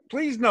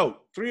Please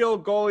note, Three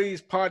Old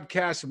Goalies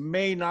podcast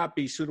may not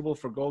be suitable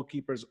for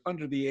goalkeepers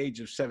under the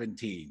age of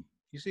 17.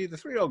 You see, the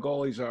Three Old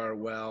Goalies are,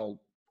 well,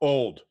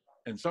 old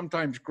and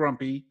sometimes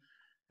grumpy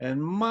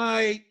and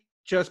might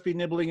just be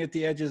nibbling at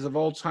the edges of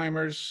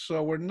Alzheimer's,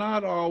 so we're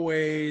not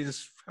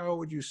always, how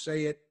would you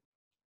say it,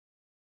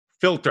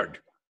 filtered.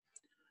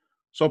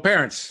 So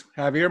parents,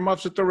 have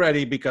earmuffs at the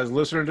ready because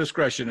listener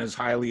discretion is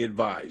highly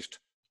advised.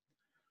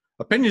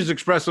 Opinions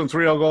expressed on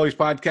Three Old Goalies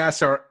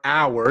podcasts are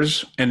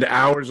ours and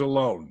ours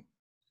alone.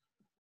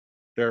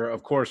 They're,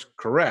 of course,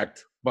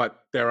 correct,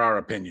 but they're our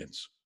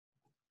opinions.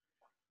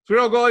 Three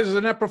Old Goalies is a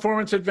net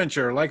performance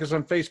adventure. Like us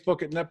on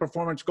Facebook at Net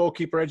Performance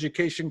Goalkeeper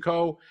Education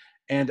Co.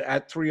 and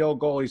at Three Old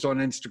Goalies on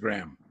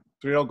Instagram.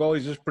 Three Old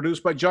Goalies is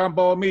produced by John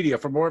Boa Media.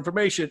 For more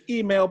information,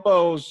 email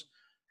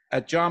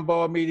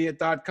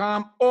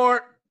Bose@johnboamedia.com,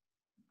 or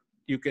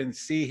you can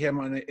see him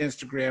on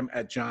Instagram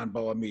at John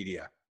Boa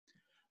Media.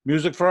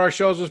 Music for our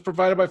shows is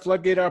provided by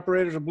Floodgate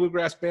Operators, a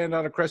bluegrass band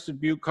out of Crested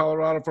Butte,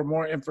 Colorado. For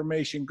more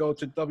information, go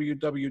to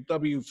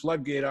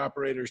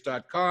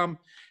www.floodgateoperators.com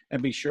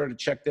and be sure to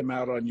check them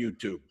out on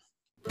YouTube.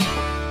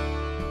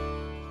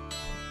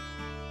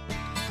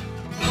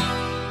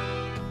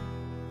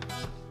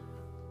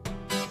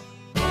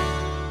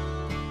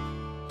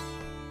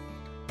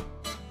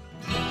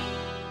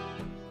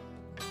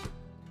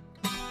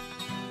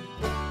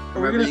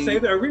 Are we going to say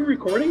that? Are we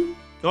recording?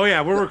 Oh, yeah,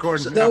 we're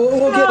recording. No,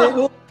 we'll get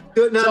it.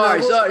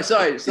 Sorry.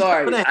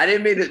 I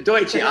didn't mean to.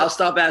 Deutsche, I'll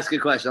stop asking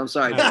questions. I'm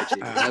sorry, Deutsche.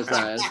 I'm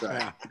sorry.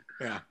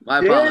 Yeah. My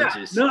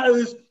apologies. No, it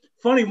was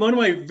funny. One of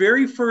my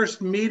very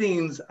first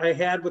meetings I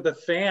had with a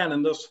fan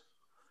in this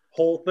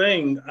whole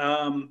thing,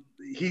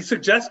 he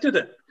suggested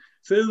it.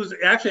 So it was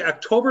actually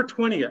October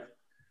 20th.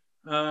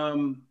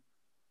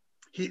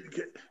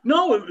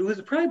 It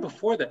was probably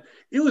before that.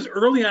 It was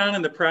early on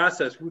in the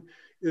process.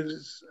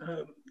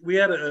 We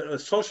had a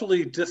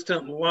socially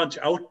distant lunch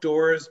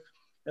outdoors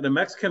at a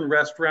Mexican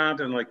restaurant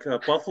in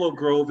Buffalo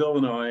Grove,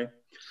 Illinois,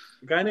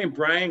 a guy named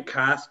Brian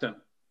Costin.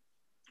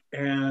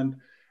 And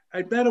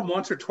I'd met him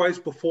once or twice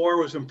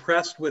before, was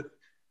impressed with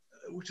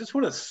just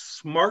what a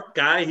smart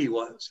guy he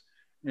was.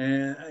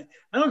 And I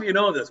don't know if you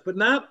know this, but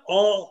not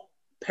all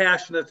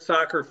passionate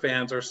soccer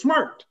fans are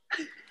smart.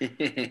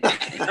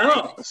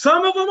 No,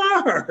 some of them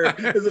are,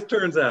 as it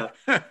turns out.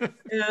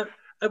 And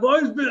I've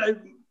always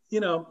been,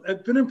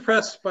 I've been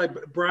impressed by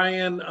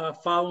Brian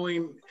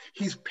following.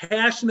 He's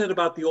passionate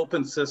about the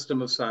open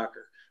system of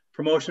soccer,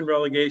 promotion,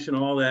 relegation,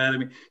 all that. I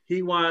mean,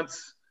 he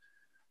wants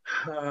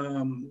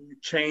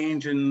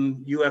change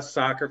in U.S.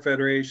 Soccer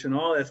Federation,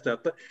 all that stuff.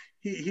 But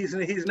he's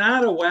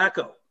not a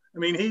wacko. I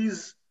mean,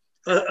 he's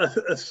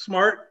a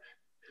smart,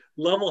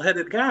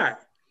 level-headed guy.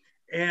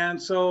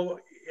 And so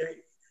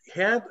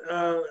had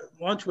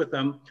lunch with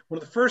him. One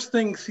of the first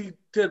things he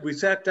did, we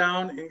sat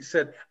down and he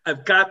said,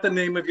 "I've got the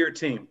name of your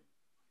team."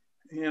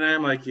 And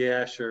I'm like,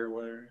 yeah, sure,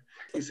 whatever.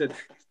 He said,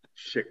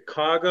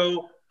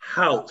 Chicago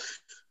House.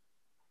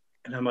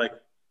 And I'm like,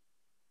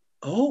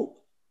 oh,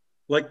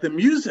 like the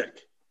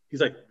music.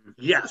 He's like,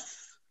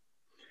 yes.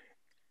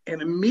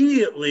 And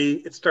immediately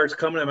it starts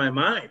coming to my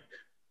mind.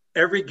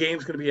 Every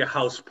game's going to be a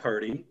house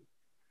party.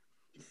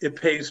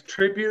 It pays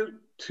tribute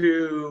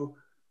to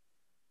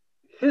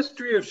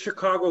history of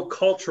Chicago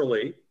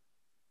culturally,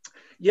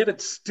 yet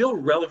it's still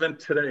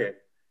relevant today.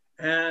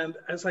 And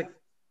I was like,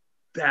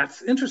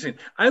 that's interesting.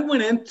 I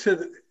went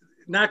into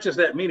not just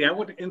that meeting, I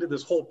went into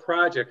this whole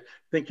project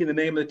thinking the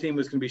name of the team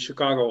was going to be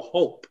Chicago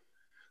Hope.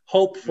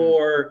 Hope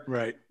for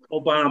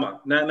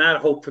Obama,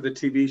 not hope for the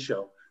TV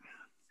show.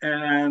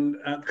 And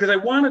because I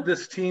wanted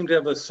this team to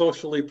have a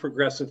socially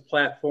progressive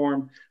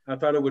platform, I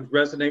thought it would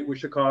resonate with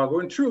Chicago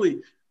and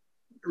truly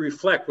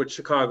reflect what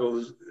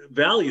Chicago's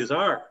values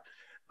are.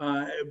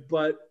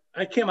 But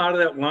I came out of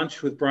that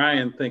lunch with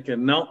Brian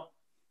thinking, no,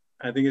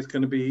 I think it's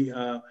going to be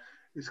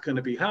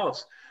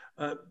House.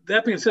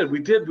 That being said,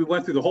 we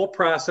went through the whole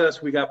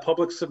process. We got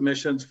public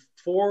submissions,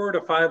 400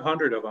 to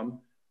 500 of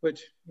them,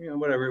 which,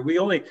 whatever. We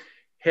only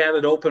had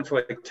it open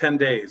for 10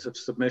 days of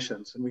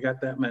submissions, and we got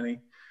that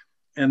many.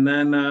 And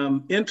then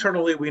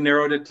internally, we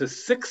narrowed it to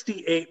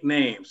 68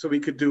 names, so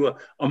we could do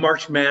a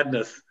March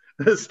Madness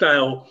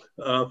style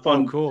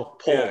fun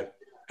poll. Yeah.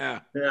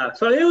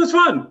 So it was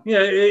fun. Yeah,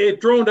 it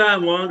droned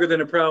on longer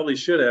than it probably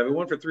should have. It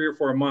went for 3 or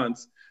 4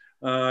 months.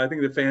 I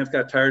think the fans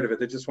got tired of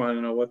it. They just wanted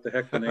to know what the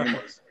heck the name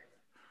was.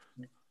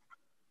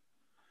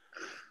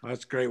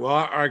 That's great. Well,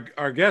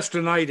 our guest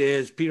tonight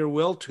is Peter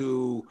Wilt,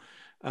 who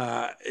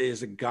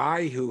is a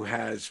guy who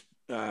has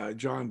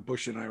John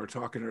Bush and I were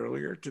talking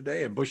earlier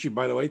today. And Bushy,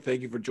 by the way,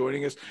 thank you for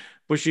joining us.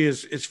 Bushy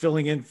is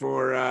filling in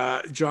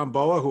for John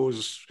Boa,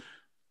 who's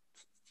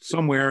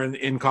somewhere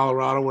in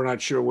Colorado. We're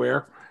not sure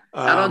where.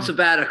 Out on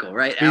sabbatical,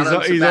 right?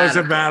 He's on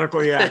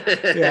sabbatical, yeah.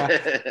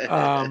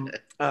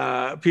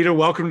 Peter,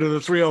 welcome to the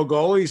Three Old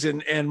Goalies.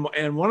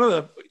 And one of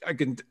the I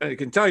can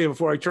tell you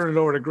before I turn it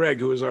over to Greg,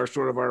 who is our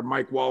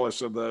Mike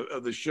Wallace of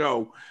the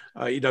show.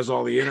 He does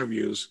all the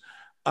interviews.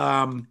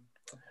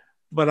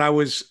 but I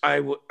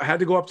had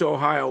to go up to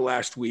Ohio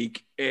last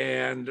week,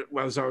 and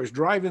as I was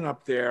driving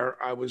up there,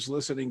 I was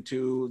listening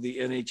to the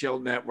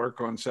NHL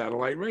Network on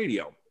satellite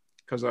radio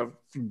because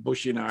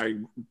Bushy and I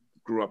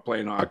grew up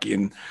playing hockey,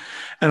 and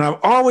I've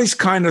always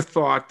kind of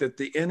thought that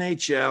the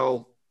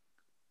NHL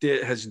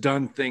has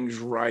done things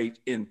right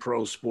in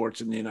pro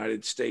sports in the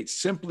United States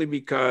simply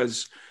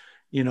because,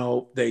 you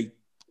know, they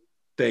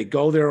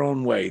go their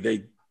own way.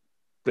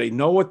 They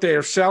know what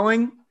they're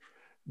selling.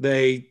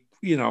 They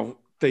don't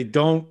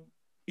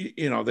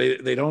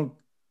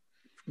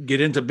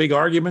get into big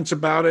arguments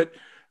about it.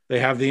 They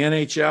have the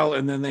NHL,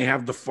 and then they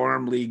have the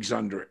farm leagues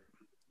under it,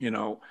 you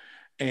know.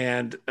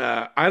 And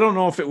I don't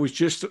know if it was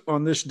just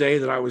on this day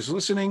that I was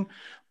listening,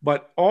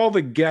 but all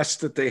the guests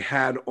that they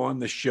had on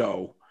the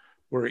show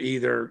were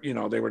either, you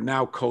know, they were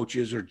now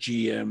coaches or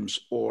GMs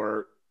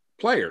or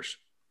players.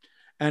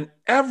 And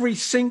every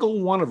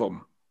single one of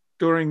them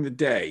during the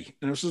day,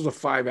 and this is a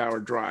 5-hour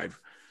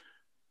drive,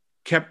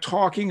 kept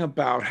talking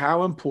about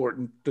how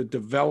important the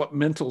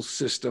developmental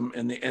system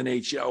in the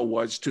NHL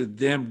was to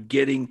them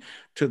getting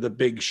to the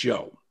big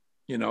show,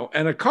 you know.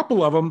 And a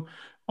couple of them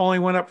only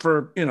went up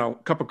for, you know,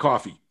 a cup of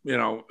coffee, you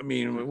know, I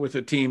mean, with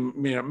a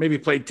team, you know, maybe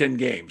played 10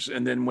 games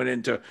and then went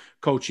into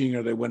coaching,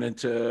 or they went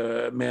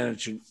into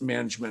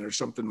management or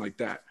something like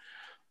that.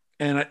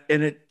 And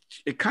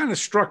it kind of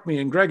struck me,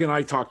 and Greg and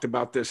I talked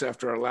about this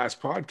after our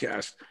last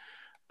podcast.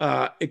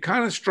 It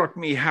kind of struck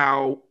me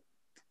how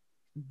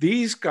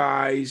these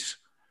guys,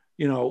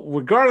 you know,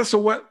 regardless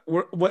of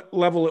what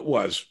level it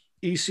was,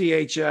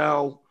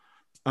 ECHL,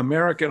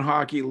 American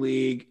Hockey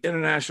League,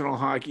 International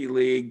Hockey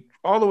League,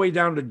 all the way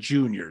down to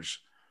juniors,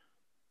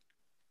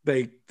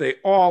 they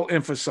all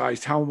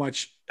emphasized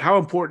how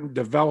important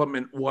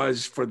development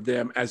was for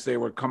them as they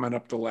were coming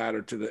up the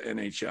ladder to the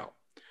NHL.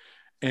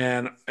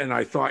 And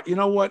I thought, you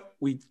know what?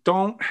 We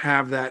don't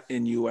have that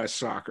in U.S.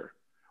 soccer.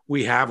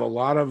 We have a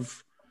lot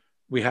of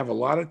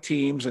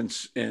teams,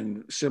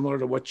 and similar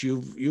to what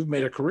you've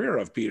made a career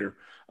of, Peter,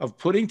 of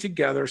putting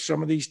together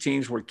some of these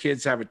teams where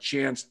kids have a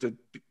chance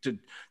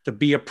to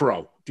be a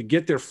pro, to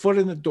get their foot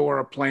in the door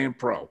of playing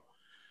pro.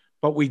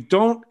 But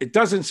it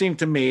doesn't seem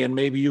to me, and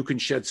maybe you can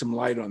shed some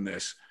light on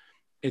this,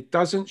 it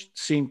doesn't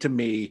seem to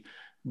me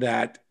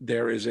that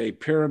there is a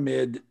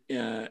pyramid,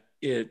 that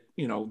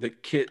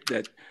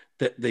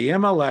the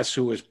MLS,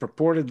 who is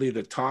purportedly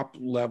the top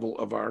level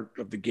of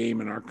the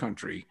game in our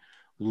country,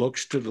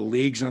 looks to the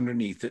leagues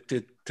underneath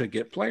it to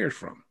get players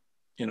from,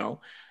 you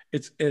know.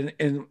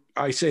 And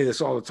I say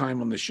this all the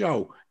time on the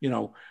show, you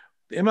know,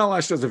 the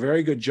MLS does a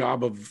very good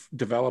job of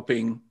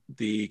developing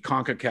the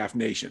CONCACAF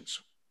nations,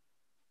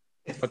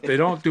 but they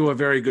don't do a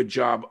very good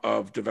job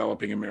of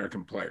developing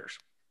American players,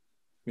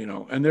 you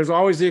know. And there's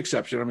always the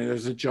exception. I mean,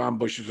 there's the John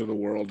Bushes of the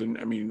world, and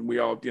I mean, we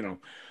all, you know,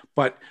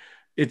 but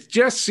it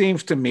just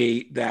seems to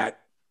me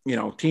that, you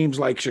know, teams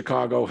like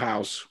Chicago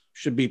House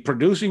should be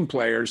producing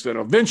players that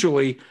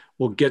eventually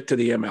will get to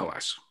the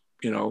MLS,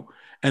 you know,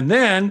 and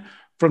then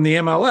from the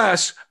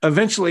MLS,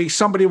 eventually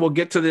somebody will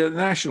get to the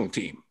national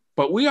team.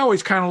 But we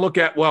always kind of look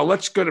at, well,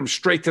 let's get them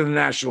straight to the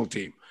national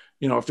team.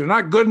 You know, if they're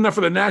not good enough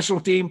for the national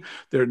team,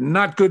 they're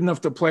not good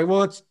enough to play.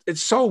 Well,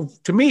 it's so,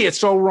 to me, it's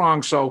so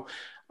wrong. So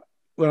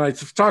when I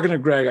was talking to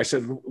Greg, I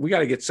said, we got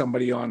to get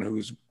somebody on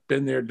who's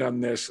been there, done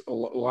this a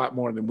lot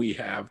more than we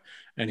have.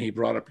 And he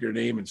brought up your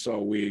name. And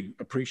so we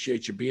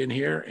appreciate you being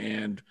here.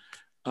 And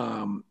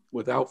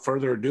without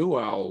further ado,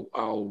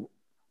 I'll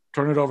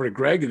turn it over to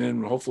Greg, and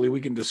then hopefully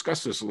we can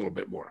discuss this a little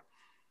bit more.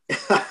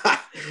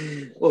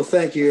 Well,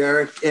 thank you,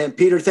 Eric. And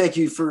Peter, thank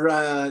you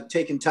for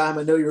taking time.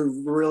 I know you're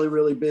really,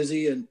 really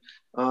busy. And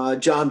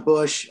John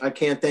Bush, I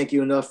can't thank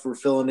you enough for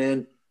filling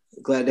in.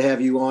 Glad to have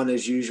you on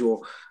as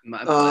usual.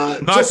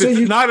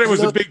 It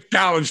was a big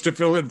challenge to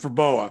fill in for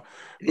Boa.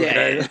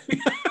 Okay? Yeah.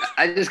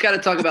 I just got to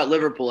talk about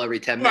Liverpool every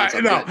 10 minutes.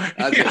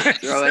 I'll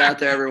just throw it out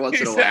there every once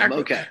in a while. I'm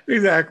okay.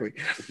 Exactly.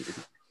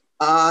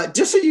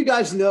 Just so you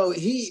guys know,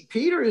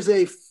 Peter is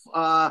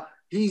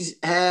he's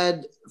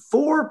had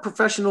 4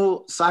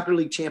 professional soccer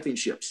league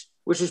championships,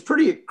 which is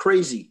pretty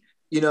crazy,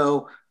 you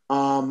know,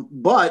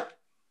 but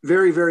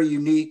very, very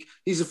unique.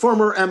 He's a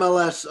former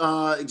MLS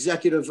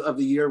executive of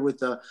the year with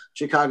the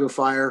Chicago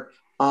Fire.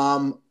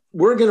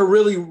 We're going to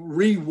really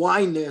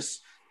rewind this,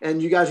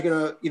 and you guys are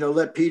going to, you know,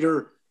 let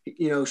Peter,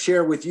 you know,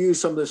 share with you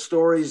some of the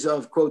stories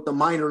of, quote, the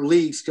minor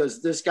leagues,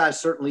 because this guy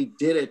certainly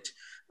did it,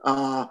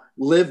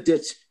 lived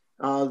it,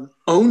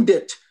 owned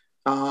it.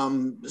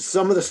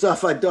 Some of the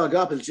stuff I dug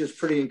up is just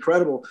pretty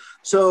incredible.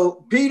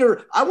 So,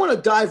 Peter, I want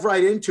to dive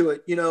right into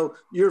it. You know,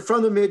 you're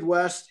from the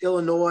Midwest,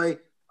 Illinois,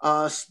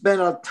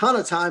 spent a ton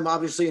of time,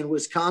 obviously, in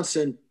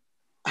Wisconsin.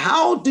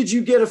 How did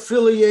you get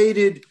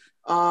affiliated,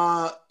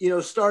 you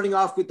know, starting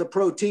off with the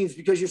pro teams?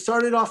 Because you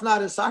started off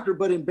not in soccer,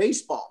 but in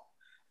baseball.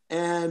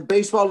 And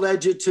baseball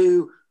led you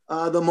to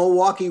the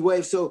Milwaukee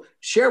Wave. So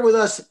share with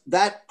us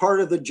that part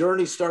of the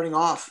journey starting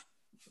off.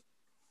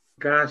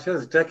 Gosh, that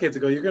was decades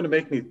ago. You're going to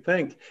make me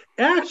think.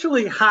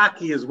 Actually,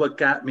 hockey is what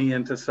got me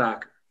into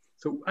soccer.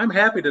 So I'm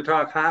happy to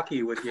talk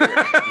hockey with you.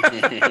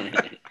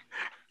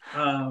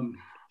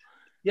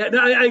 Yeah,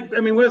 no, I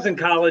mean, when I was in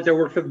college, I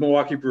worked for the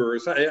Milwaukee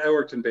Brewers. I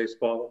worked in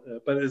baseball,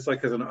 but it's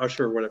like as an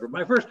usher or whatever.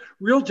 My first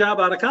real job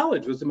out of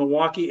college was the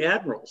Milwaukee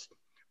Admirals,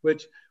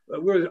 which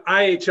was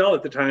IHL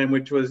at the time,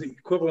 which was the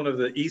equivalent of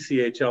the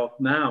ECHL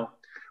now.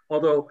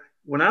 Although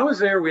when I was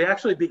there, we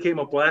actually became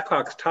a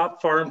Blackhawks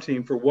top farm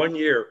team for 1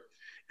 year.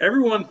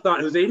 Everyone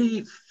thought, it was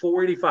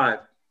 84, 85.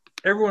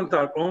 Everyone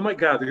thought, oh my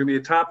God, they're going to be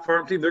a top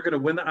farm team. They're going to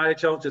win the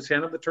IHL, just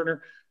hand them the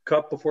Turner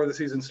Cup before the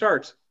season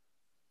starts.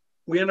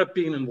 We ended up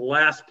being in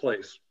last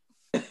place.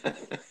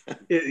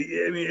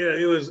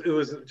 It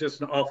was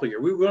just an awful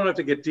year. We don't have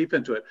to get deep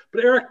into it.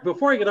 But Eric,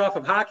 before I get off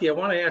of hockey, I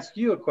want to ask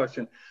you a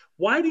question.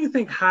 Why do you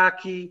think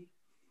hockey,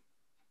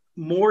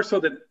 more so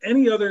than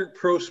any other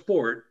pro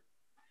sport,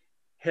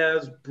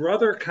 has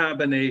brother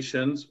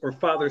combinations or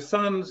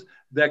father-sons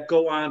that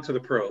go on to the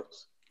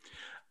pros?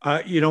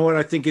 You know what?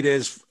 I think it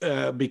is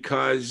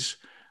because,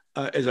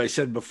 as I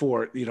said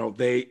before,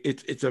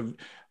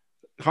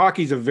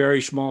 hockey's a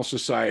very small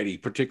society,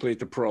 particularly at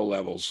the pro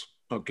levels.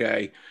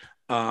 Okay.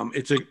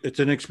 It's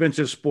an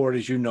expensive sport,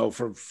 as you know,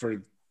 for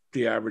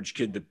the average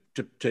kid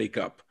to take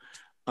up.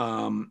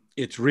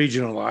 It's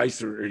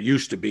regionalized, or it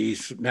used to be.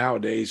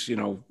 Nowadays,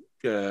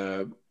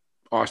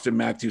 Austin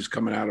Matthews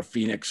coming out of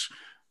Phoenix,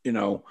 it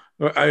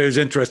was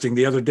interesting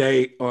the other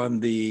day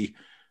on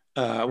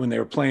when they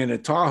were playing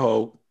at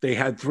Tahoe, they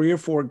had 3 or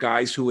 4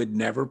 guys who had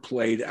never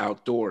played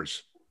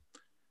outdoors.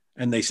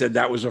 And they said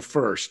that was a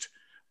first.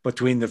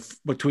 Between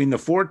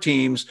the 4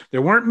 teams,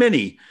 there weren't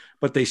many,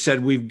 but they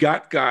said we've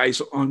got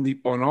guys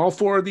on all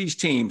 4 of these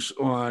teams,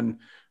 on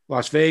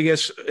Las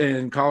Vegas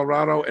and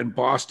Colorado and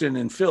Boston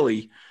and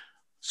Philly,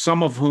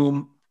 some of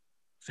whom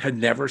had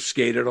never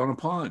skated on a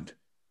pond,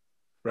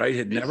 right?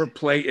 Had never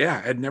played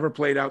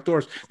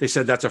outdoors. They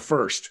said that's a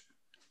first.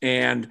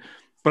 But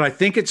I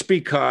think it's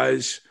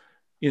because,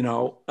 it's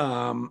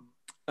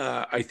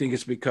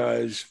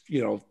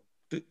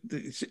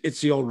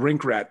the old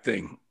rink rat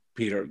thing,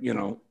 Peter,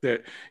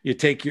 that you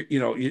take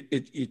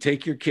you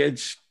take your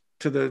kids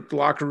to the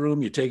locker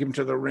room, you take them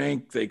to the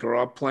rink, they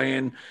grow up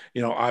playing,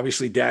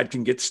 obviously dad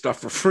can get stuff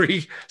for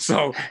free.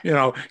 So,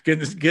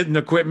 getting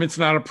equipment's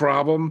not a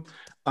problem.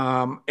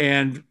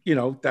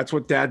 That's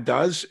what dad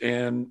does.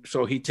 And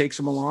so he takes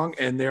them along,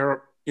 and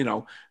you're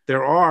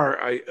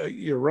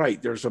right.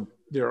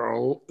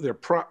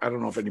 I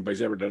don't know if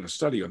anybody's ever done a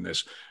study on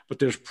this, but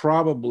there's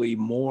probably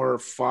more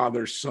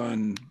father,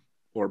 son,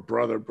 or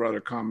brother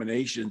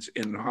combinations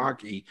in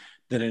hockey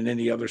than in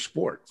any other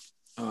sport.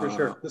 For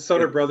sure. The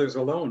Sutter brothers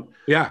alone.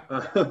 Yeah.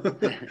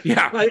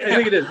 Yeah. I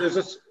think it is.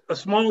 There's a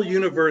small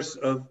universe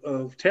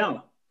of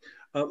talent.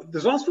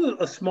 There's also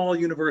a small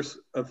universe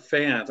of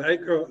fans. I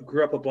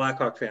grew up a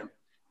Blackhawk fan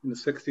in the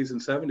 60s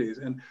and 70s.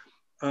 And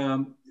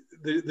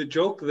the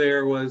joke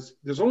there was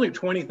there's only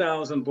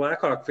 20,000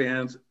 Blackhawk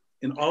fans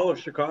in all of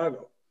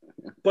Chicago,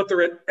 but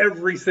they're at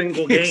every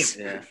single game.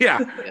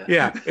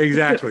 Yeah,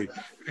 exactly.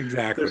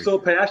 They're so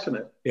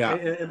passionate. Yeah.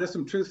 And there's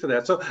some truth to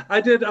that. So I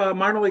did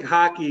minor league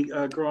hockey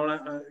growing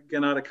up,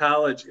 again, out of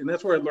college, and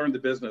that's where I learned the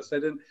business. I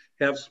didn't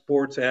have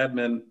sports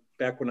admin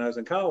back when I was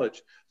in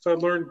college. So I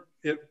learned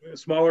a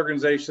small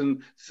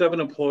organization,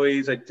 7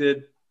 employees. I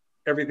did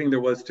everything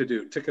there was to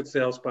do: ticket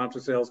sales, sponsor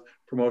sales,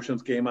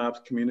 promotions, game ops,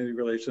 community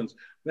relations.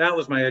 That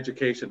was my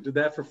education. Did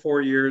that for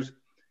 4 years.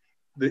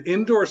 The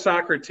indoor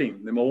soccer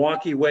team, the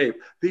Milwaukee Wave,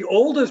 the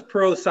oldest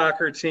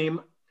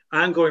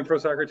ongoing pro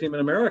soccer team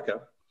in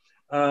America,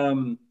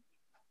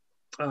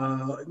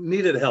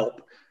 needed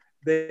help.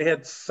 They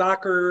had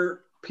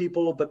soccer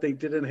people, but they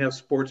didn't have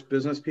sports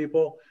business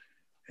people.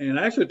 And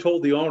I actually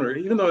told the owner,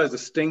 even though I was a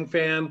Sting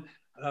fan,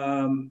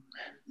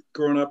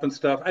 growing up and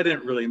stuff, I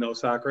didn't really know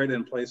soccer. I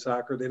didn't play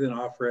soccer. They didn't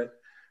offer it.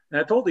 And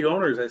I told the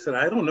owners, I said,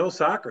 I don't know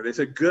soccer. They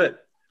said, good.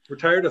 We're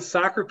tired of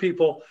soccer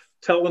people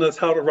telling us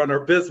how to run our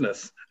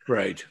business.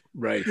 Right.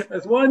 I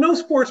said, well, I know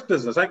sports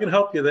business. I can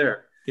help you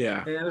there.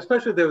 Yeah. And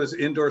especially if there was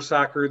indoor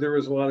soccer, there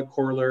was a lot of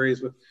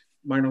corollaries with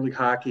minor league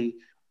hockey.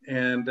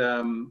 And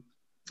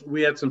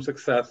we had some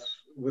success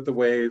with the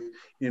Wave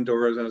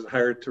indoors. I was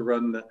hired to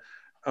run the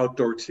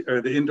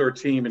the indoor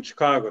team in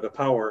Chicago, the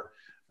Power.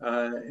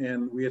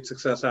 And we had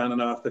success on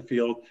and off the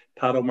field.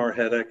 Pato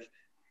Marhetic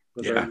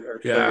was our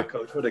player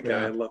coach. What a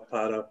guy. I love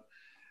Pato.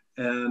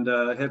 And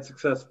had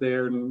success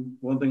there. And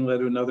one thing led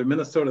to another.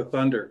 Minnesota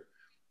Thunder.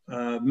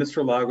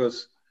 Mr.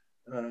 Lagos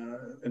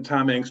and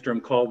Tom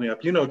Engstrom called me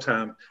up. You know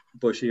Tom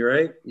Bushy,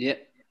 right? Yeah.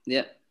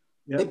 Hey,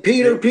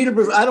 Peter,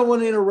 I don't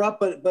want to interrupt,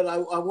 but I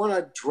want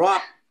to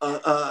drop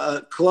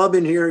a club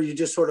in here you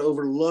just sort of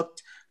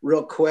overlooked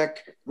real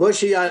quick.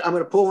 Bushy, I'm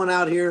going to pull one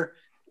out here.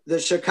 The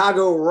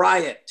Chicago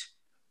Riot.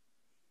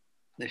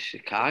 The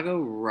Chicago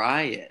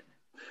Riot.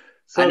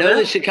 So I know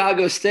the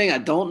Chicago Sting. I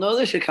don't know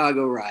the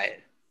Chicago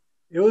Riot.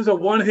 It was a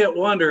one-hit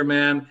wonder,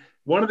 man.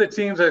 One of the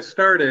teams I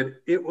started,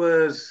 it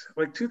was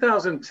like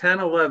 2010,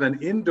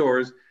 11,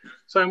 indoors.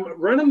 So I'm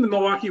running the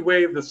Milwaukee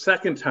Wave the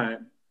second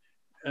time.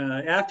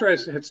 After I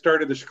had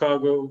started the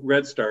Chicago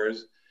Red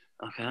Stars.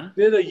 Okay.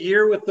 Did a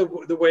year with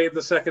the Wave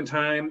the second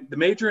time. The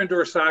Major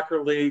Indoor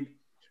Soccer League,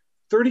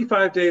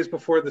 35 days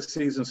before the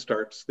season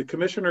starts. The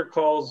commissioner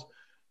calls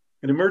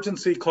an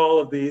emergency call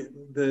of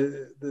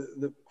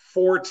the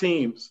 4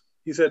 teams.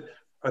 He said,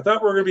 I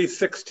thought we were going to be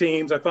 6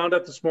 teams. I found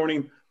out this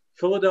morning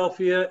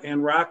Philadelphia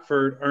and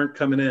Rockford aren't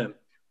coming in.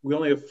 We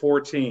only have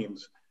 4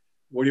 teams.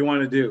 What do you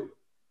want to do?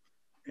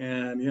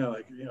 And,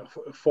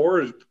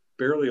 4 is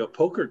barely a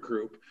poker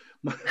group,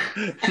 much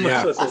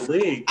less a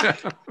league.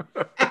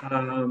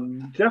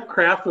 Jeff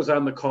Kraft was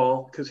on the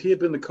call because he had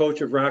been the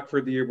coach of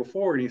Rockford the year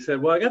before. And he said,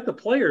 well, I got the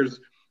players.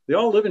 They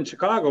all live in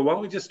Chicago. Why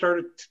don't we just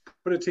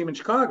put a team in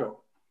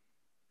Chicago?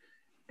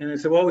 And I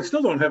said, well, we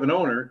still don't have an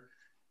owner.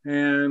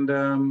 And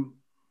the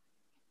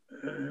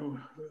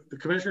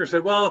commissioner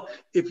said, well,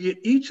 if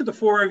each of the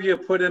 4 of you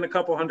put in a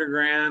couple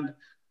 $100,000,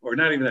 or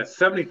not even that,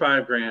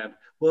 $75,000,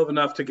 we'll have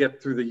enough to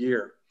get through the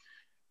year.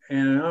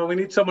 And we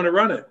need someone to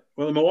run it.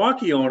 Well, the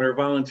Milwaukee owner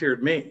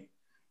volunteered me.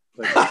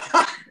 Said,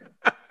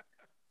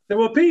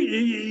 well, Pete,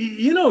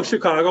 you know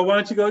Chicago. Why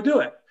don't you go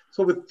do it?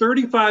 So with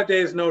 35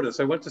 days notice,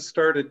 I went to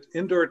start an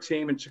indoor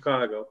team in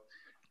Chicago.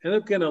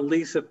 Ended up getting a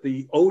lease at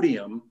the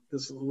Odeum,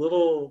 this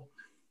little,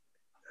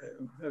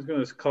 I was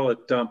going to call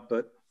it dump,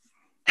 but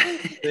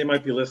they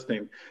might be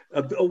listening.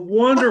 A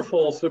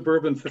wonderful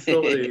suburban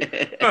facility,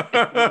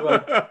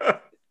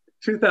 about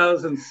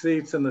 2,000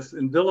 seats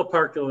in Villa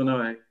Park,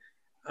 Illinois.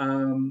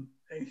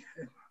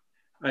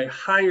 I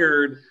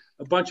hired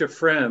a bunch of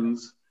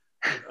friends.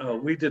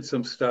 We did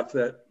some stuff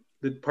that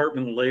the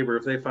Department of Labor,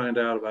 if they find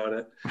out about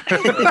it.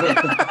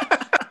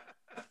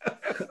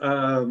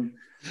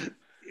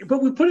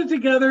 But we put it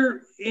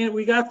together and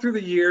we got through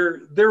the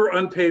year. There were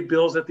unpaid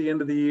bills at the end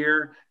of the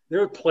year. There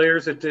were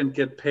players that didn't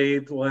get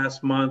paid the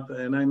last month,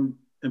 and I'm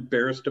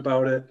embarrassed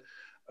about it.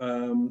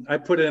 I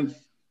put in,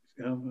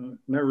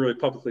 never really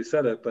publicly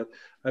said it, but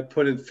I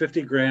put in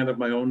 $50,000 of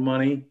my own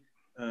money.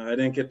 I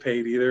didn't get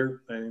paid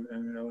either.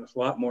 It's a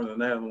lot more than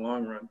that in the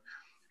long run.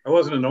 I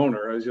wasn't an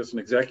owner. I was just an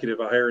executive,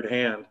 a hired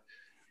hand.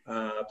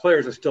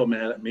 Players are still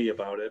mad at me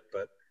about it,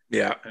 but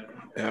yeah.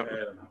 I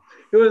don't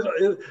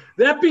know.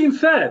 That being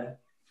said,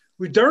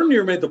 we darn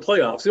near made the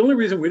playoffs. The only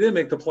reason we didn't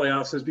make the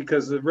playoffs is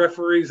because the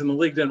referees in the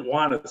league didn't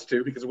want us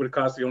to, because it would have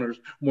cost the owners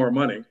more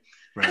money.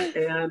 Right.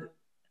 And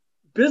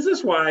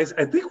business-wise,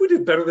 I think we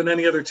did better than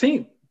any other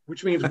team,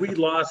 which means we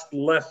lost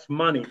less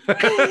money.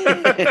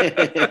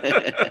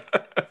 The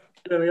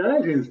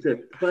Aggies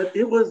did, but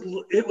it was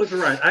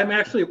right. I'm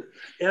actually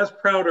as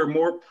proud or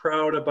more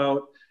proud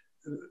about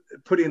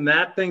putting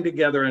that thing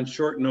together on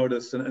short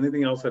notice than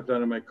anything else I've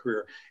done in my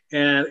career.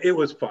 And it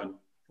was fun.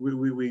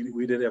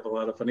 We did have a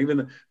lot of fun.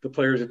 Even the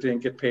players that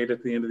didn't get paid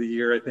at the end of the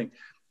year, I think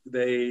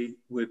they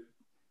would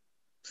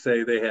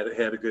say they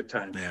had a good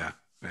time. Yeah.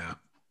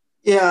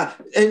 Yeah.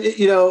 And,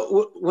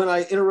 when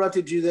I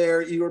interrupted you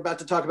there, you were about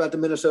to talk about the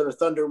Minnesota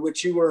Thunder,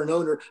 which you were an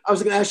owner. I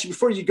was going to ask you,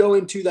 before you go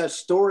into that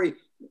story,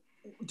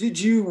 did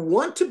you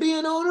want to be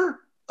an owner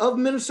of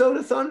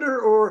Minnesota Thunder,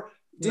 or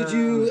did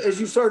you,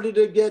 as you started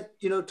to get,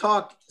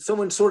 talk,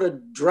 someone sort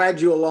of dragged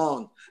you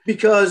along?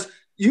 Because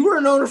you were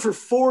an owner for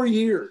 4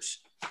 years.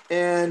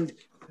 And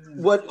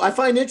what I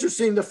find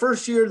interesting, the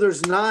first year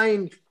there's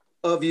 9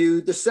 of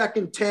you, the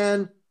second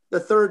 10, the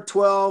third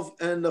 12,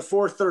 and the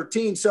fourth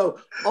 13. So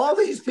all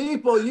these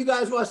people, you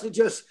guys must have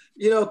just,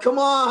 come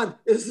on,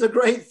 this is a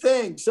great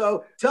thing.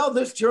 So tell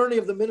this journey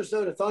of the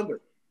Minnesota Thunder.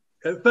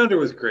 Thunder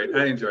was great.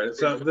 I enjoyed it.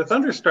 So the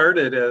Thunder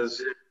started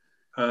as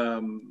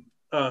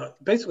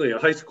basically a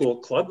high school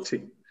club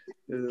team,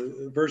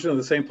 a version of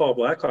the St. Paul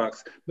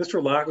Blackhawks.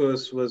 Mr.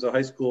 Lagos was a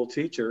high school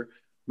teacher,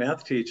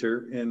 math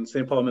teacher in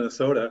St. Paul,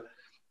 Minnesota,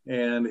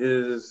 and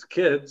his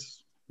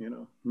kids,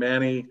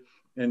 Manny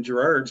and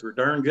Gerard, were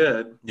darn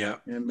good. Yeah.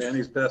 And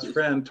Manny's best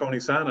friend, Tony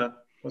Sana,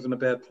 wasn't a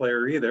bad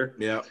player either.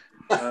 Yeah.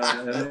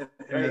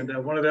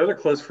 And one of the other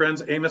close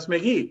friends, Amos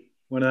McGee,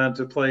 went on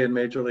to play in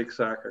Major League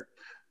Soccer.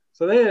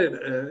 So they had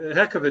a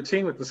heck of a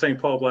team with the St.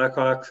 Paul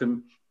Blackhawks,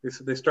 and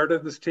they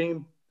started this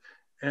team,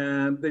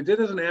 and they did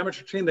it as an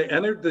amateur team. They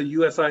entered the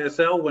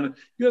USISL when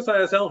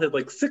USISL had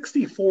like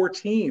 64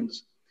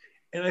 teams,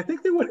 and I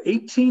think they went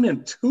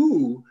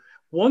 18-2,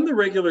 won the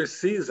regular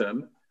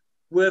season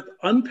with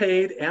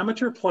unpaid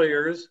amateur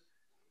players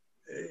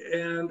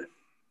and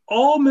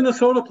all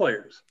Minnesota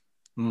players.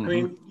 Mm-hmm. I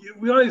mean,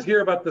 we always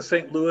hear about the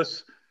St.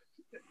 Louis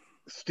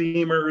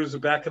Steamers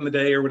back in the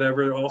day or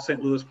whatever, all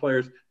St. Louis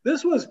players.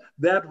 This was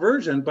that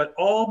version, but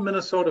all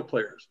Minnesota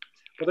players.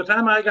 By the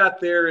time I got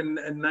there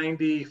in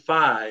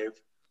 95,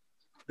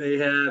 they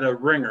had a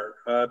ringer,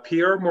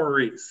 Pierre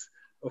Maurice,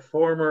 a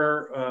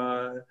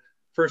former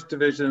First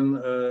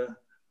Division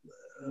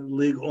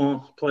Ligue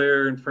 1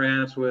 player in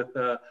France with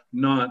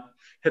Nantes,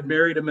 had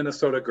married a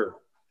Minnesota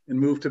girl and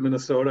moved to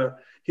Minnesota.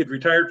 He had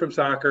retired from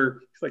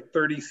soccer. He's like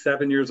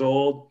 37 years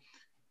old.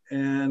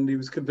 And he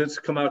was convinced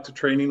to come out to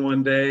training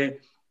one day.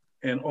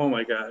 And oh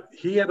my God,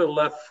 he had a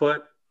left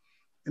foot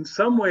in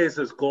some ways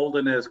as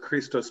golden as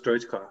Christos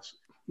Stoichkov.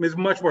 I mean, he's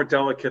much more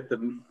delicate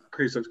than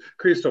Christos.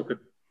 Christos could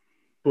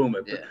boom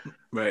it. Yeah.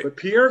 Right. But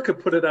Pierre could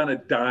put it on a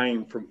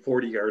dime from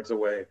 40 yards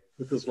away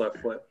with his left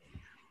foot.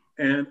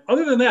 And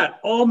other than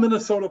that, all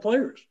Minnesota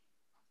players.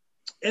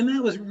 And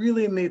that was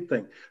really a neat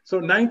thing. So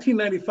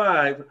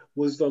 1995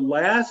 was the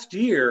last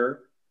year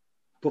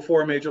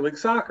before Major League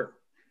Soccer.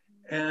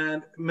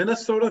 And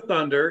Minnesota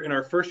Thunder, in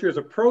our first year as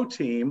a pro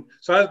team,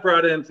 so I was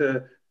brought in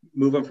to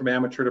move them from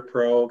amateur to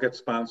pro, get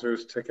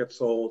sponsors, tickets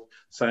sold,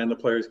 sign the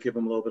players, give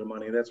them a little bit of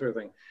money, that sort of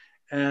thing.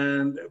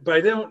 But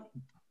I didn't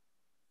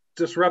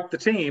disrupt the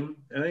team.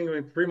 I think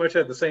we pretty much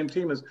had the same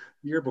team as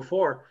the year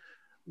before.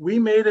 We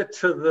made it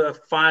to the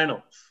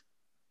finals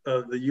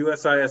of the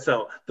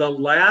USISL. The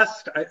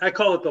last, I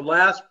call it the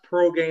last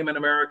pro game in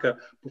America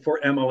before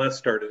MLS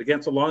started,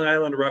 against the Long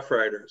Island Rough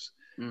Riders.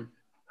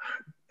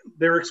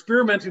 They were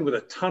experimenting with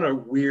a ton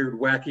of weird,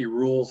 wacky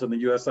rules in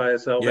the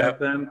USISL back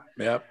then.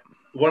 Yep.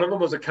 One of them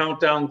was a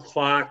countdown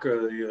clock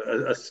or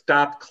a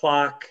stop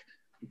clock.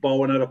 Ball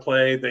went out of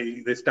play.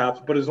 They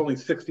stopped, but it was only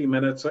 60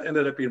 minutes. So it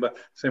ended up being about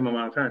the same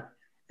amount of time.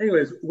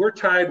 Anyways, we're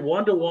tied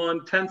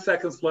 1-1, 10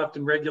 seconds left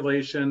in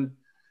regulation.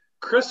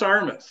 Chris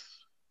Armas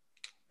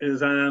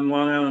is on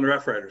Long Island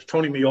Rough Riders.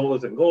 Tony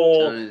Miola's in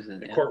goal.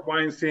 Court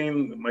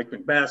Weinstein, Mike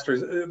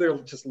McMasters. They're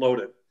just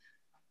loaded.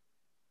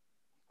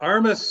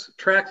 Armas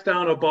tracks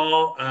down a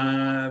ball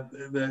down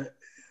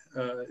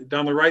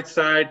the right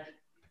side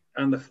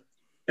on the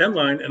end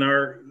line in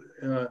our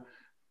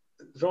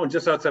zone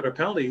just outside our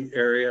penalty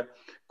area,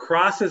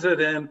 crosses it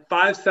in,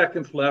 5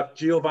 seconds left.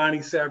 Giovanni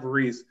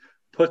Savarese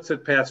puts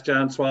it past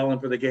John Swallen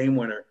for the game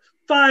winner.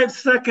 5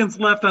 seconds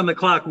left on the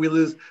clock. We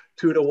lose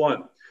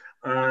 2-1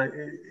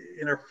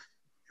 in our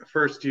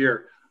first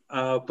year.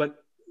 But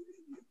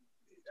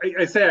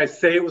I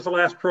say it was the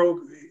last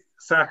pro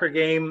soccer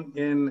game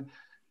in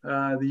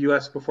the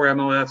U.S. before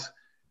MLS.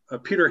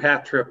 Peter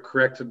Hattrip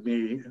corrected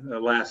me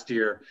last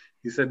year.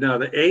 He said, no,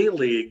 the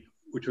A-League,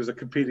 which was a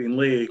competing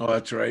league. Oh,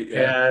 that's right.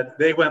 Yeah.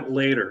 They went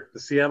later. The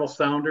Seattle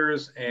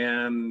Sounders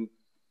and,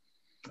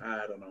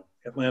 I don't know,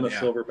 Atlanta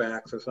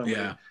Silverbacks or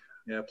something.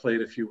 Yeah,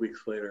 played a few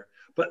weeks later.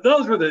 But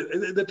those were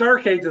the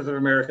dark ages of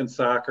American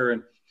soccer.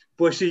 And,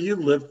 Bushy, you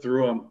lived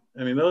through them.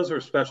 I mean, those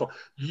were special.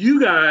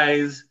 You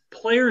guys,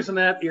 players in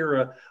that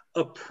era,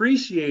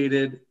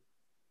 appreciated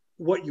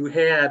what you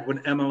had when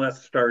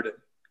MLS started.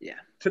 Yeah.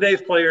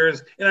 Today's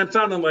players, and I'm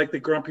sounding like the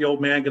grumpy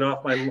old man, get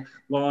off my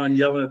lawn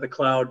yelling at the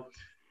cloud.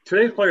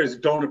 Today's players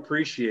don't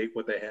appreciate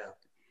what they have.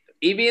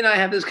 Evie and I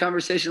have this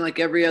conversation like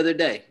every other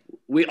day.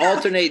 We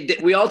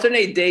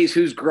alternate days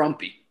who's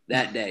grumpy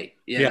that day.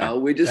 You know,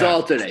 we just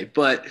alternate.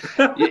 But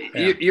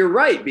you're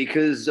right,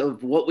 because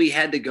of what we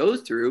had to go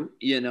through,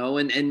 you know,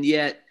 and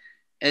yet,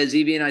 as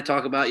Evie and I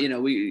talk about, you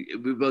know, we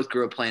both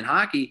grew up playing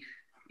hockey,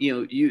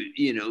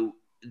 you know,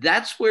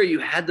 that's where you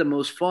had the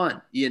most fun,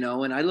 you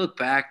know, and I look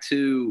back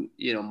to,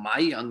 you know, my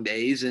young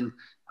days, and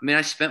I mean,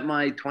 I spent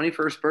my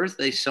 21st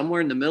birthday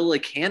somewhere in the middle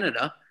of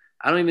Canada.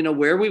 I don't even know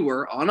where we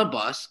were, on a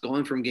bus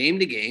going from game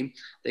to game.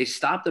 They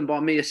stopped and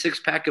bought me a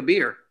 6-pack of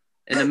beer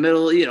in the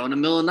middle of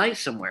the night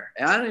somewhere.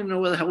 And I don't even know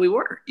where the hell we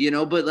were, you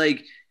know, but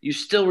like, you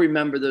still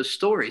remember those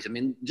stories. I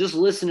mean, just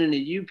listening to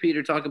you,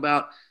 Peter, talk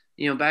about,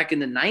 you know, back in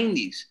the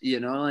 90s,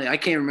 you know, like, I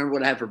can't remember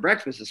what I had for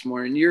breakfast this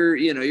morning.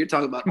 You're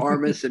talking about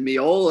Armas and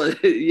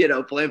Miola, you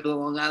know, playing for the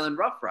Long Island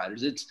Rough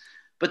Riders.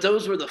 But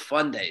those were the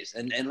fun days.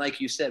 And like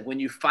you said, when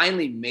you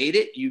finally made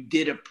it, you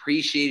did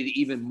appreciate it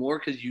even more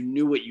because you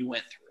knew what you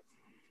went through.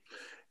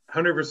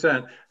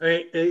 100%.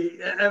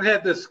 I've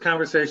had this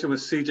conversation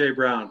with CJ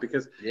Brown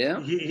because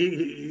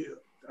he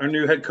our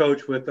new head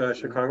coach with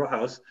Chicago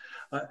House,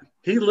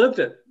 he lived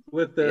it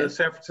with the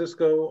San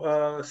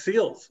Francisco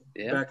Seals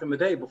back in the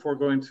day before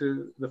going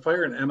to the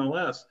Fire in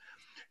MLS.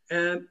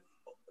 And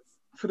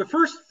for the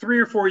first 3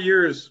 or 4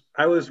 years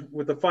I was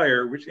with the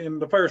Fire,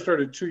 and the Fire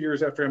started 2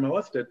 years after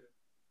MLS did.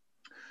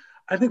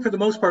 I think for the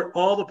most part,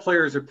 all the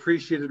players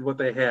appreciated what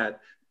they had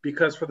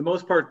because for the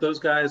most part, those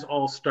guys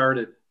all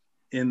started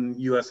in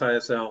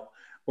USISL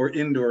or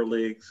indoor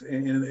leagues,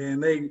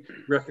 and they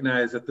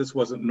recognized that this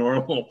wasn't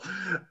normal.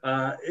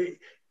 The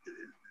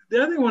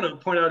other thing I want to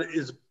point out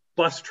is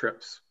bus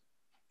trips.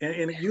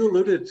 And you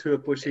alluded to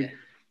it, Bushy,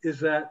 is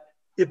that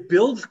it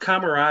builds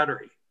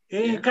camaraderie.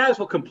 And guys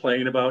will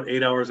complain about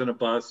 8 hours in a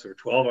bus or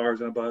 12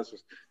 hours in a bus or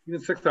even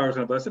 6 hours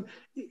in a bus. And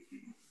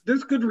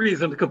there's good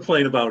reason to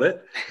complain about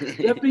it.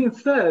 That being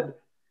said,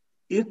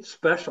 it's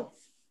special.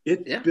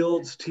 It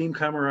builds team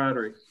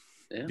camaraderie.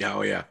 Yeah.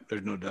 Oh, yeah.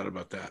 There's no doubt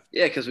about that.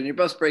 Yeah, because when your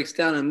bus breaks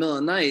down in the middle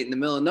of the night, in the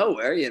middle of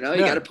nowhere, you know, you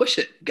got to push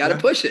it.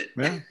 Push it.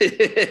 Yeah.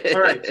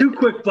 All right. 2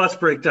 quick bus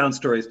breakdown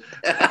stories.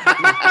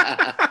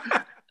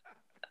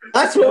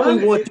 That's what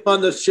we want you on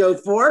the show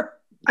for.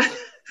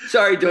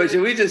 Sorry, Dorsey.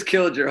 We just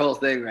killed your whole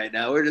thing right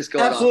now. We're just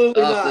going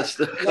Absolutely off not. this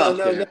stuff. No.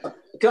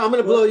 I'm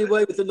going to blow you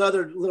away with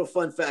another little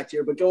fun fact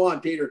here, but go on,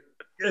 Peter.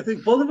 I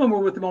think both of them were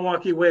with the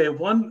Milwaukee Wave.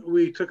 One,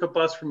 we took a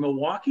bus from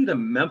Milwaukee to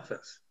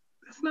Memphis.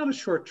 That's not a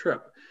short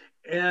trip.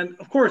 And,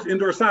 of course,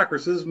 indoor soccer,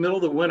 so this is middle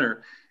of the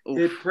winter. Oof.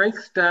 It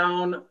breaks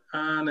down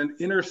on an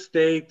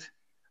interstate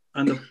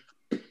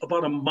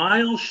about a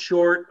mile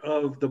short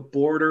of the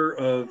border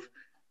of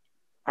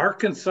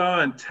Arkansas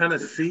and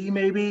Tennessee,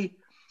 maybe.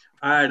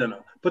 I don't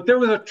know. But there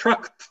was a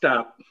truck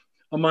stop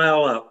a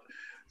mile up.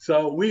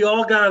 So we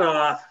all got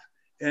off,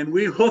 and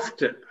we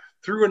hoofed it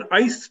through an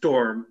ice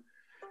storm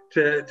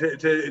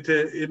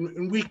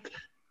and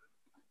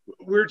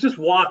we're just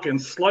walking,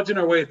 sludging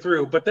our way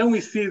through. But then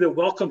we see the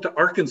 "Welcome to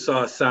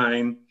Arkansas"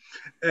 sign,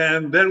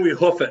 and then we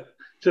hoof it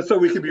just so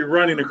we could be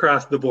running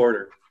across the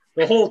border,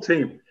 the whole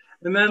team.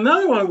 And then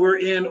another one, we're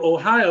in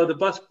Ohio. The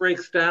bus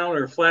breaks down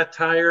or flat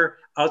tire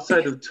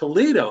outside of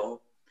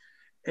Toledo,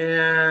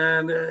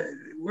 and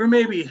we're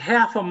maybe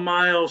half a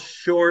mile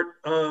short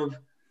of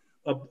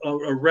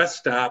a rest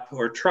stop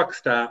or truck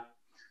stop.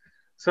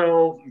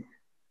 So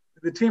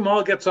the team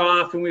all gets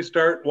off, and we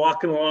start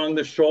walking along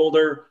the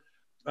shoulder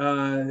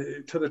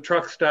to the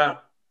truck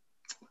stop.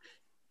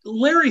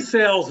 Larry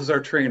Sales is our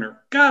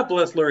trainer. God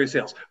bless Larry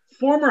Sales,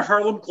 former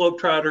Harlem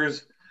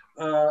Globetrotters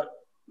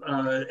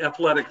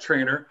athletic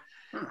trainer.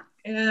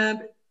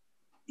 And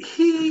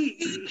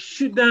he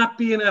should not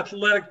be an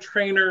athletic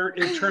trainer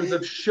in terms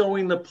of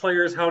showing the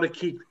players how to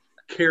keep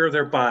care of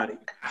their body,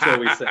 shall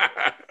we say.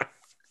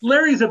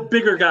 Larry's a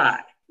bigger guy.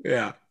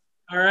 Yeah.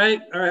 All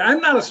right. I'm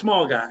not a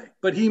small guy,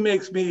 but he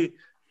makes me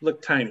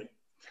look tiny.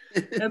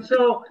 And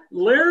so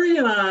Larry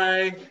and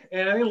I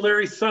think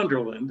Larry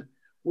Sunderland,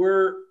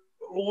 were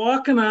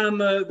walking on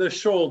the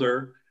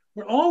shoulder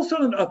when all of a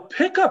sudden a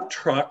pickup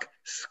truck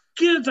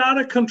skids out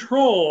of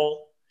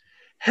control,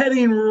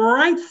 heading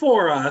right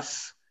for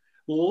us.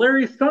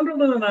 Larry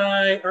Sunderland and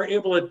I are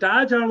able to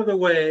dodge out of the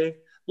way.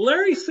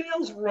 Larry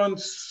Sales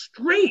runs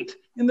straight,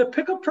 and the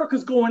pickup truck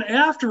is going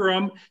after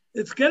him.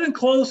 It's getting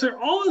closer.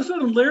 All of a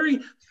sudden, Larry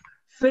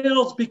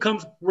Sales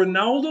becomes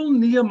Ronaldo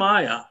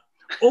Nehemiah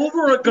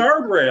over a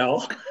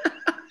guardrail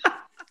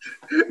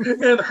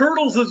and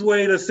hurdles his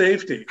way to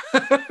safety.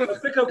 The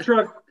pickup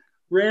truck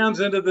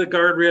rams into the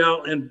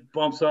guardrail and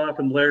bumps off,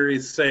 and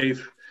Larry's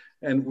safe,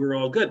 and we're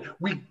all good.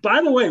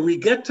 By the way, we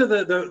get to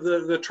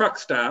the truck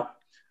stop.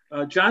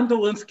 John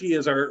Dolinsky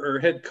is our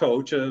head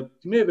coach. He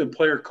may have been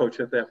player coach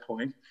at that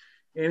point,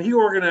 and he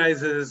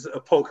organizes a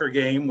poker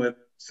game with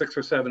 6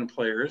 or 7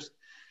 players.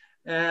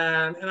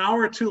 And an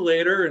hour or two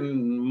later,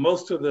 and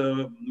most of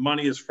the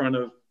money is in front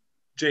of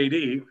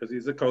JD because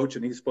he's the coach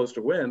and he's supposed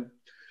to win,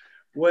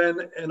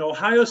 when an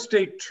Ohio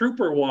State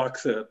trooper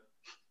walks in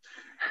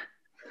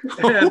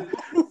and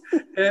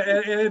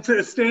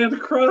it stands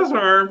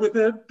cross-armed with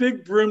that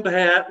big brimmed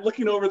hat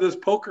looking over this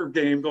poker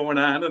game going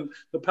on and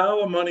the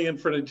pile of money in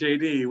front of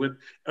JD with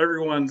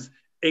everyone's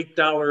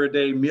 $8 a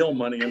day meal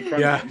money in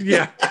front of him.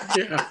 Yeah.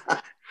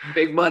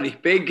 Big money,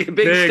 big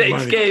stakes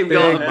money. Game big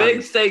going, money.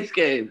 Big stakes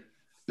game.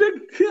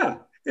 Yeah.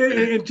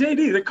 And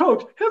JD, the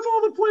coach, has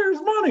all the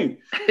players' money.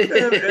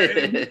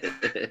 And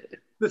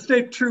the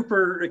state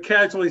trooper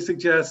casually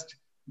suggests,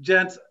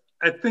 "Gents,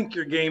 I think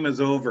your game is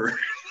over."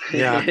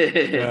 Yeah.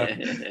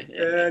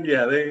 And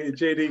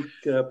JD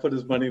put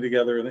his money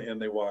together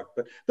and they walked.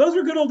 But those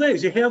were good old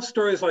days. You have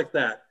stories like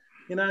that.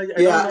 I don't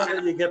know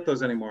that you get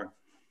those anymore.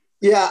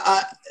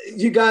 Yeah,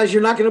 you guys,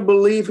 you're not going to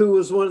believe who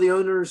was one of the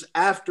owners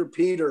after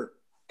Peter,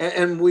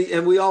 and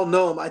we all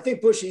know him. I think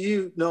Bushy,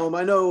 you know him.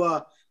 I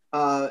know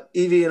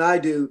Evie and I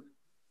do.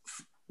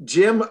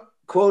 Jim,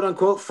 quote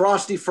unquote,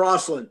 Frosty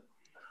Frostlin.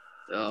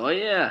 Oh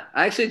yeah,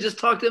 I actually just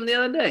talked to him the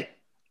other day.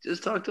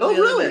 the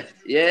other day.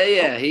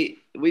 Yeah.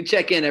 We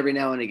check in every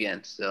now and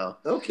again. So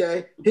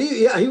okay,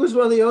 he was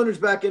one of the owners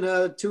back in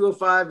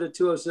 205 to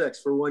 206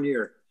 for 1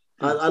 year.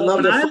 I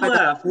love to find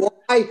out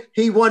why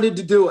he wanted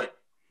to do it.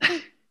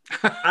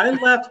 I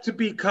left to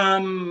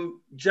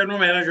become general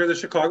manager of the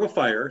Chicago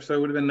Fire, so it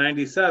would have been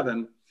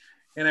 97,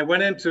 and I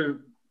went in to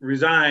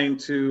resign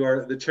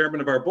to the chairman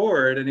of our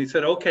board, and he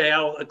said, "Okay,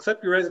 I'll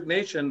accept your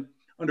resignation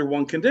under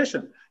one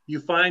condition: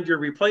 you find your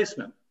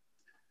replacement." I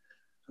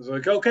was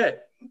like, "Okay,"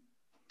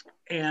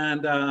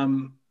 and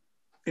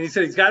he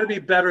said, "He's got to be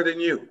better than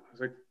you." I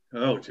was like,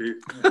 "Oh, gee."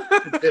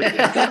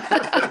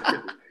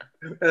 That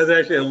was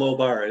actually a low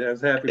bar. I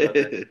was happy about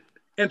that.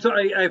 And so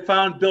I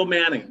found Bill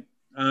Manning,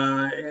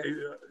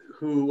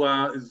 who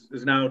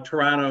is now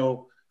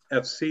Toronto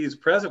FC's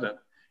president.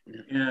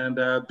 And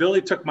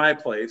Billy took my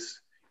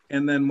place.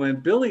 And then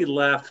when Billy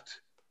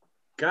left,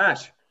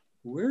 gosh,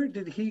 where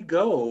did he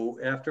go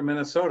after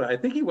Minnesota? I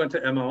think he went to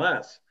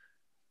MLS.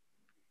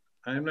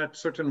 I'm not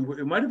certain.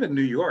 It might have been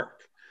New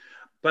York.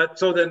 But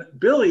so then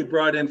Billy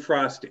brought in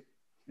Frosty.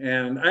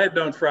 And I had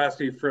known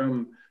Frosty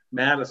from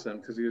Madison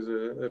because he was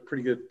a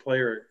pretty good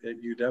player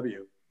at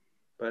UW.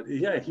 But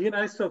yeah, he and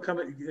I still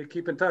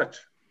keep in touch.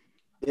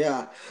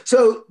 Yeah.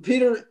 So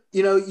Peter,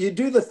 you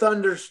do the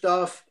Thunder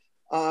stuff,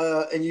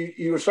 and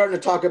you were starting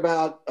to talk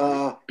about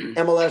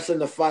MLS and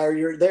the Fire.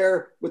 You're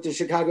there with the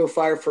Chicago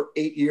Fire for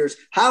 8 years.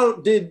 How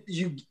did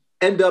you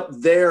end up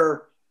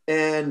there?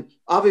 And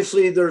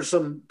obviously there's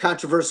some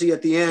controversy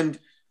at the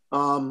end,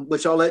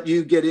 which I'll let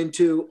you get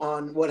into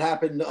on what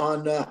happened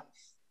on,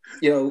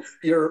 your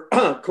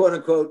quote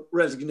unquote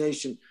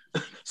resignation.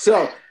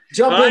 So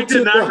I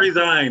did not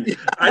resign.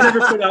 I never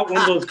put out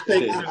one of those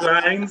fake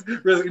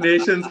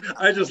resignations.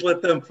 I just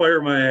let them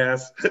fire my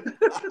ass.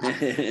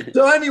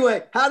 So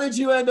anyway, how did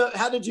you end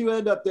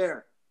up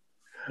there?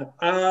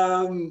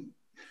 Well,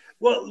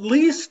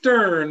 Lee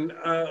Stern,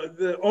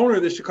 the owner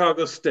of the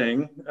Chicago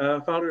Sting,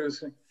 founder of the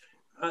Sting,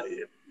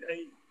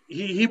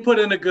 he put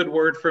in a good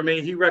word for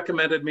me. He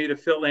recommended me to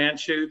Phil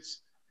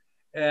Anschutz,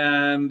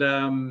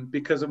 And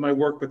because of my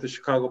work with the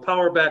Chicago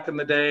Power back in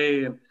the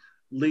day, and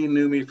Lee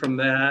knew me from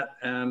that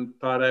and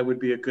thought I would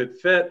be a good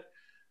fit.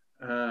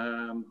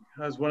 I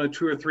was one of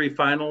 2 or 3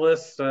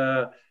 finalists.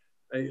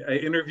 I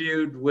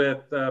interviewed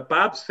with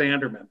Bob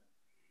Sanderman,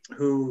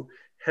 who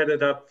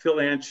headed up Phil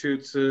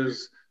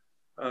Anschutz's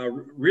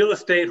real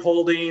estate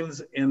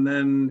holdings, and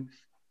then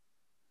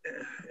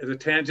as a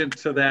tangent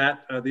to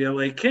that, the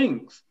LA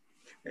Kings,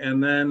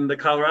 and then the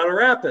Colorado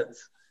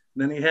Rapids.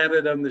 And then he had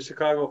it on the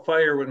Chicago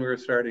Fire when we were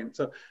starting.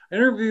 So I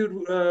interviewed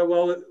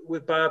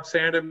with Bob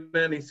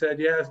Sanderman. He said,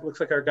 yeah, it looks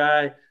like our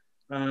guy.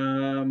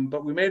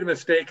 But we made a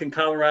mistake in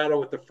Colorado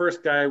with the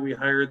first guy we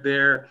hired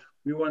there.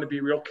 We want to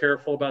be real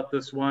careful about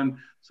this one.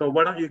 So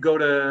why don't you go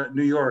to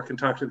New York and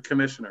talk to the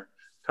commissioner?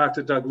 Talk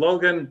to Doug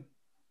Logan.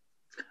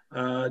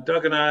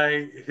 Doug and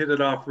I hit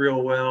it off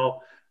real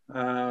well.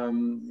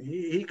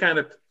 He kind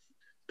of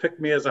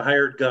picked me as a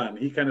hired gun.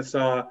 He kind of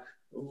saw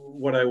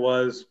what I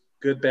was,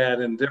 good,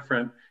 bad, and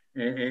different,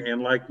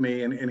 and liked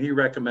me, and he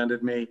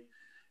recommended me.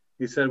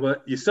 He said, well,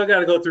 you still got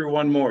to go through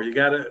one more. You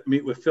got to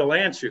meet with Phil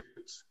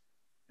Anschutz.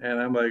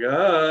 And I'm like,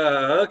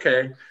 oh,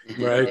 okay.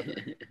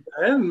 Right.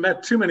 I hadn't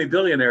met too many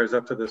billionaires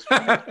up to this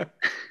point.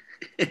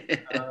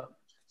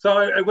 So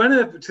I went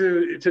up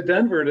to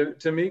Denver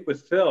to meet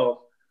with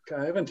Phil.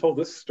 God, I haven't told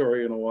this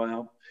story in a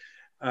while.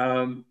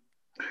 I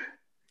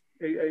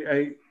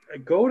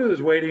go to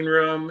his waiting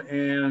room,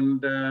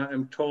 and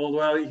I'm told,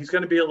 well, he's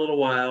going to be a little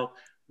while.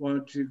 Why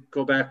don't you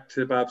go back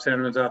to Bob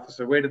Sanderman's office?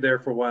 I waited there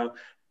for a while.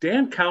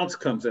 Dan Counts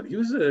comes in. He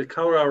was a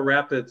Colorado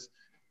Rapids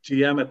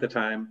GM at the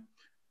time,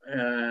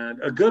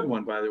 and a good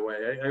one, by the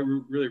way. I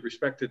really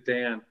respected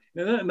Dan.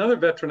 And another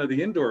veteran of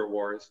the indoor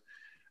wars.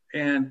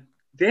 And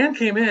Dan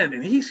came in,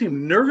 and he seemed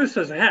nervous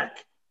as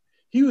heck.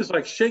 He was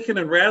like shaking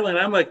and rattling.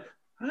 I'm like,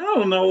 I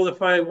don't know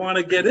if I want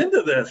to get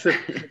into this.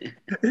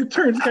 It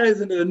turns guys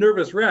into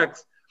nervous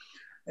wrecks.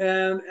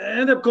 And I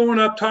ended up going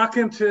up,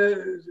 talking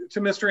to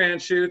Mr.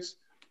 Anschutz.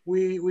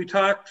 We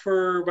talked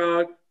for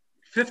about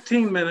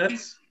 15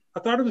 minutes. I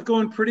thought it was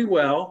going pretty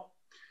well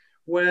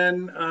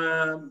when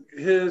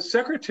his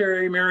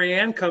secretary, Mary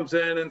Ann, comes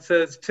in and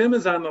says, Tim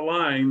is on the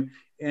line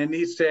and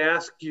needs to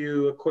ask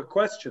you a quick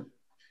question.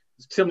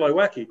 It's Tim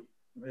Lewicki,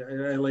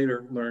 I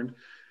later learned.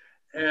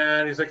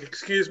 And he's like,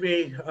 excuse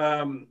me,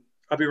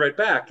 I'll be right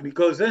back. And he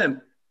goes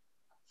in.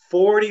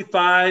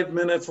 45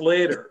 minutes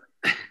later,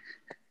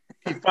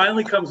 he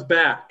finally comes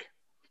back.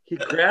 He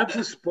grabs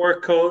his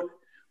sport coat,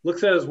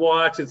 looks at his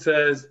watch, and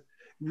says,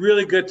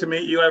 really good to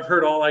meet you. I've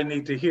heard all I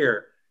need to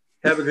hear.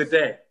 Have a good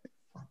day.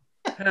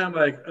 And I'm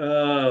like,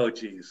 oh,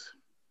 geez.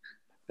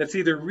 That's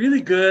either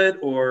really good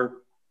or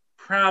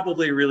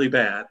probably really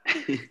bad.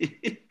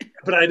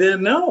 But I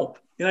didn't know.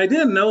 And I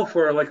didn't know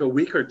for like a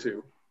week or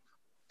two.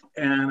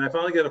 And I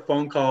finally get a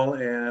phone call,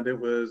 and it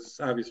was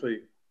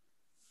obviously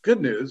good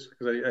news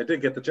because I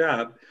did get the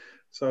job.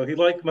 So he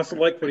must have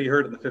liked what he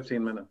heard in the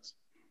 15 minutes.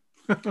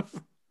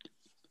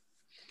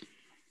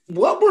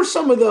 What were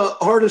some of the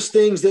hardest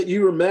things that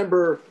you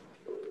remember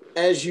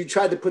as you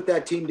tried to put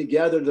that team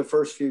together the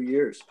first few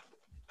years?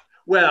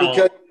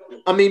 Well,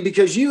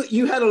 because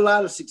you had a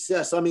lot of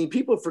success. I mean,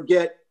 people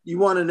forget you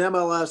won an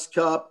MLS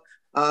Cup,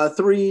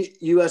 3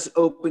 U.S.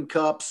 Open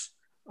Cups,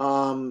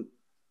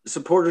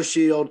 Supporter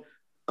Shield,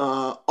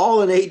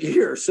 all in 8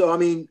 years. So, I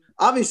mean,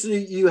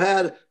 obviously you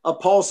had a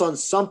pulse on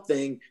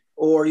something,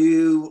 or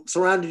you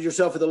surrounded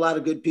yourself with a lot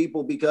of good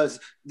people, because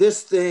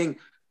this thing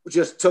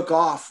just took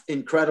off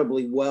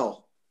incredibly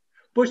well.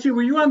 Bushy,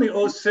 were you on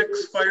the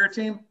 06 fire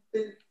team?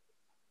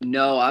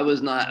 No, I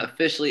was not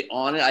officially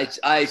on it.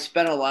 I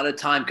spent a lot of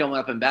time coming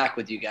up and back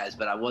with you guys,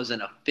 but I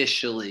wasn't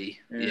officially.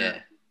 Yeah.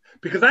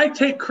 Because I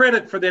take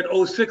credit for that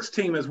 06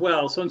 team as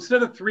well. So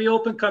instead of 3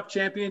 Open Cup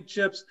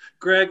championships,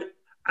 Greg,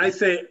 I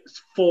say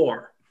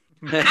 4.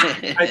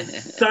 I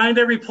signed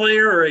every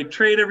player, or I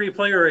traded every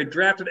player, or I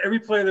drafted every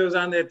player that was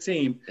on that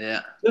team.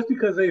 Yeah. Just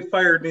because they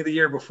fired me the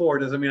year before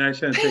doesn't mean I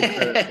shouldn't take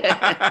credit for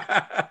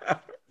it.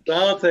 So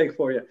I'll take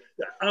for you.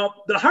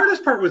 The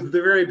hardest part was the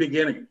very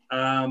beginning.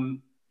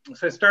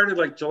 So I started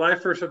like July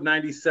 1st of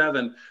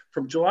 97.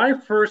 From July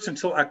 1st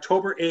until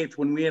October 8th,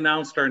 when we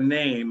announced our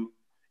name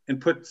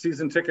and put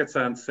season tickets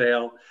on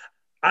sale,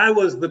 I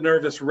was the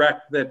nervous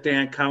wreck that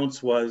Dan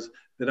Counts was,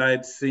 that I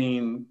had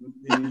seen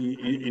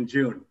in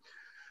June.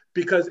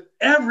 Because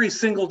every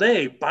single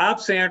day, Bob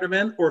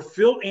Sanderman or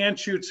Phil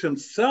Anschutz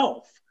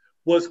himself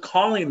was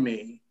calling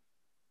me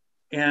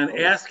and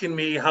asking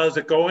me, how's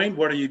it going?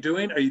 What are you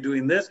doing? Are you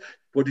doing this?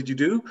 What did you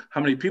do?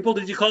 How many people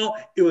did you call?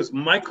 It was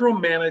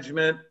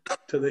micromanagement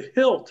to the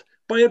hilt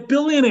by a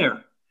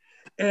billionaire.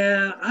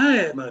 And I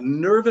am a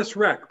nervous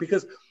wreck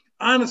because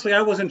honestly,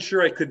 I wasn't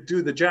sure I could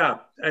do the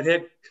job. I'd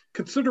had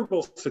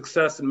considerable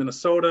success in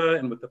Minnesota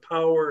and with the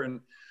Power and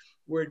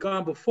where I'd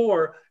gone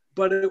before,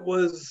 but it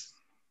was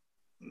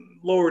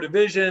lower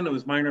division, it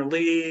was minor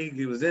league,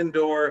 it was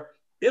indoor.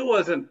 It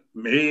wasn't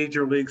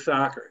major league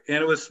soccer, and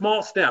it was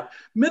small staff.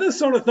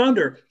 Minnesota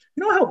Thunder,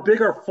 you know how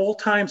big our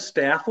full-time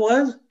staff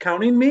was,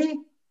 counting me?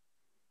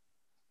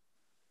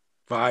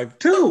 5.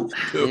 2.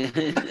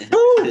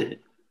 2.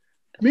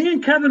 Me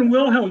and Kevin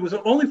Wilhelm was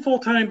the only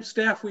full-time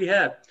staff we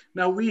had.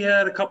 Now, we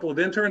had a couple of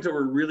interns that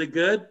were really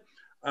good.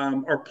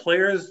 Our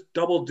players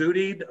double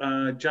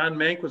dutied. John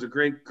Mank was a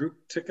great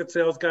group ticket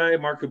sales guy.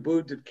 Mark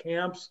Aboud did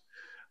camps.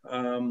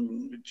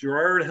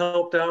 Gerard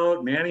helped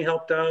out. Manny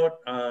helped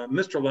out.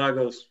 Mr.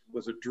 Lagos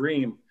was a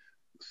dream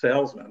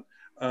salesman.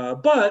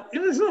 But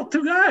it was still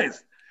two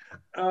guys.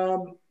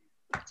 And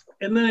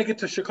then I get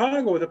to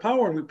Chicago with the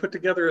Power, and we put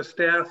together a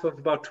staff of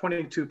about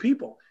 22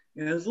 people.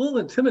 And it was a little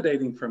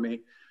intimidating for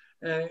me.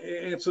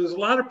 And so there's a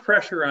lot of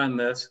pressure on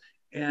this.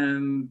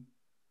 And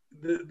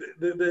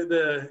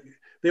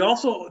they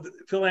also,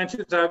 Phil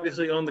Anschutz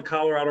obviously owned the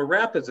Colorado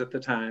Rapids at the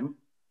time.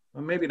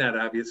 Well, maybe not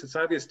obvious. It's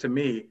obvious to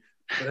me,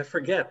 but I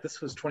forget.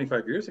 This was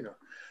 25 years ago.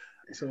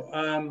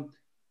 So,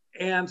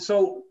 and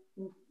so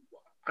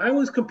I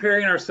was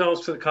comparing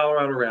ourselves to the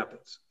Colorado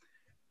Rapids.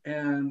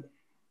 And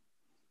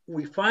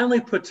we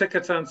finally put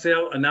tickets on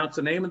sale, announced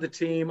the name of the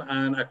team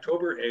on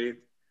October 8th,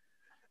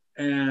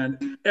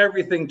 and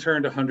everything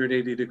turned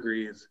 180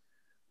 degrees.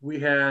 We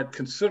had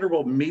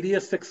considerable media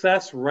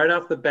success right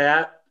off the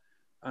bat,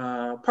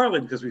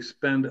 partly because we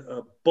spend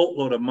a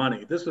boatload of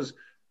money. This was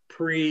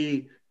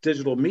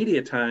pre-digital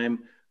media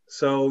time,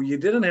 so you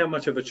didn't have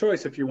much of a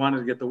choice if you wanted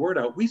to get the word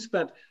out. We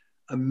spent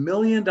 $1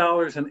 million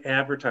in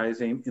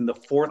advertising in the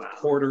fourth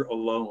quarter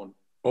alone.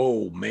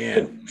 Oh,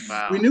 man.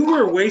 Wow. We knew we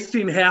were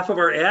wasting half of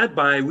our ad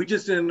buy. We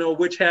just didn't know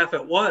which half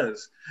it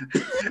was.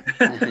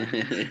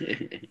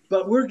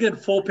 But we're getting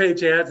full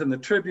page ads in the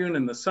Tribune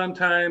and the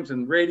Sun-Times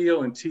and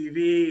radio and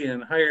TV,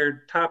 and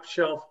hired top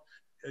shelf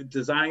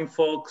design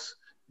folks.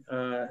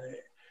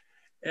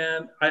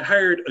 And I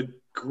hired a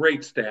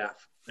great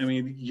staff. I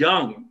mean,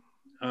 young.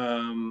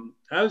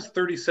 I was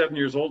 37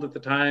 years old at the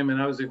time, and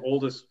I was the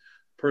oldest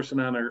person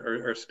on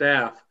our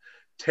staff.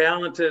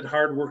 Talented,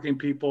 hardworking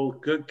people,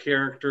 good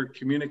character,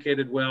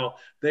 communicated well.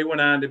 They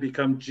went on to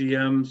become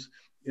GMs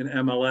in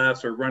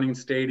MLS or running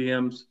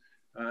stadiums.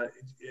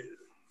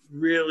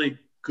 Really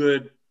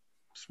good,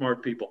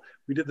 smart people.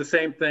 We did the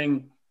same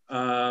thing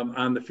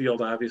on the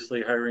field,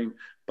 obviously, hiring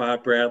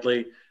Bob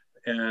Bradley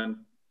and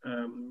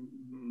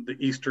the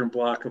Eastern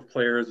block of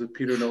players with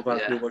Peter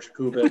Novak, Luboš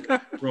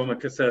Kubik, Roman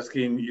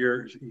Koseski, and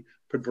Juraj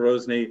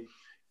Podbrozny.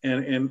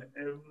 And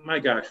my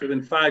gosh,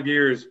 within 5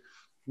 years,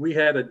 we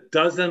had a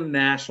dozen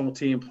national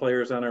team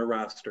players on our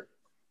roster,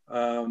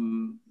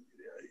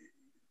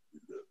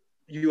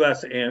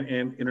 U.S.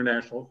 and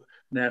international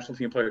national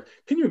team players.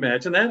 Can you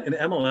imagine that in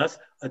MLS?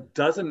 A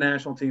dozen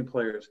national team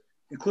players,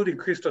 including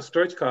Christos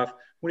Stoichkov,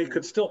 when he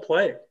could still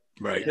play.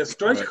 Right. Yeah,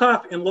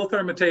 Stoichkov and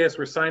Lothar Matthäus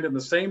were signed in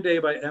the same day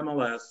by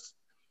MLS.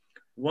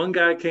 One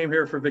guy came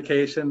here for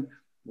vacation.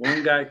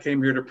 One guy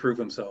came here to prove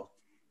himself.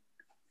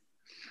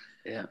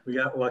 Yeah, we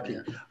got lucky.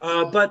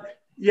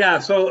 Yeah.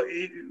 So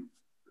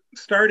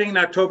starting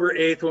October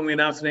 8th, when we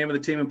announced the name of the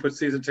team and put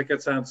season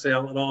tickets on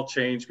sale, it all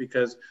changed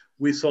because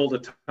we sold a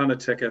ton of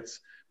tickets.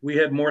 We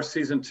had more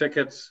season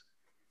tickets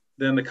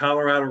than the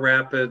Colorado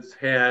Rapids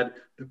had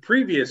the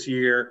previous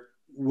year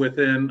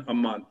within a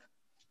month.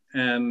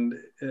 And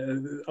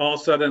all of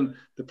a sudden,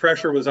 the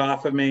pressure was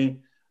off of me.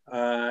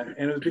 And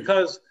it was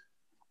because,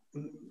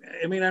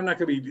 I mean, I'm not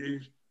going to be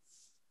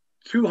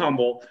too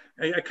humble.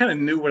 I kind of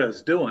knew what I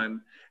was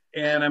doing.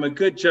 And I'm a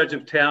good judge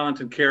of talent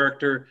and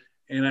character.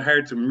 And I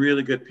hired some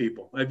really good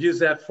people. I've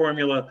used that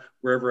formula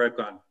wherever I've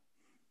gone.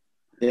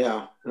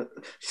 Yeah,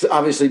 it's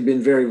obviously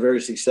been very, very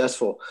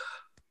successful.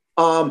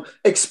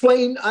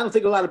 Explain, I don't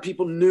think a lot of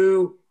people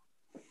knew,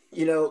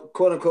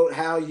 quote unquote,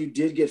 how you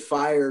did get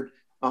fired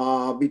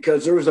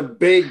because there was a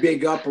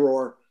big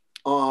uproar,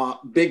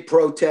 big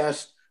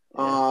protest,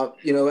 at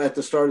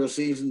the start of the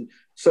season.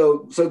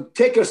 So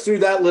take us through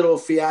that little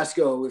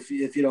fiasco, if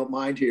you don't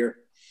mind here.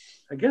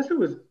 I guess it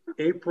was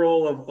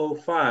April of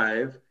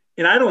 2005.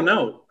 And I don't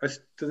know.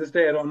 To this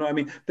day, I don't know. I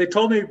mean, they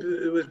told me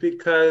it was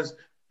because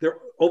they're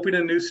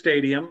opening a new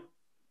stadium,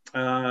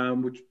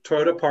 which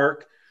Toyota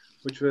Park,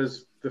 which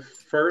was the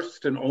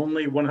first and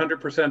only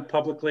 100%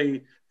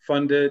 publicly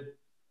funded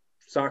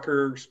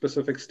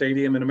soccer-specific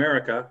stadium in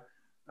America,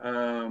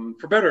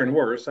 for better and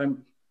worse.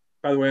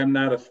 By the way, I'm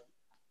not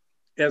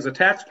as a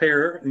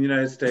taxpayer in the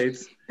United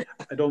States,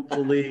 I don't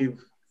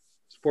believe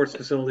sports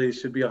facilities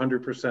should be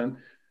 100%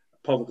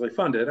 publicly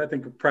funded. I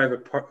think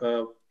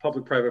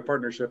public-private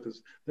partnership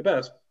is the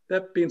best.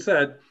 That being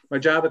said, my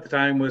job at the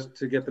time was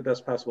to get the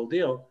best possible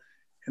deal,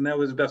 and that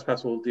was the best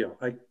possible deal.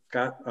 I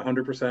got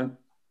 100%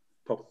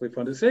 publicly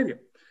funded stadium.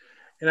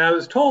 And I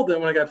was told that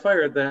when I got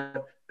fired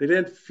that they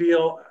didn't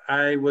feel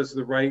I was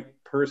the right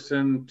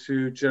person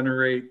to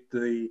generate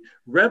the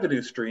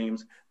revenue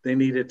streams they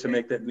needed to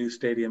make that new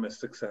stadium a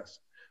success.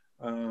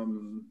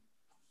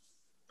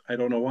 I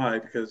don't know why,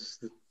 because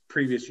the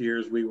previous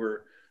years we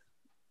were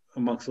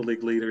amongst the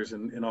league leaders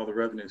in all the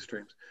revenue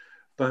streams.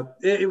 But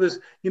it was,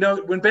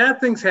 when bad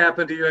things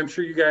happen to you, I'm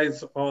sure you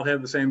guys all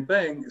have the same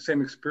thing,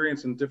 same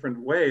experience in different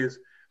ways.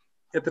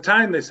 At the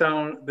time,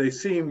 they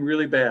seem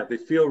really bad. They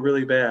feel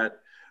really bad,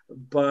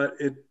 but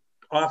it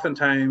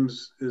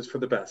oftentimes is for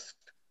the best.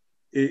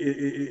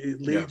 It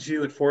leads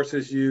you, it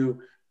forces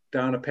you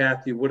down a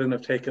path you wouldn't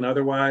have taken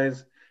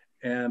otherwise.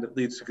 and it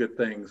leads to good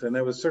things. And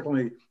that was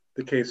certainly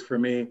the case for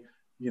me.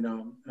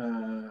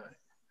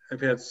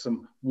 I've had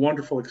some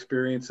wonderful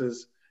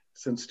experiences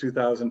since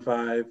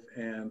 2005,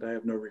 and I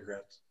have no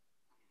regrets.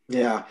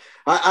 Yeah,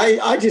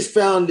 I just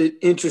found it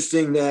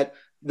interesting that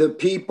the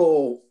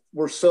people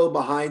were so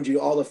behind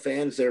you, all the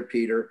fans there,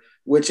 Peter,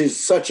 which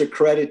is such a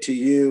credit to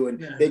you.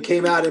 And they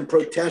came out and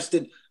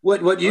protested.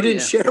 What you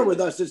didn't share with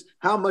us is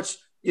how much,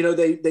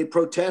 they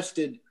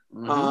protested,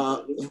 in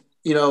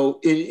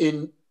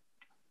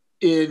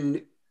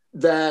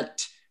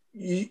that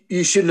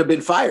you shouldn't have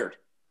been fired.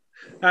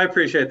 I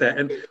appreciate that.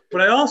 And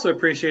what I also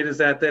appreciate is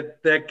that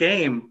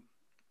game,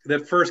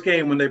 that first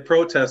game when they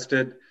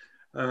protested,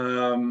 we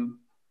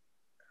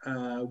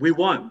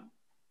won.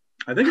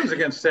 I think it was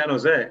against San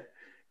Jose,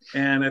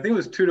 and I think it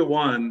was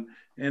 2-1.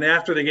 And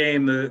after the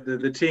game,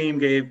 the team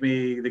gave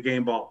me the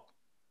game ball,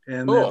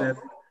 and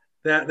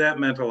that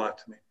meant a lot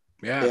to me.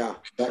 Yeah,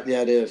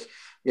 it is.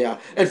 Yeah,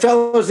 and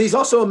fellas, he's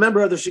also a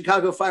member of the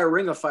Chicago Fire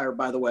Ring of Fire,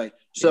 by the way.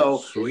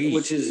 So,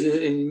 which is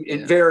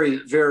a very,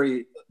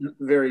 very,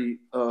 very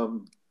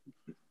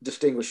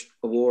distinguished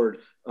award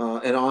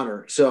and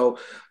honor. So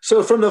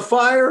from the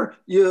fire,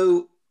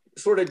 you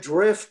sort of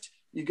drift.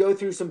 You go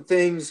through some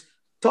things.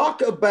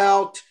 Talk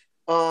about,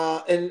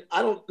 and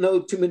I don't know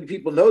too many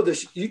people know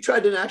this. You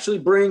tried to actually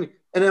bring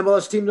an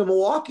MLS team to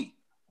Milwaukee,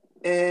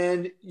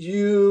 and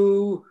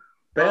you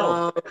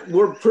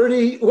were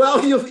pretty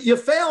well. You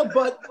failed,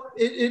 but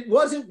it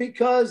wasn't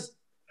because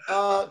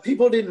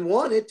people didn't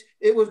want it.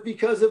 It was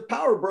because of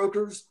power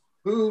brokers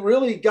who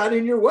really got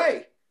in your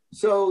way.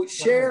 So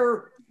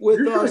share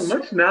with us.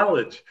 Much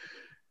knowledge.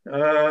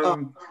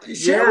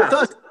 Share with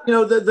us.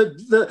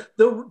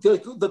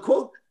 The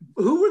quote.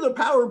 Who were the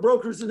power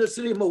brokers in the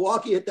city of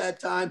Milwaukee at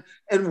that time,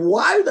 and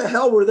why the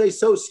hell were they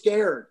so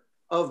scared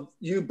of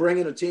you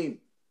bringing a team?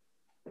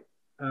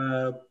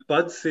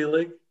 Bud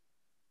Selig,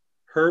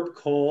 Herb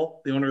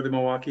Cole, the owner of the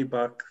Milwaukee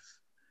Bucks,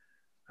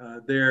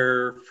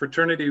 their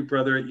fraternity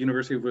brother at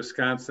University of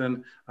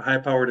Wisconsin, a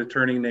high-powered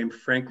attorney named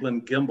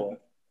Franklin Gimbel,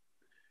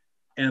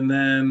 and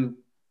then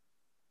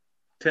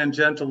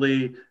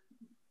tangentially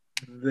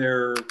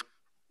their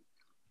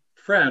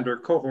friend or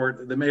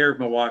cohort, the mayor of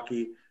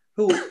Milwaukee,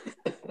 who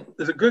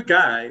is a good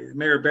guy,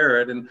 Mayor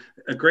Barrett, and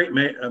a great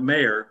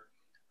mayor,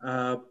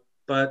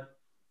 but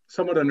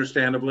somewhat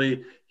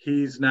understandably,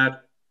 he's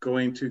not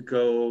going to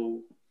go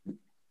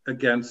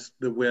against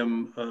the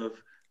whim of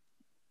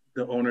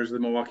the owners of the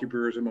Milwaukee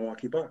Brewers and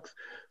Milwaukee Bucks.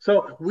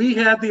 So we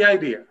had the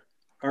idea,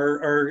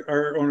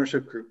 our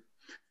ownership group,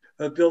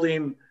 of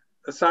building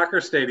a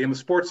soccer stadium, a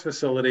sports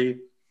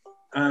facility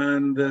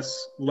on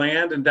this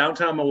land in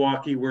downtown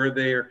Milwaukee where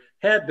there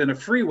had been a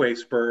freeway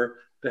spur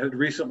that had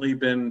recently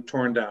been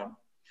torn down,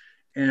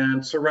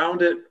 and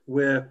surround it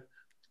with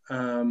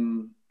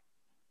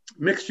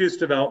mixed-use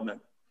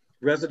development,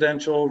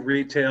 residential,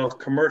 retail,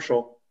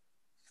 commercial,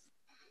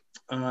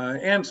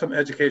 and some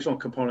educational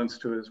components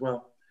to it as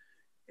well,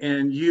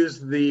 and use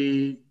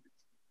the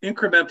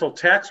incremental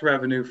tax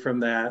revenue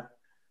from that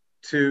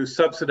to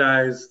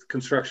subsidize the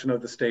construction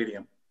of the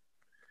stadium.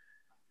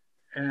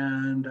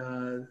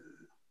 And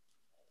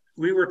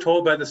we were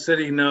told by the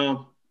city,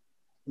 no,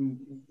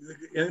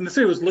 and the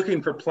city was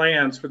looking for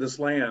plans for this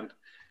land.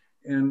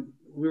 And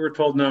we were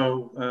told,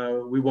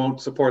 no, we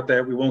won't support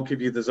that. We won't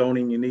give you the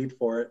zoning you need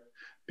for it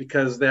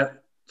because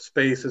that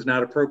space is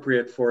not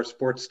appropriate for a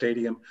sports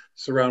stadium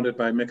surrounded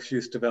by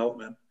mixed-use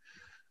development.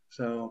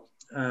 So,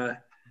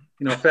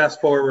 fast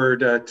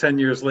forward 10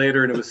 years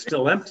later and it was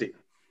still empty.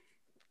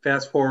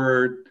 Fast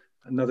forward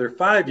another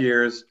 5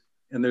 years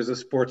and there's a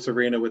sports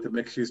arena with a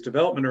mixed-use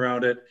development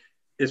around it.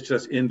 It's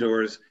just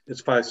indoors.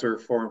 It's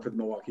Fiserv Forum for the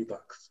Milwaukee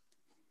Bucks.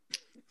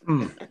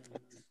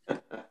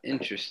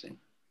 Interesting.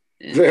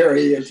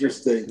 Very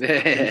interesting.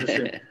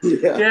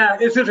 Yeah,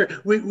 it's interesting.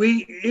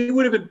 It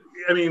would have been,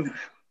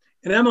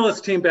 an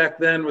MLS team back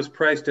then was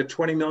priced at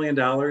 $20 million,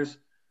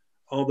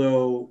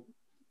 although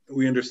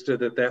we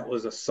understood that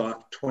was a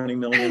soft $20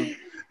 million.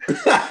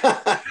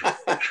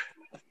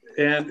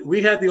 And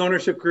we had the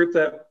ownership group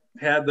that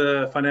had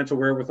the financial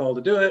wherewithal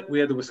to do it. We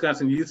had the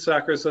Wisconsin Youth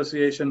Soccer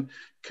Association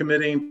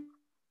committing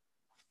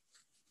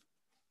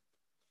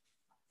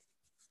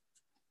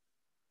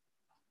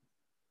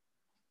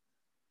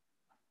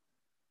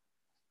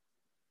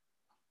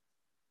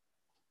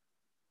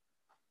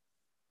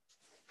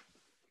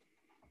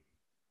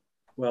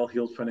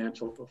well-heeled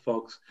financial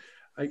folks.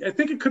 I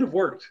think it could have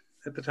worked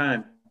at the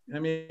time.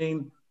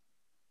 It's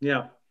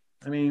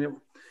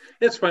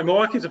fine.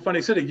 Milwaukee's a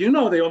funny city.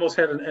 They almost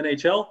had an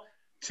NHL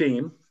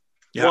team.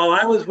 Yeah. While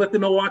I was with the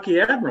Milwaukee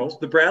Admirals,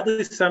 the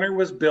Bradley Center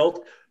was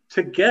built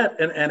to get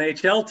an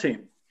NHL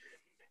team.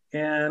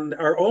 And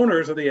our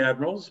owners of the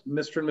Admirals,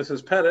 Mr. and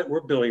Mrs. Pettit,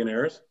 were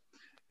billionaires,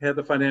 had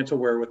the financial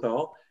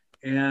wherewithal,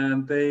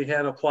 and they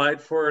had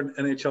applied for an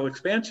NHL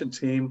expansion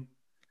team.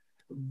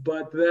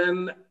 But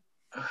then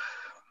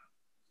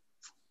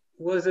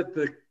was it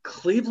the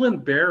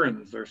Cleveland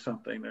Barons or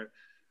something that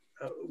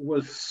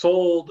was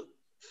sold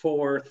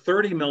for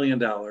 $30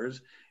 million,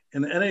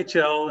 and the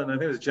NHL, and I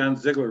think it was John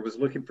Ziegler, was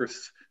looking for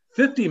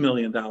 $50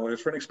 million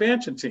for an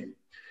expansion team.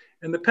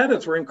 And the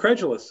Pettits were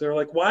incredulous. They're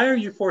like, why are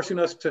you forcing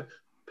us to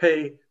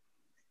pay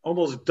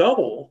almost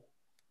double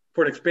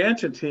for an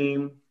expansion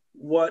team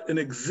what an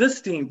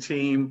existing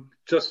team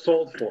just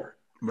sold for?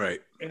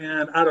 Right.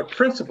 And out of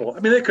principle, I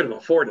mean, they could have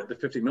afforded the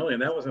 $50 million.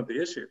 That wasn't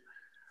the issue.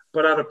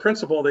 But out of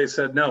principle, they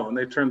said no, and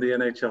they turned the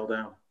NHL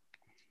down.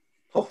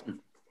 Oh, there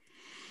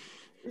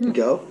you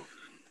go.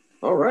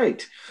 All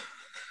right.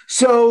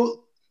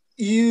 So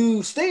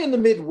you stay in the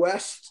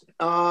Midwest.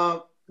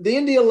 The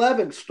Indy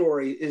 11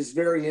 story is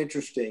very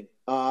interesting.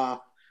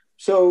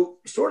 So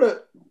sort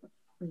of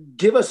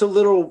give us a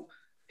little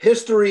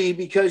history,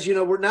 because, you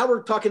know,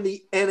 we're talking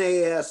the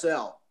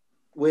NASL,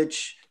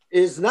 which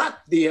is not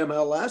the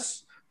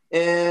MLS.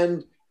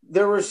 And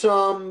there were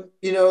some,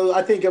 you know,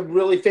 I think a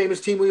really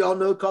famous team we all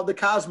know called the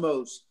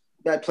Cosmos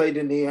that played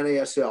in the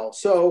NASL.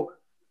 So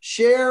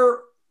share,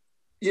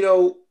 you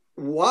know,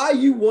 why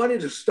you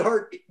wanted to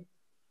start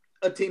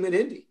a team in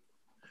Indy.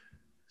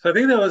 So I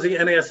think that was the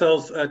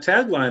NASL's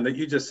tagline that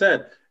you just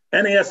said,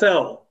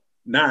 NASL,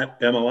 not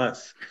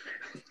MLS.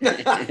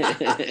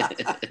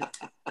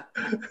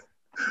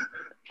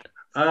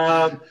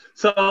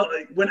 So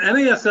when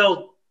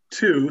NASL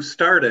 2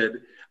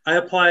 started, I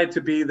applied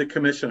to be the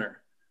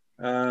commissioner.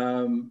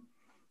 And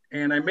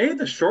I made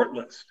the short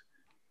list,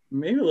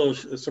 maybe a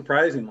little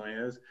surprisingly.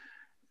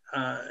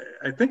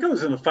 I think I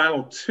was in the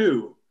final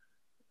 2.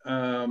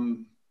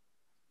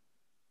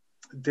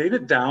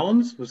 David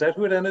Downs, was that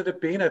who it ended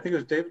up being? I think it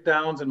was David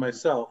Downs and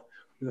myself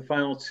in the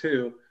final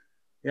 2.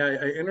 Yeah,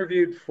 I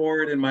interviewed for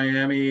it in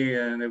Miami,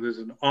 and it was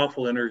an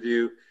awful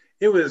interview.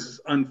 It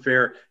was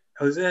unfair.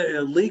 I was at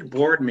a league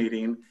board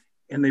meeting,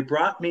 and they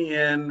brought me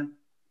in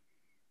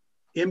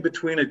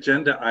between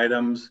agenda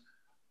items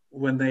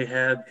when they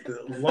had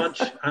the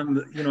lunch on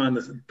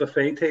the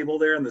buffet table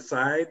there on the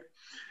side.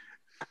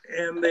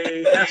 And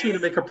they asked me to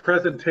make a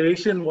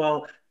presentation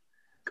while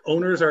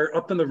owners are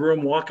up in the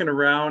room walking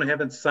around,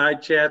 having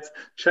side chats,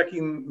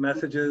 checking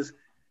messages.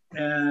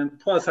 And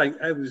plus,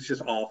 I was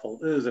just awful.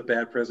 It was a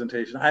bad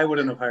presentation. I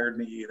wouldn't have hired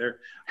me either.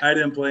 I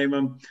didn't blame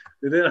them.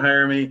 They didn't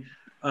hire me.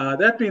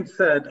 That being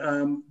said,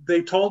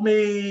 they told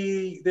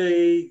me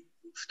they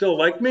still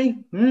like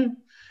me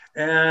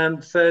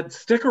and said,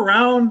 stick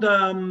around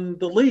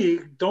the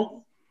league.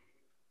 Don't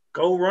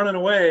go running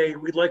away.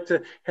 We'd like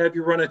to have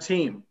you run a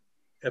team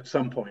at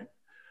some point.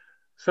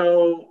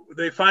 So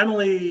they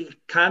finally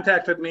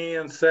contacted me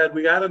and said,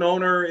 we got an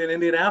owner in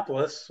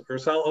Indianapolis,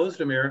 Ursal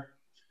Ozdemir,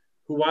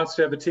 who wants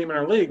to have a team in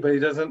our league, but he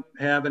doesn't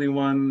have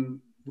anyone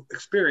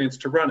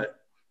experienced to run it.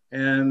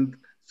 And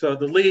so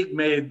the league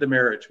made the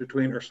marriage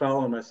between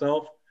Ursal and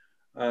myself.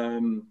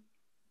 I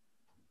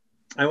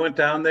went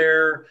down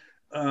there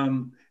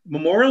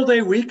Memorial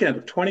Day weekend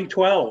of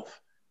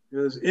 2012. It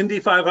was Indy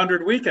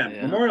 500 weekend,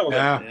 Memorial Day.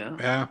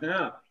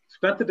 Yeah.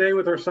 Spent the day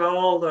with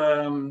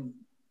Ursal,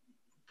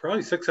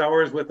 probably 6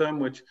 hours with him,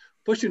 which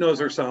Bushy knows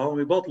Ursal, and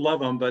we both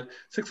love him, but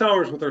 6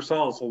 hours with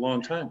Ursal is a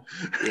long time.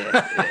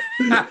 Yeah,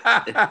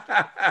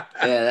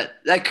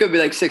 that could be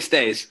like 6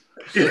 days.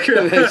 Yeah,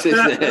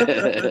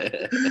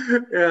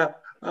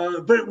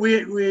 but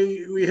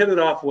we hit it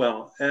off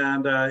well,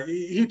 and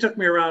he took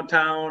me around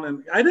town,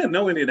 and I didn't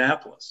know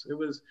Indianapolis.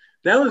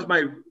 That was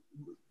my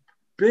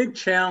big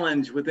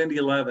challenge with Indy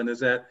 11, is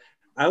that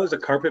I was a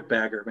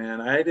carpetbagger, man.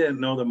 I didn't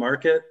know the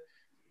market,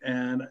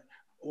 and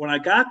when I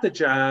got the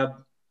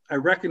job, I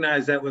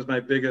recognized that was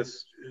my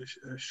biggest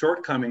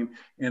shortcoming,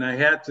 and I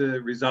had to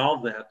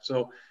resolve that.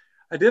 So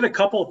I did a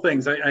couple of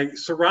things. I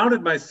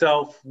surrounded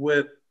myself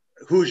with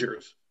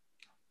Hoosiers.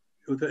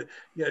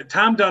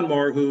 Tom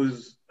Dunmore,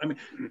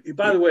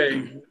 by the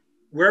way,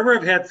 wherever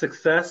I've had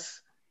success,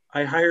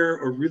 I hire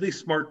a really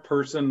smart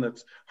person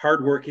that's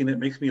hardworking, that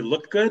makes me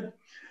look good,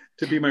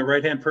 to be my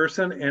right-hand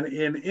person. And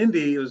in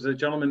Indy, it was a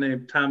gentleman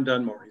named Tom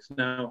Dunmore. He's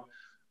now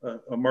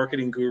a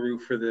marketing guru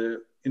for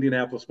the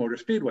Indianapolis Motor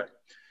Speedway.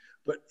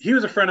 But he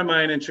was a friend of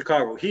mine in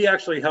Chicago. He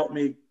actually helped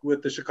me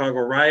with the Chicago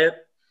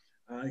riot.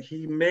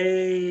 He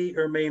may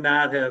or may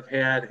not have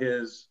had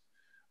his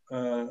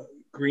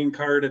green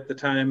card at the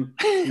time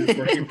he was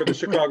working for the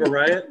Chicago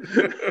riot.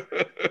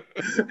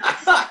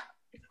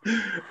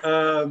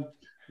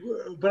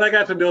 But I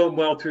got to know him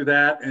well through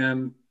that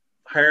and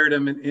hired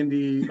him in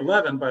Indy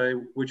 11, by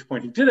which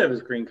point he did have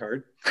his green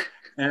card.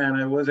 And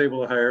I was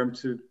able to hire him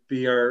to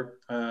be our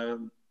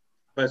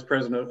vice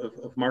president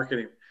of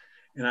marketing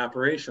and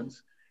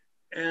operations.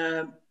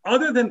 And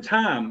other than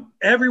Tom,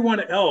 everyone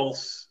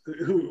else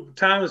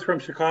Tom is from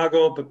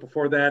Chicago, but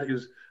before that he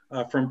was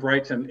from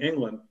Brighton,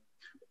 England.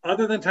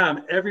 Other than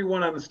Tom,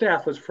 everyone on the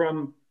staff was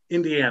from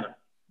Indiana,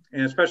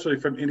 and especially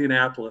from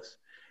Indianapolis.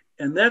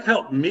 And that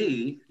helped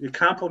me. It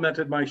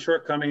complemented my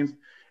shortcomings,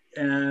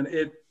 and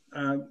it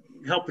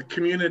helped the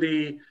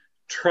community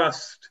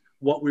trust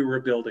what we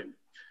were building.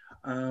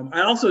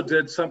 I also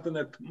did something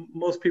that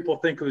most people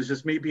think was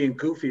just me being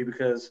goofy,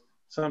 because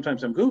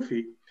sometimes I'm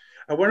goofy.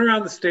 I went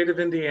around the state of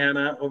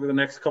Indiana over the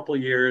next couple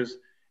of years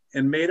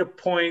and made a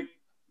point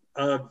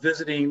of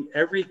visiting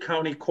every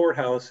county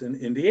courthouse in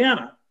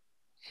Indiana.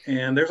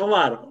 And there's a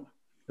lot of them.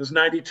 There's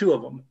 92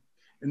 of them.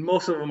 and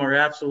most of them are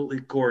absolutely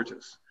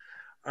gorgeous.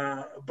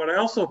 But I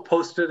also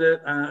posted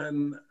it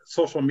on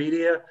social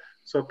media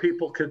so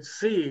people could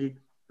see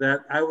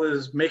that I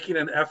was making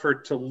an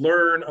effort to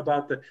learn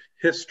about the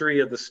history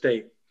of the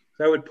state.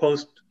 So I would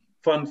post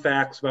fun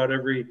facts about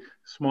every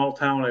small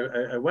town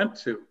I went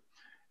to.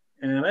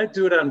 And I'd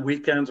do it on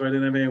weekends where I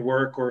didn't have any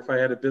work, or if I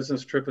had a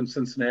business trip in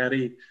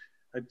Cincinnati,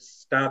 I'd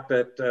stop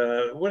at,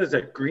 what is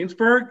that,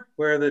 Greensburg,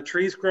 where the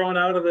tree's growing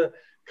out of the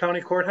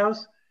county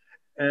courthouse,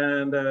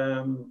 and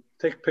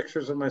take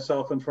pictures of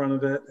myself in front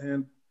of it.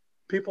 And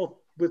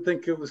people would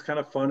think it was kind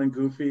of fun and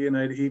goofy, and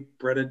I'd eat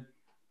breaded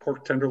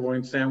pork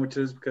tenderloin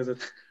sandwiches because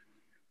it's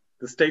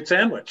the state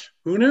sandwich.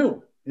 Who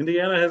knew?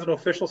 Indiana has an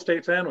official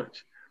state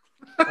sandwich.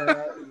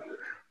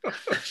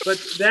 But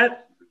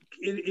that,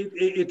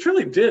 it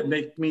truly did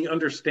make me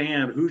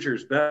understand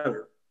Hoosiers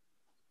better.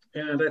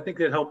 And I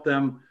think it helped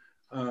them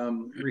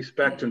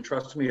respect and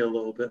trust me a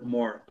little bit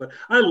more. But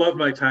I love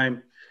my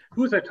time.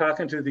 Who was I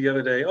talking to the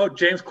other day? Oh,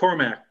 James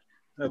Cormack.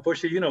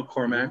 Bushy, you know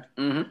Cormack.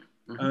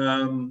 Mm-hmm.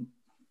 Mm-hmm.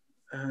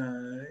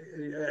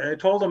 I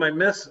told him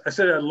I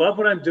said, I love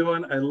what I'm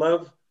doing. I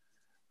love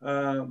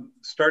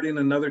starting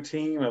another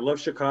team. I love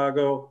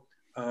Chicago,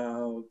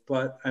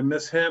 but I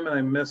miss him and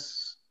I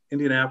miss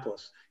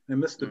Indianapolis. I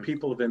miss the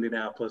people of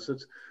Indianapolis.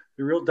 It's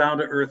the real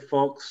down-to-earth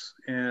folks,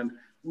 and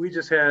we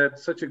just had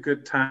such a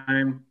good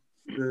time.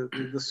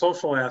 The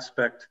social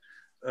aspect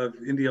of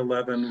Indy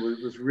 11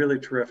 was really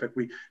terrific.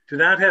 We did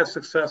not have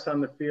success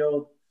on the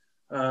field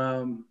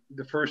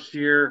the first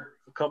year,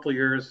 a couple of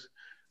years,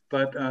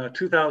 but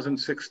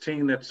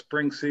 2016, that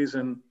spring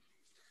season,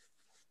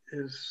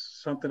 is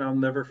something I'll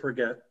never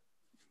forget.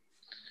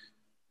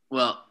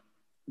 Well,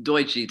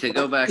 Deutsche, to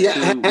go back to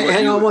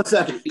hang on one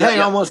second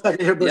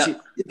here, Bushy,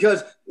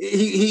 because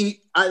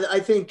I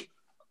think,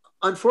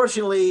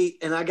 unfortunately,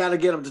 and I got to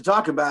get him to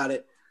talk about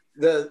it,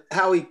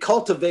 how he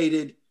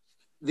cultivated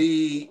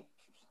the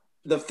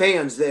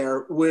fans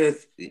there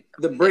with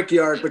the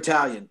Brickyard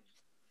Battalion.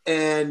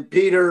 And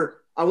Peter,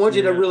 I want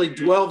you to really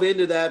delve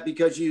into that,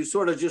 because you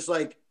sort of just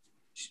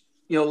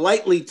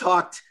lightly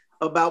talked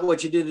about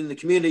what you did in the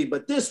community,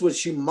 but this was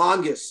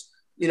humongous.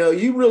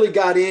 You really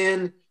got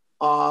in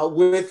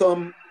with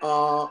them,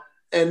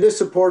 and this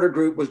supporter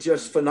group was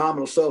just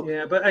phenomenal. So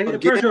but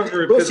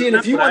Bushy, and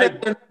if you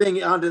want to add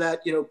anything onto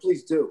that,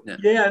 please do. No,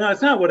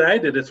 it's not what I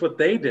did; it's what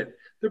they did.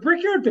 The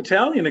Brickyard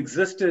Battalion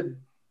existed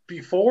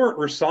before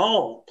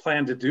Ursal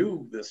planned to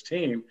do this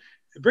team.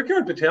 The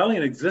Brickyard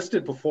Battalion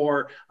existed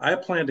before I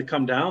planned to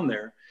come down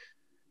there.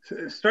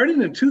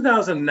 Starting in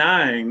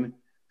 2009,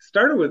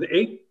 started with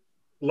 8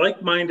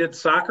 like-minded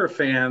soccer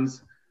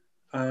fans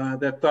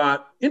that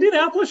thought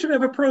Indianapolis should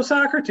have a pro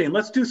soccer team.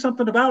 Let's do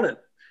something about it.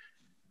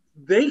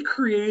 They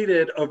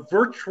created a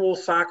virtual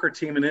soccer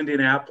team in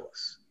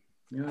Indianapolis.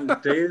 In the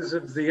days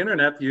of the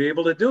internet, you're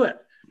able to do it.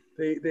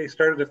 They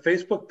started a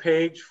Facebook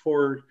page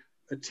for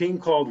a team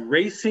called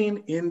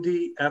Racing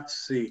Indy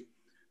FC.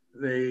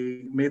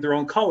 They made their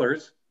own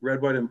colors,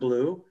 red, white, and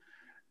blue.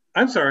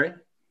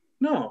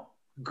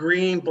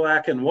 Green,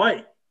 black, and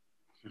white.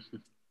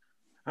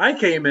 I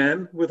came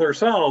in with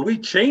Ursal. We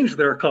changed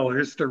their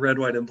colors to red,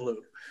 white, and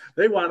blue.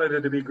 They wanted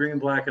it to be green,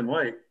 black, and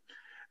white.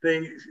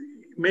 They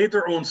made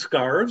their own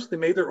scarves. They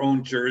made their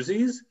own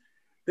jerseys.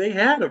 They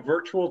had a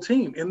virtual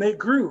team, and they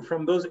grew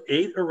from those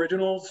 8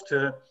 originals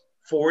to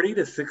 40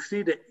 to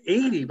 60 to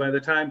 80 by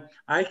the time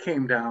I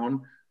came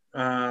down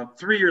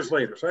 3 years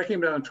later. So I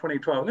came down in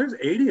 2012, and there's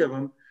 80 of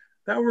them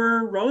that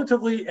were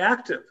relatively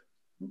active.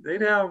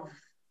 They'd have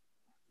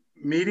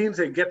meetings,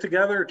 they'd get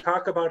together,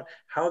 talk about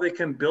how they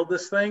can build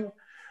this thing.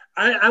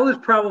 I was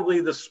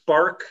probably the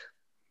spark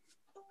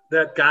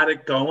that got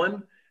it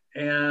going,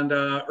 and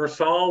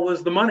Ursal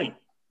was the money.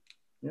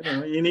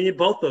 You need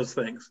both those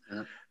things.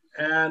 Yeah.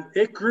 And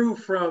it grew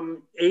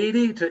from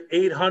 80 to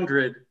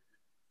 800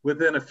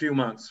 within a few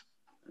months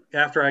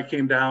after I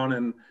came down,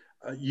 and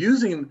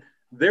using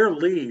their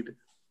lead.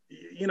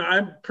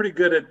 I'm pretty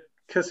good at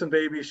kissing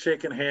babies,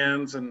 shaking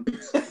hands, and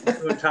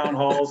doing town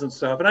halls and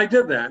stuff. And I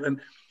did that.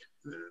 And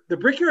the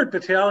Brickyard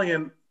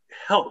Battalion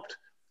helped.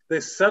 They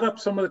set up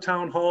some of the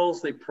town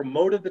halls. They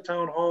promoted the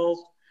town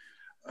halls.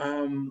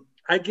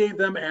 I gave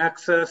them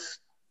access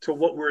to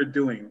what we're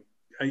doing.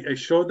 I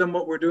showed them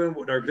what we're doing,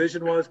 what our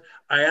vision was.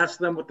 I asked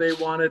them what they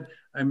wanted.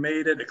 I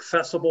made it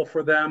accessible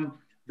for them.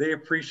 They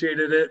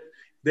appreciated it.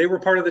 They were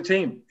part of the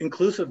team.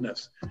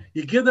 Inclusiveness.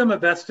 You give them a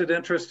vested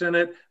interest in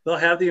it, they'll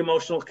have the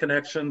emotional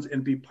connections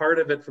and be part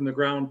of it from the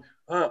ground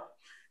up.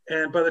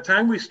 And by the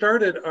time we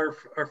started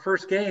our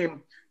first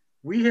game,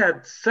 we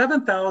had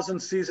 7,000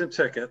 season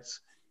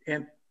tickets,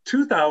 and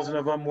 2,000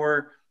 of them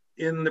were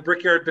in the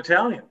Brickyard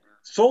Battalion.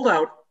 Sold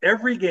out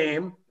every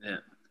game. Yeah.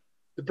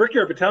 The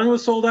Brickyard Battalion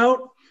was sold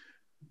out.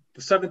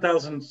 The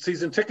 7,000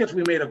 season tickets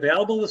we made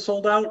available was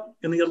sold out,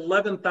 and the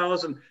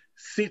 11,000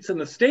 seats in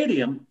the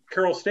stadium,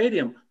 Carroll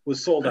Stadium,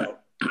 was sold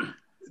out.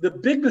 The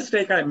big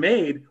mistake I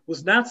made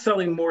was not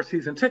selling more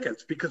season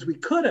tickets, because we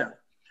could have.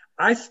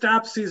 I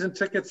stopped season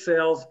ticket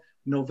sales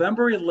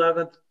November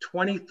 11th,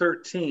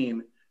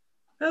 2013.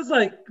 That's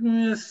like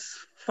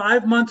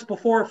 5 months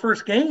before our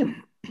first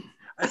game.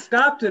 I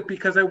stopped it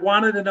because I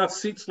wanted enough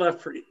seats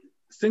left for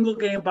single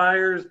game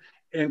buyers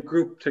and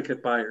group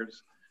ticket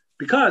buyers.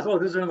 Because,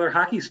 this is another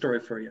hockey story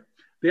for you.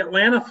 The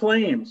Atlanta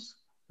Flames,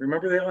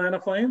 remember the Atlanta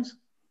Flames?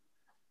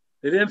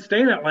 They didn't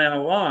stay in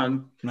Atlanta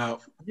long. No.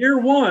 Year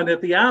one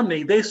at the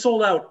Omni, they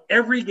sold out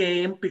every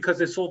game because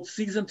they sold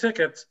season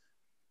tickets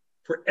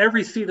for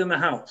every seat in the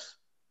house.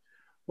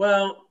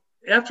 Well,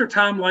 after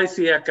Tom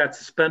Lysiak got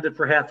suspended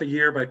for half a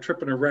year by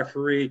tripping a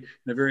referee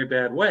in a very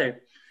bad way,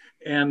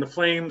 and the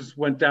Flames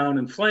went down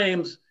in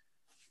flames,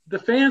 the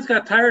fans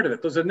got tired of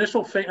it. Those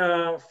initial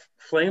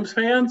Flames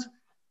fans,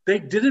 they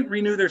didn't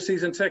renew their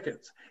season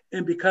tickets.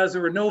 And because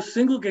there were no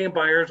single game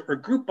buyers or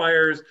group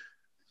buyers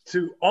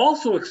to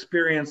also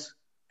experience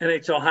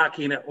NHL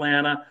hockey in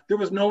Atlanta, there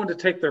was no one to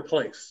take their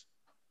place.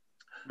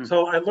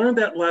 So I learned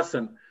that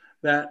lesson,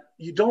 that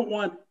you don't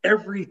want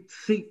every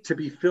seat to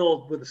be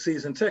filled with a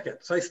season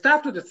ticket. So I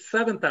stopped it at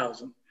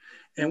 7,000,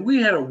 and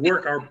we had to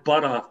work our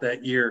butt off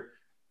that year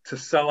to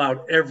sell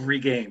out every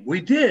game. We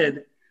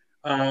did,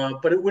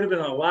 but it would have been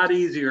a lot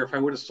easier if I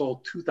would have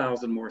sold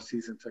 2,000 more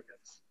season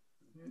tickets.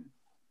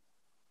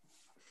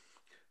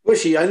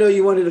 Bushy, I know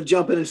you wanted to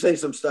jump in and say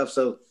some stuff,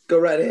 so go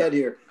right ahead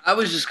here. I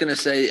was just going to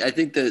say, I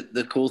think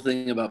the cool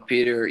thing about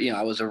Peter,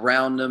 I was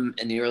around him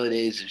in the early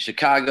days in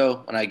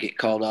Chicago when I get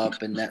called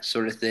up and that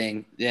sort of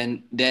thing.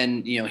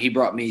 Then he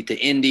brought me to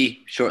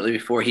Indy shortly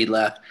before he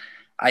left.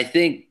 I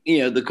think,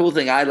 the cool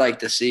thing I'd like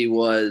to see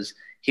was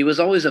he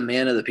was always a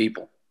man of the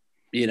people.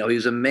 He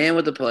was a man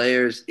with the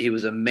players. He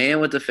was a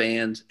man with the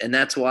fans. And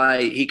that's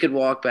why he could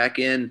walk back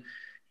in,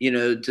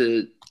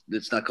 to –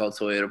 it's not called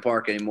Toyota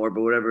Park anymore,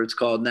 but whatever it's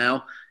called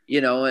now,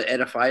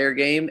 at a Fire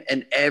game,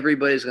 and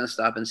everybody's going to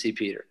stop and see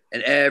Peter,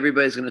 and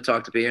everybody's going to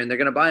talk to Peter, and they're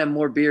going to buy him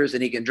more beers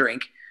than he can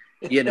drink,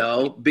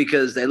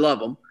 because they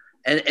love him.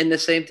 And the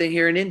same thing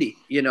here in Indy,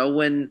 and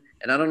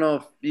I don't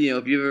know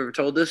if you've ever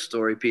told this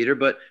story, Peter,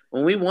 but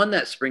when we won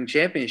that spring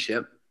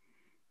championship,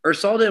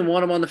 Ursal didn't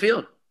want him on the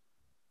field.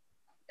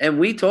 And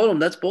we told him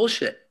that's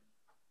bullshit,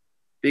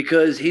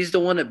 because he's the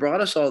one that brought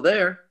us all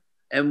there.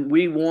 And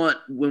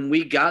when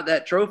we got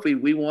that trophy,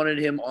 we wanted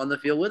him on the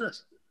field with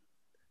us.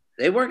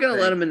 They weren't going to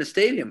let him in the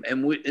stadium.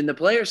 And the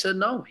players said,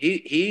 no,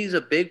 he's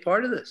a big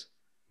part of this.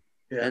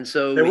 Yeah. And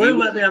so they wouldn't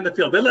let me on the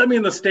field. They let me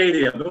in the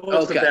stadium. It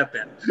wasn't that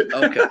bad.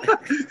 Okay.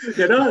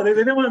 They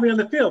didn't want me on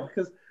the field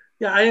because,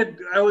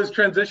 I was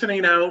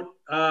transitioning out.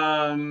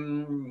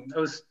 I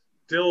was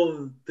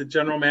still the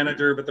general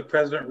manager, but the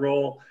president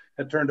role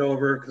had turned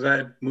over because I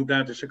had moved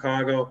down to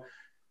Chicago.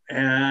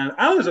 And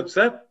I was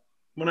upset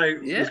when I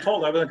was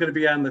told I wasn't going to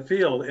be on the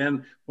field.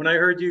 And when I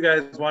heard you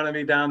guys wanted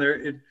me down there,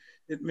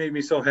 it made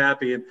me so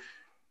happy. And,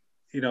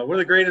 one of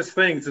the greatest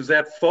things is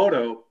that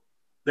photo,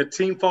 the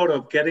team photo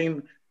of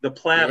getting the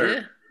platter.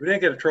 Yeah. We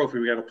didn't get a trophy.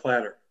 We got a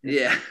platter.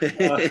 Yeah.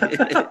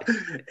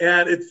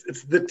 And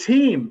it's the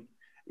team.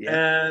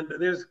 Yeah. And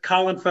there's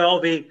Colin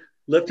Felvey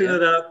lifting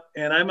it up.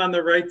 And I'm on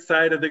the right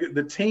side of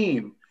the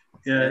team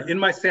in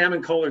my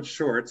salmon colored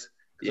shorts.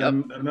 I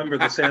remember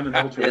the salmon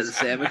shorts. Yeah, the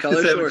salmon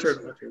colored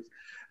shorts.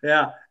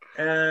 Yeah.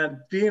 And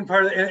being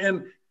part of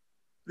and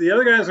the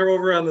other guys are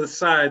over on the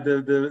side,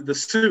 the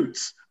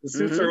suits. The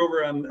suits are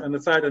over on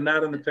the side and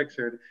not in the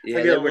picture. Yeah,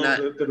 I get a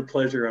little bit of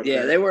pleasure out of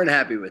that. They weren't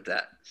happy with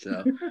that.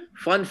 So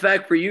fun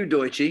fact for you,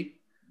 Deutsche,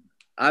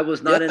 I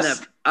was not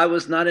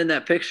in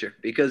that picture,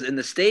 because in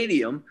the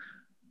stadium,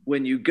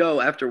 when you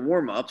go after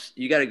warm-ups,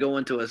 you got to go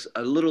into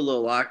a little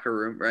locker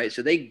room, right?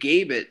 So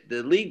the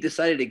league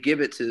decided to give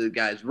it to the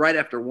guys right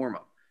after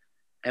warm-up.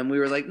 And we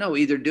were like, no,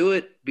 either do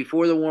it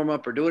before the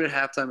warm-up or do it at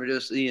halftime, or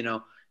just,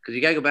 because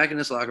you got to go back in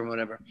this locker room,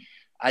 whatever.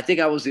 I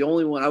think I was the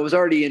only one. I was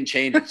already in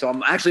changing. So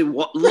I'm actually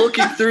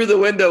looking through the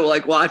window,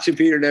 like watching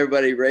Peter and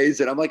everybody raise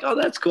it. I'm like, oh,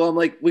 that's cool. I'm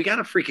like, we got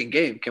a freaking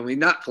game. Can we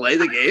not play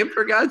the game,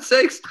 for God's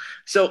sakes?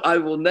 So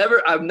I'm never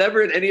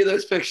in any of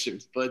those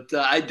pictures. But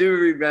I do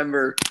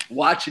remember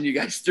watching you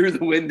guys through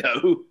the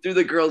window, through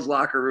the girls'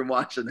 locker room,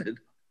 watching it.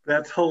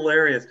 That's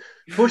hilarious.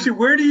 Bushy,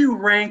 where do you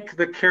rank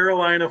the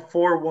Carolina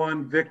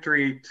 4-1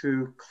 victory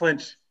to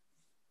clinch?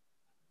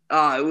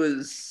 It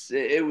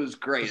was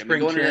great. The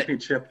spring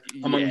championship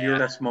among your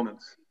best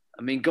moments.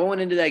 I mean, going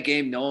into that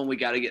game, knowing we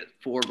got to get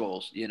 4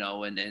 goals,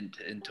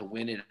 and to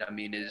win it, I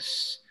mean,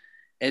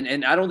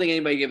 and I don't think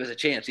anybody gave us a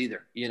chance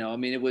either. I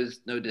mean, it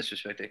was no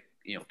disrespect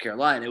to,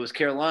 Carolina. It was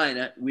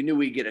Carolina. We knew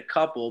we'd get a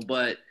couple,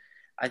 but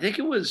I think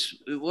it was,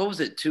 what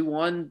was it,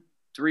 2-1,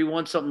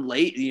 3-1, something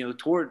late,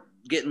 toward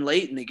getting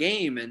late in the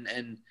game.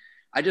 And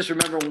I just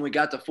remember when we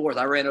got to 4th,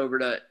 I ran over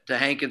to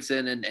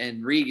Hankinson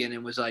and Regan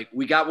and was like,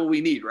 we got what we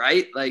need,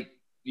 right? Like,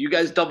 you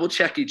guys double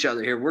check each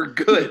other here. We're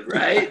good,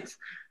 right?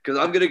 Because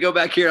I'm going to go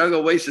back here. I'm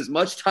going to waste as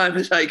much time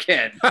as I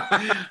can. But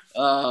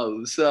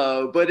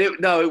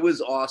it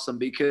was awesome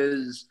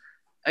because,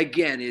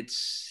 again,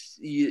 it's,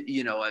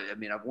 I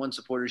mean, I've won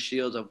Supporters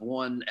Shields, I've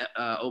won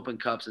Open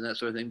Cups and that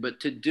sort of thing. But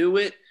to do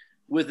it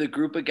with a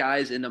group of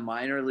guys in the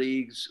minor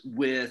leagues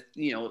with,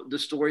 the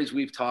stories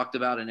we've talked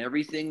about and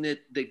everything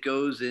that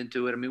goes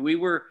into it. I mean, we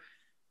were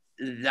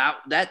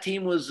that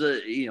team was,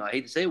 I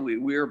hate to say it, we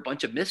were a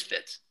bunch of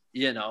misfits,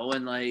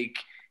 and like,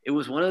 it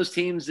was one of those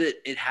teams that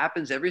it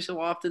happens every so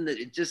often that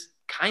it just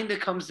kind of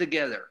comes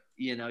together.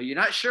 You know, you're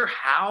not sure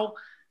how.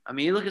 I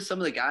mean, you look at some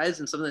of the guys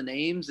and some of the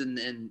names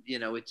and you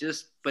know,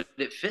 but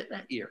it fit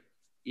that year,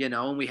 you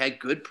know, and we had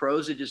good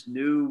pros that just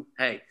knew,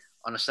 hey,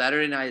 on a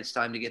Saturday night, it's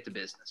time to get to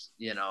business,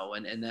 you know,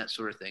 and that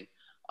sort of thing.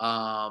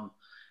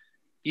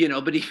 You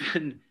know, but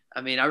even,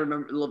 I mean, I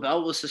remember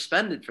Lavelle was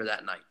suspended for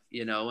that night,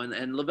 you know,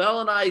 and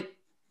Lavelle and I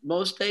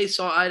most days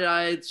saw eye to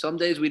eye. Some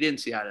days we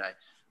didn't see eye to eye,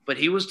 but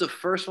he was the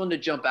first one to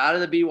jump out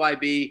of the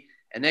BYB.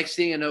 And next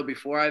thing you know,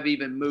 before I've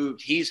even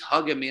moved, he's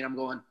hugging me and I'm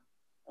going,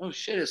 oh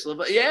shit, it's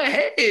Lavelle. Yeah.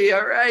 Hey,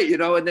 all right. You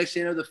know, and next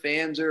thing you know, the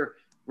fans are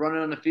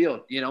running on the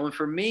field, you know, and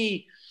for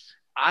me,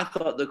 I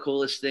thought the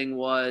coolest thing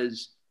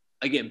was,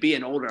 again,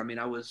 being older. I mean,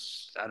 I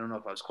don't know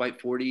if I was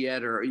quite 40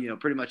 yet or, you know,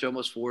 pretty much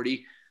almost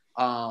 40.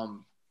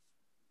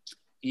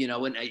 You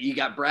know, and you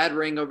got Brad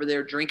Ring over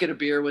there drinking a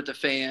beer with the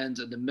fans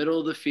in the middle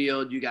of the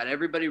field. You got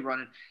everybody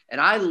running. And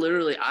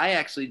I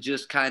actually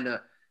just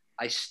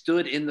I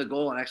stood in the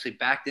goal and actually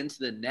backed into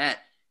the net.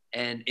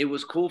 And it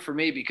was cool for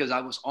me because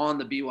I was on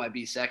the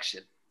BYB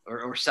section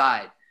or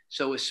side.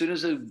 So as soon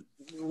as the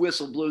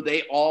whistle blew,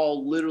 they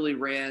all literally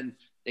ran.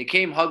 They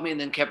came, hugged me, and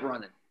then kept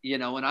running, you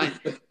know, and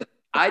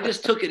I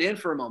just took it in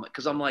for a moment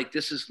because I'm like,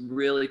 this is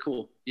really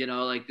cool. You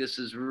know, like this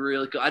is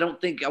really cool. I don't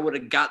think I would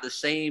have got the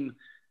same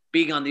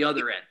being on the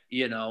other end,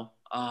 you know.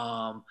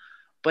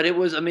 But it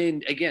was, I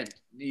mean, again,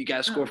 you got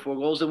to score 4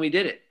 goals and we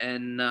did it.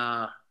 And,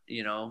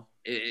 you know,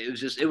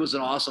 it was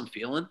an awesome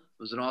feeling. It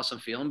was an awesome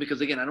feeling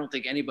because, again, I don't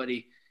think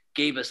anybody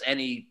gave us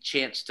any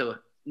chance to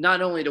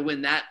not only to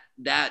win that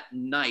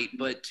night,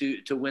 but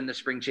to win the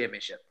spring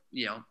championship,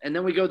 you know. And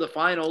then we go to the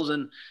finals,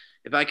 and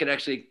if I could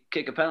actually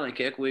kick a penalty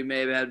kick, we may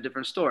have had a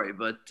different story.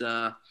 But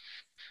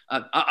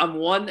I'm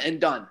one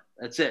and done.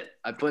 That's it.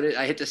 I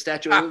hit the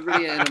Statue of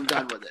Liberty, and I'm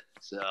done with it.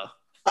 So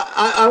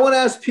I want to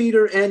ask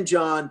Peter and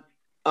John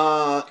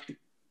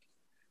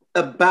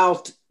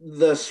about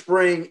the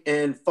spring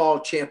and fall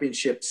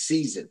championship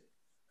season.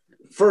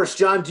 First,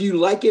 John, do you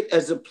like it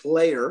as a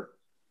player?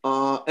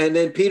 And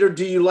then Peter,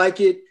 do you like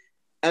it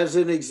as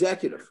an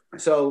executive?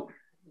 So,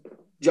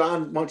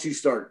 John, why don't you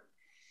start?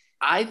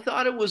 I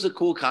thought it was a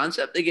cool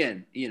concept.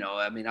 Again, you know,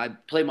 I mean, I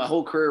played my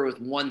whole career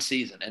with one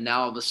season, and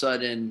now all of a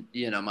sudden,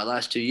 you know, my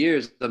last 2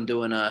 years, I'm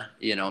doing a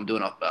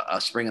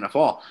spring and a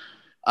fall.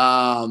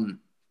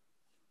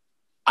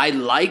 I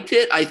liked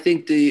it. I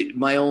think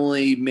my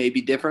only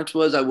maybe difference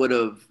was I would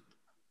have,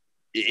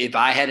 if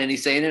I had any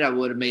say in it, I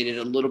would have made it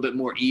a little bit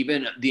more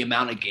even, the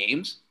amount of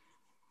games,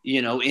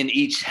 you know, in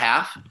each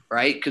half,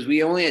 right? Because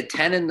we only had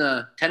 10 in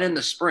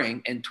the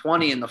spring and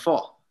 20 in the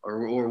fall.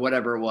 Or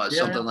whatever it was,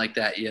 something like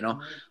that, you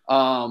know.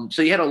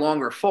 So you had a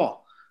longer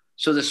fall.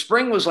 So the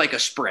spring was like a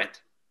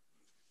sprint.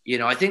 You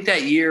know, I think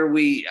that year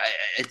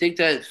I think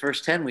that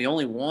first 10 we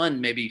only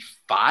won maybe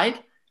 5,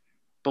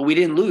 but we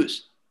didn't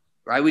lose,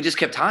 right? We just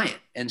kept tying.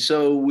 And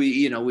so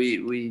we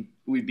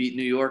beat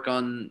New York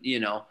on, you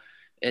know,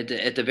 at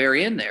the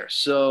very end there.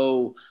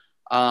 So,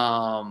 you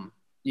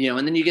know,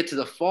 and then you get to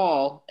the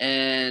fall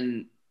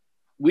and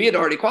we had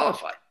already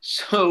qualified.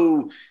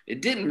 So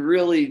it didn't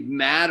really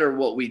matter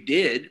what we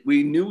did.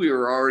 We knew we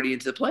were already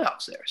into the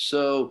playoffs there.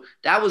 So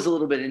that was a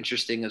little bit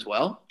interesting as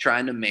well,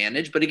 trying to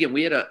manage. But again,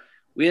 we had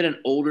an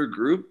older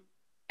group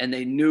and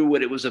they knew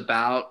what it was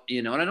about,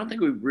 you know, and I don't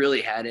think we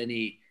really had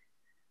any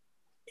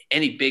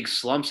big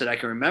slumps that I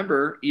can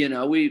remember. You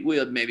know, we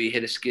had maybe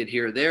hit a skid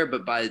here or there,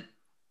 but by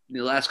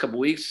the last couple of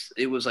weeks,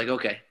 it was like,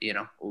 okay, you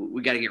know,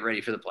 we got to get ready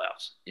for the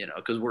playoffs, you know,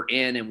 because we're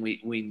in and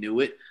we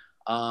knew it.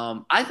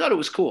 I thought it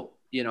was cool.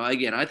 You know,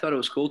 again, I thought it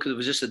was cool because it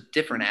was just a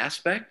different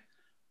aspect.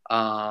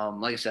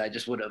 Like I said,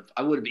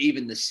 I would have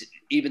even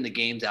the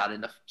games out in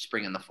the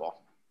spring and the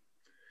fall.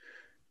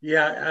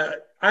 Yeah,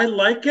 I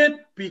like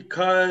it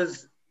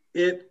because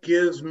it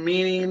gives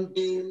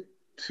meaning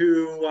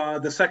to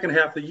the second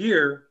half of the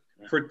year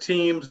for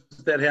teams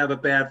that have a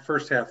bad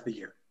first half of the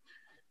year.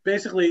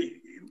 Basically,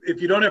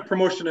 if you don't have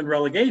promotion and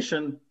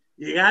relegation,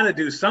 you got to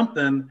do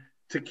something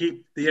to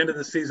keep the end of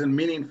the season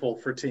meaningful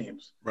for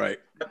teams. Right.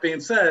 That being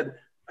said,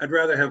 I'd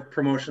rather have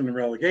promotion and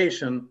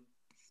relegation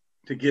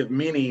to give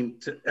meaning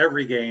to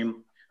every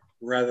game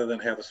rather than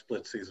have a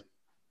split season.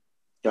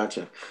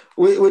 Gotcha.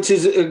 Which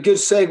is a good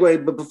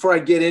segue. But before I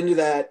get into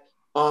that,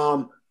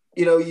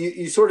 you know,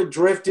 you sort of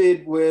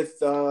drifted with,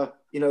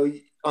 you know,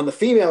 on the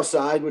female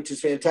side, which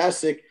is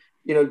fantastic,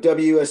 you know,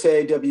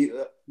 WSA,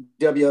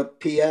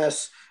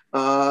 WPS,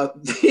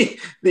 the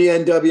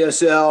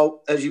NWSL,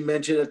 as you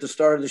mentioned at the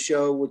start of the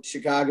show with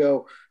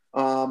Chicago.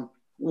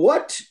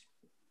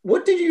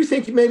 What did you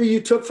think maybe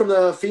you took from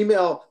the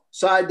female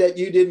side that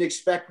you didn't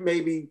expect,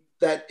 maybe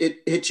that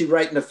it hit you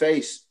right in the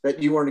face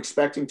that you weren't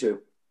expecting to?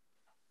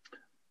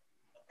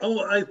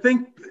 Oh, I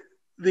think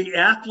the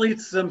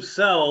athletes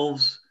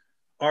themselves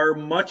are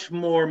much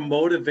more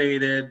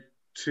motivated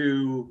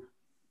to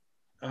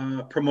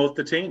promote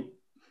the team.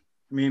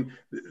 I mean,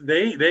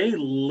 they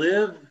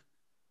live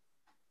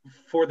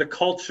for the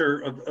culture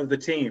of the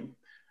team.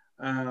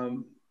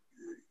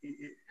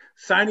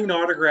 Signing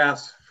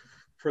autographs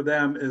for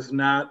them is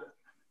not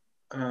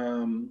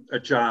a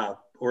job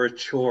or a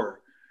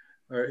chore.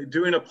 Or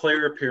doing a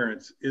player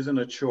appearance isn't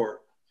a chore.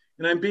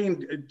 And I'm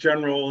being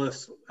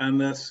generalist on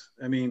this.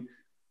 I mean,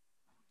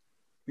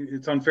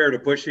 it's unfair to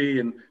Bushy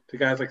and to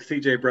guys like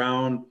C.J.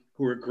 Brown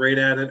who were great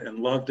at it and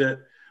loved it.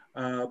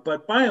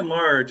 But by and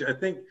large, I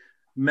think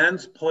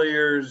men's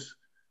players,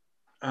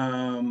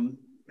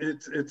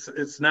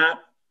 it's not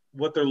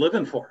what they're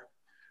living for.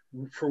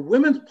 For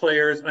women's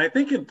players, and I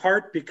think in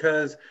part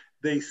because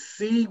they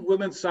see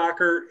women's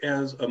soccer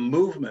as a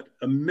movement,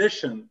 a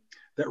mission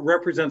that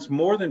represents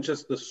more than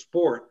just the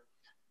sport,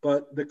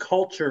 but the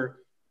culture,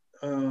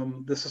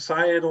 the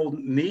societal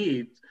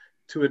need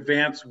to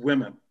advance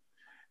women.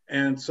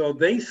 And so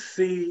they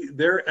see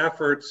their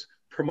efforts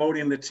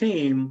promoting the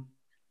team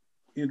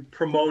in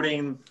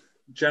promoting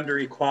gender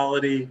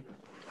equality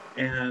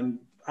and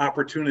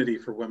opportunity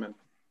for women.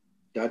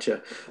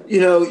 Gotcha.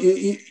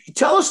 You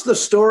tell us the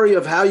story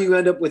of how you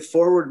end up with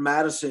Forward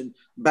Madison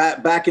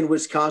back in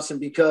Wisconsin,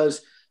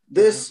 because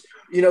this,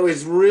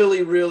 is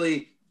really,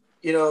 really,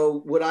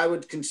 what I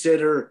would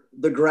consider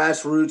the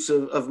grassroots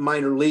of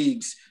minor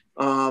leagues.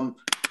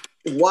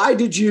 Why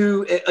did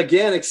you,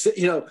 again,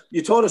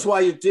 you told us why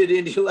you did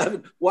Indy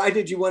 11. Why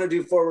did you want to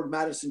do Forward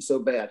Madison so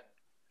bad?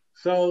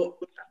 So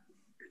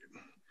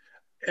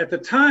at the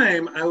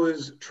time, I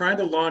was trying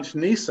to launch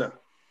NISA,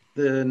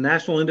 the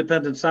National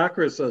Independent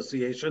Soccer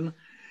Association,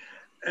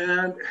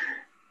 and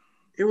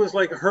it was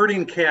like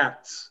herding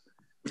cats.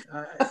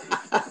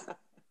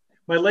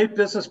 My late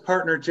business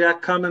partner,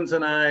 Jack Cummins,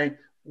 and I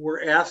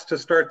were asked to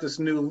start this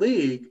new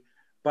league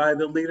by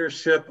the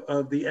leadership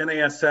of the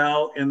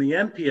NASL and the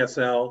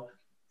NPSL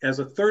as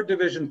a third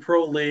division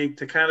pro league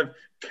to kind of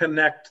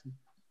connect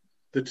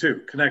the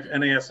two, connect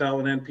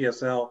NASL and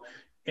NPSL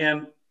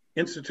and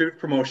institute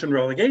promotion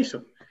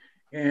relegation.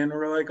 And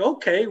we're like,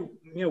 okay,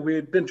 we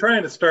had been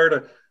trying to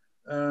start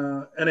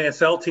a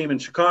NASL team in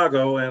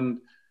Chicago, and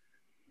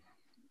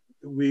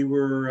we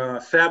were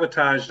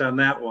sabotaged on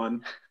that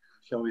one,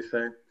 shall we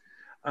say.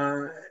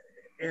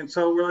 And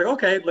so we're like,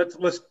 okay,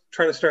 let's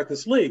try to start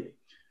this league.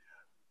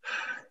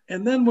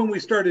 And then when we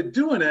started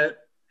doing it,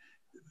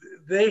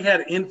 they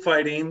had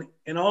infighting,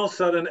 and all of a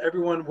sudden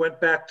everyone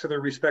went back to their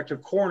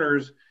respective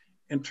corners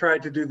and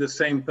tried to do the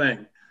same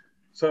thing.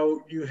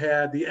 So you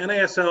had the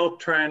NASL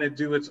trying to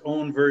do its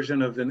own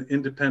version of an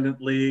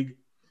independent league.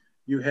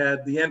 You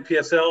had the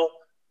NPSL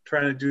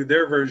trying to do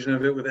their version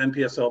of it with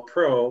NPSL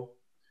Pro.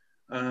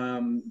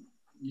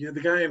 You had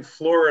the guy in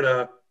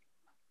Florida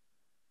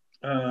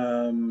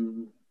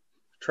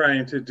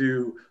trying to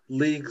do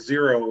League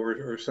Zero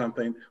or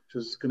something, which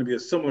is going to be a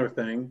similar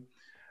thing.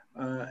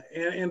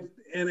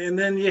 And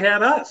then you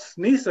had us,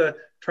 NISA,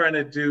 trying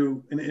to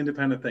do an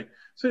independent thing.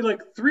 So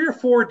like 3 or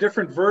 4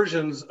 different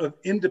versions of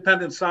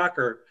independent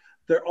soccer.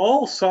 They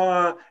all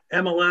saw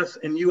MLS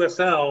and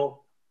USL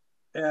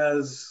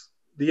as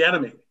the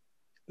enemy.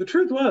 The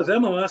truth was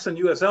MLS and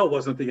USL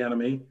wasn't the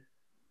enemy.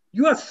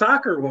 US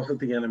soccer wasn't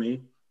the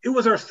enemy. It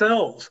was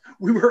ourselves.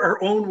 We were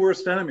our own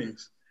worst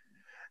enemies.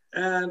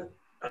 And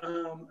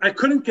I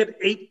couldn't get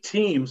 8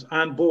 teams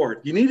on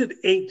board. You needed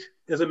 8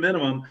 as a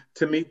minimum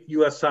to meet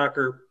US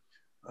soccer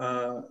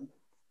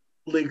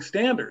league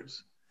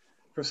standards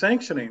for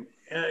sanctioning.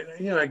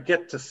 And, I'd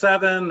get to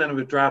 7, then it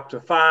would drop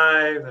to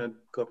 5, and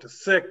go up to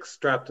 6,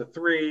 drop to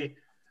 3.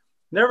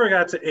 Never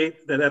got to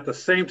 8 that at the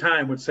same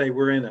time would say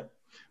we're in it.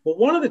 Well,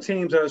 one of the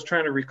teams I was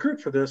trying to recruit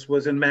for this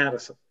was in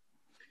Madison.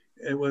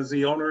 It was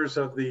the owners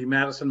of the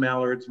Madison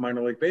Mallards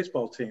minor league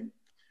baseball team.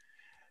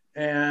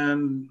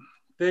 And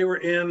they were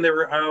in, they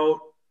were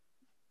out.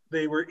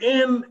 They were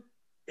in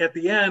at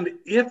the end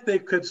if they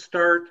could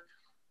start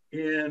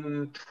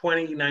in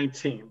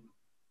 2019.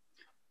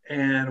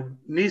 And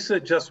NISA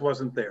just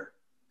wasn't there.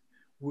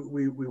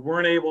 We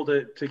weren't able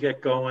to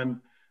get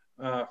going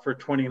for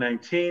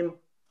 2019.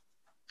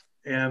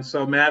 And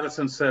so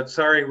Madison said,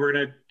 sorry, we're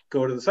going to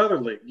go to this other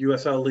league,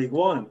 USL League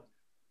One.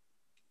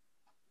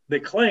 They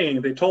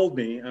told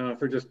me, I don't know if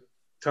they're just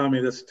telling me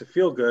this to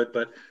feel good,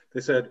 but they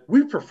said,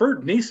 we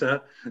preferred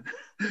NISA,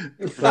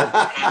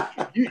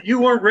 but you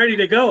weren't ready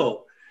to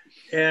go.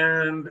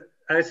 And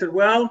I said,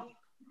 well,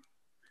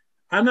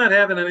 I'm not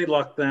having any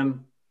luck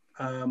then.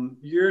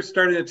 You're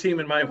starting a team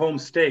in my home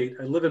state.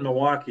 I live in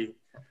Milwaukee.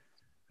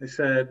 They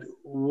said,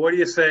 what do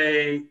you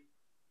say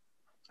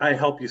I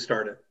help you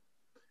start it?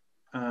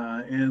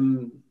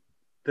 And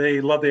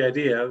they love the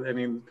idea.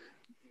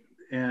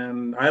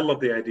 And I love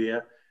the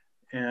idea.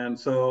 And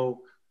so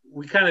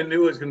we kind of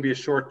knew it was going to be a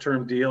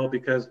short-term deal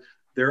because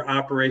they're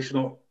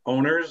operational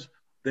owners.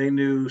 They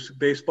knew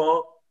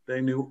baseball.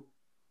 They knew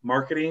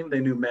marketing. They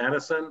knew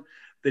Madison.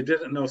 They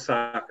didn't know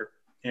soccer.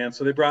 And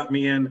so they brought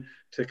me in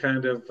to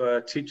kind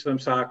of teach them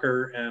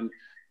soccer and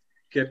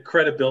get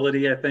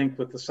credibility, I think,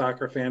 with the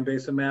soccer fan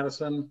base in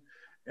Madison.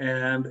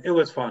 And it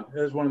was fun. It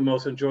was one of the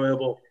most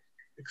enjoyable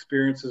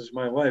experiences of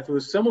my life. It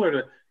was similar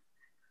to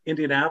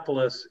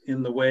Indianapolis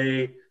in the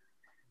way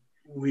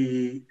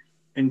we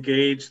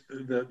engaged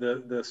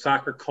the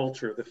soccer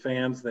culture, the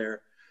fans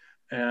there.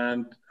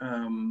 And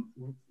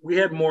we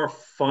had more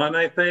fun,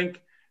 I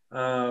think.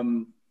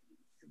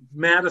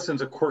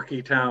 Madison's a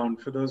quirky town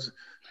for those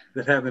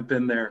that haven't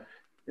been there.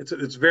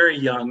 It's very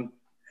young,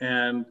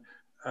 and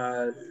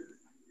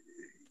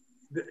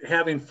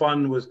having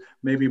fun was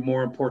maybe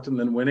more important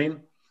than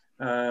winning.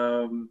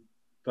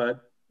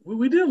 But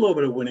we did a little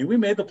bit of winning. We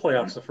made the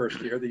playoffs the first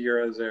year, the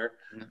year I was there.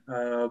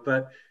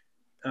 But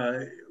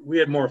we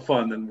had more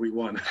fun than we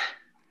won.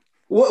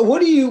 What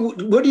do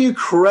you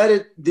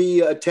credit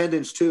the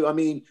attendance to? I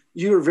mean,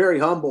 you were very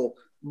humble,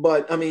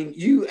 but I mean,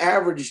 you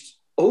averaged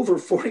over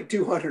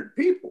 4,200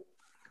 people.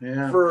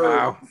 Yeah.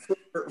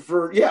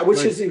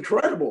 Which is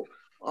incredible.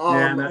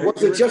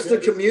 Was it just the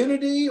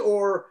community,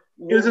 or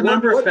it was a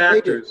number of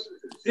factors?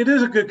 It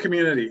is a good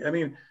community. I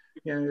mean,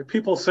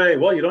 people say,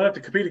 well, you don't have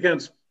to compete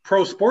against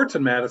pro sports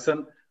in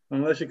Madison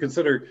unless you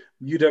consider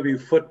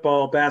UW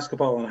football,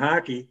 basketball, and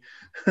hockey.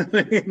 I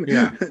mean,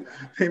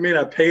 they may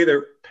not pay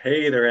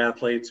their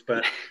athletes,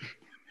 but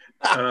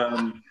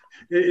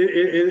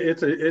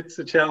it's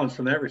a challenge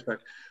from that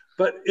respect.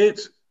 But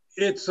it's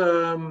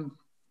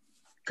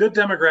good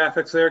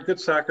demographics there, good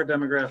soccer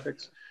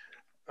demographics,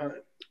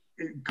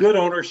 good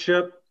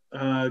ownership,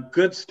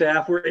 good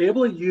staff. We're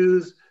able to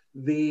use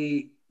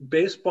the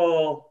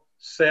baseball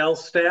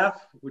sales staff,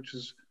 which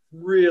is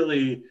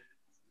really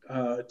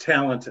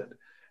talented.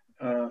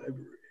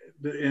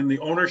 In the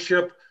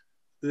ownership,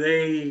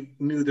 they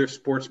knew their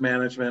sports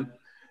management.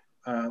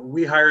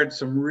 We hired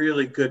some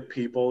really good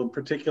people, in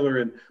particular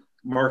in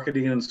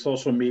marketing and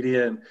social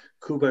media, and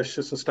Kuba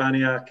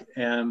Shisostaniak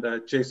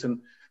and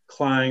Jason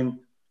Klein.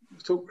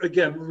 So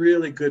again,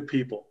 really good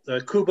people.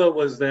 Kuba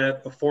was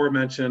that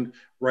aforementioned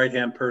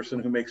right-hand person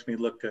who makes me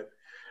look good.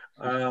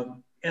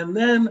 And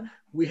then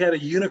we had a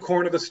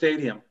unicorn of a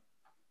stadium.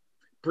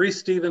 Brees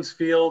Stevens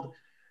Field,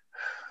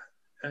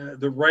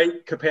 the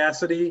right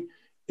capacity,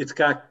 it's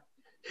got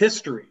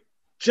history.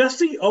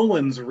 Jesse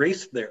Owens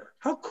raced there.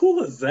 How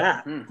cool is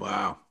that?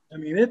 Wow. I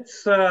mean,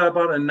 it's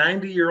about a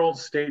 90-year-old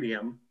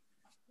stadium,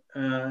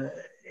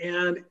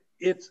 and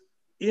it's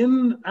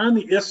on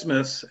the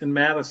Isthmus in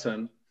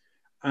Madison,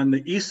 on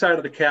the east side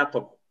of the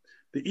Capitol.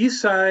 The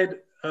east side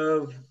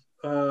of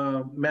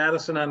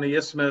Madison on the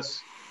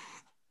Isthmus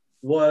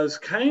was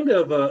kind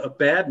of a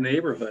bad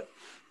neighborhood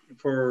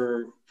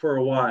for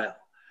a while.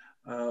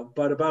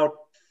 But about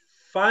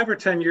 5 or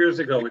 10 years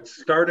ago, it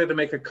started to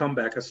make a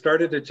comeback. It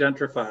started to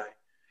gentrify.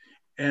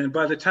 And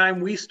by the time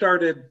we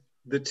started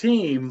the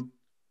team,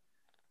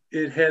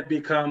 it had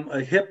become a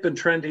hip and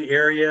trendy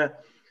area,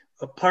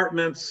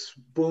 apartments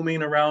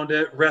booming around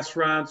it,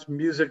 restaurants,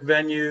 music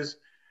venues.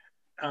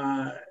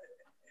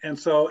 And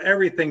so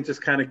everything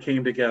just kind of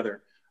came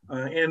together.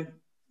 And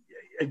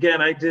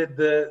again, I did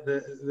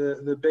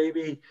the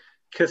baby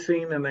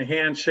kissing and the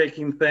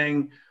handshaking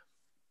thing.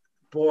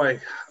 Boy,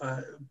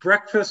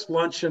 breakfast,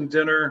 lunch, and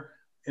dinner,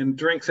 and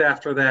drinks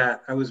after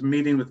that. I was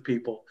meeting with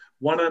people,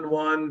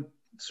 one-on-one,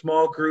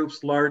 small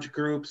groups, large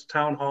groups,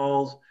 town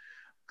halls,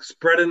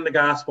 spreading the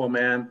gospel,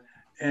 man,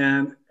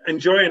 and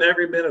enjoying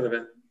every minute of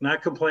it,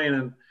 not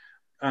complaining.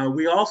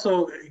 We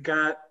also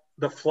got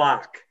the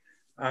flock.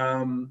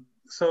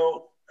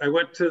 So I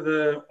went to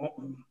the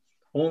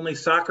only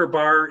soccer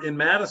bar in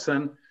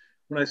Madison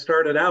when I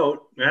started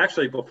out,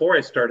 actually before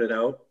I started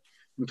out,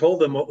 and told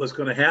them what was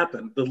going to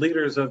happen. The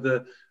leaders of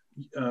the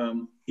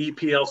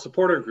EPL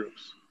supporter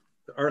groups,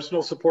 the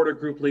Arsenal supporter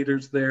group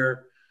leaders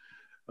there,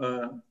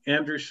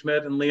 Andrew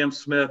Schmidt and Liam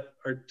Smith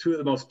are two of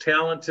the most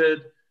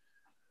talented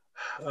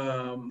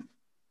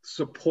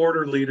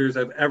supporter leaders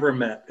I've ever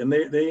met. And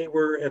they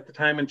were at the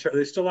time in charge,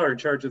 they still are in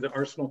charge of the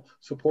Arsenal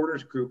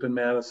supporters group in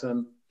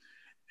Madison,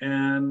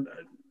 and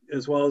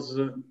as well as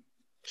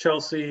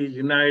Chelsea,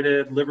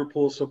 United,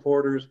 Liverpool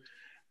supporters,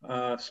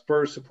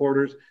 Spurs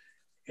supporters.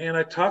 And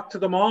I talked to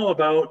them all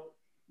about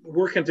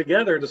working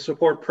together to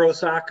support pro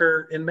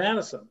soccer in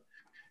Madison.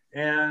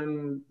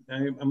 And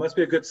I must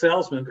be a good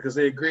salesman because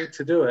they agreed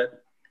to do it.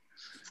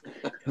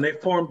 And they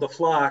formed the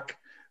Flock,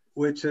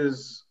 which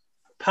is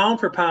pound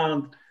for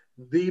pound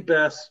the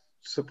best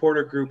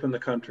supporter group in the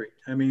country.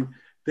 I mean,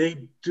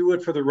 they do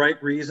it for the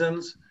right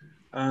reasons.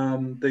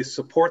 They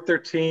support their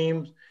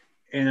teams,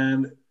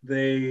 and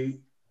they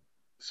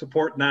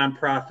support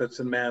nonprofits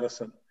in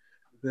Madison.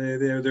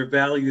 Their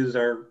values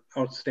are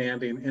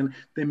outstanding, and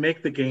they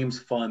make the games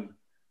fun.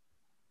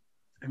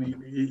 I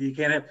mean, you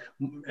can't have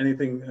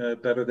anything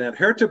better than that.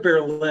 Hertha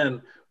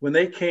Berlin, when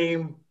they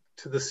came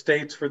to the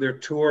States for their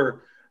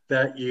tour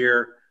that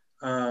year,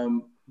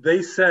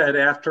 they said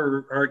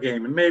after our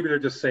game, and maybe they're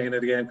just saying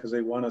it again because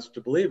they want us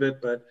to believe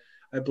it, but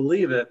I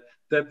believe it,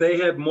 that they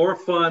had more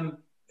fun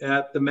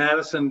at the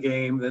Madison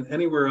game than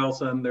anywhere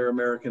else on their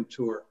American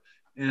tour.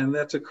 And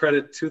that's a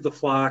credit to the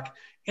Flock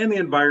and the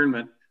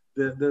environment.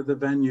 The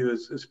venue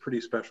is pretty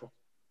special.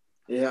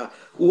 Yeah.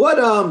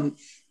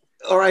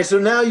 All right. So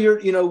now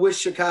you're, with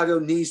Chicago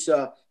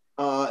NISA,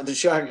 the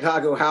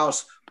Chicago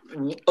House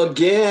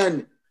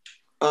again.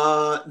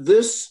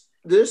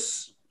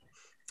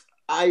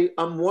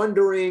 I'm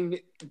wondering,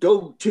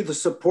 go to the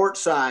support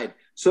side.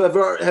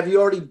 So have you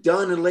already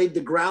done and laid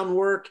the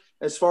groundwork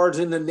as far as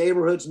in the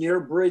neighborhoods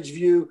near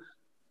Bridgeview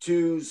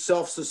to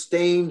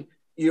self-sustain,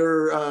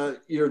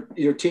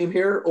 your team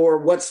here, or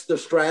what's the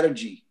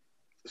strategy?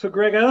 So,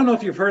 Greg, I don't know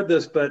if you've heard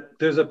this, but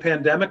there's a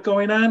pandemic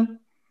going on.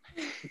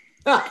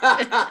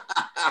 Yeah,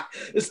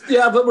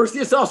 but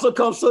it's also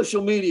called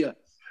social media.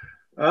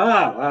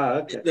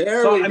 Okay.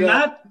 There so we I'm go.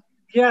 not.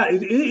 Yeah,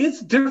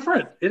 it's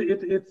different.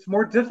 It's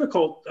more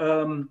difficult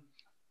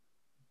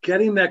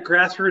getting that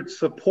grassroots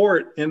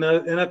support in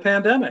a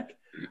pandemic.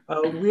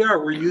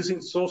 We're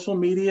using social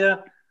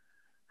media,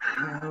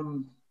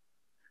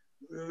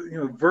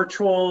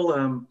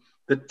 virtual,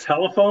 the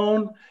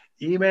telephone,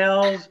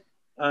 emails,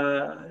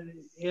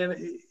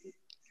 and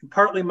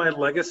partly my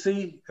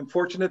legacy. I'm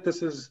fortunate.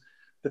 This is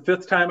the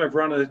 5th time I've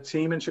run a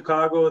team in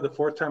Chicago, the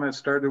 4th time I've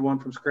started one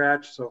from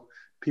scratch. So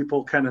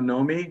people kind of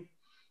know me.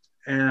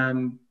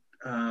 And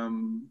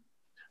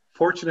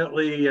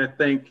fortunately, I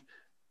think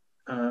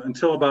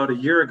until about a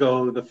year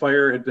ago, the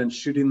Fire had been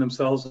shooting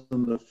themselves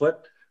in the foot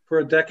for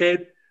a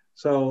decade.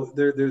 So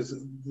there's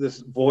this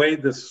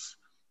void, this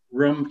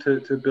room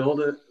to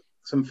build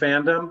some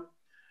fandom.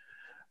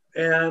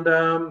 And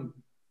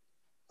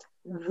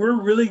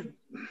we're really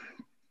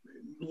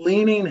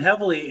leaning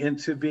heavily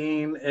into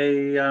being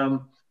a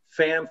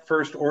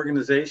fan-first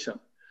organization.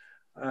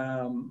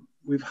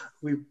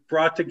 We've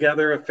brought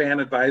together a fan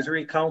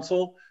advisory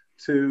council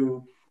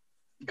to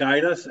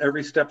guide us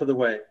every step of the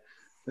way.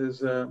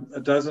 There's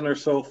a dozen or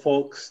so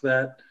folks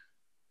that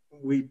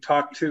we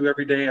talk to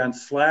every day on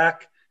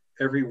Slack,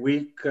 every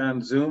week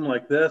on Zoom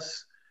like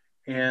this,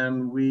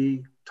 and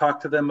we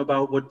talk to them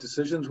about what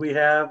decisions we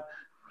have.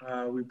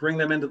 We bring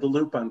them into the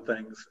loop on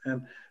things,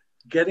 and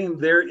getting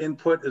their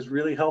input is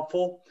really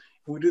helpful.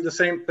 We do the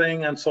same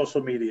thing on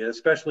social media,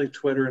 especially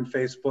Twitter and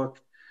Facebook.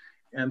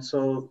 And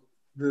so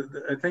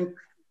I think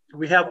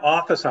we have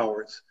office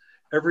hours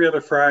every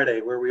other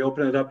Friday where we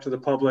open it up to the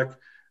public.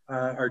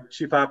 Our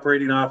chief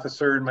operating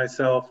officer and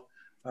myself,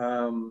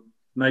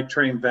 night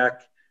train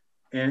Beck,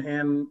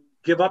 and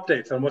give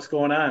updates on what's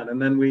going on.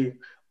 And then we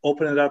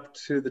open it up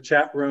to the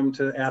chat room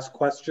to ask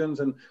questions,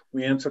 and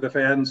we answer the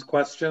fans'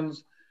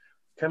 questions,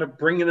 kind of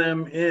bringing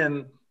them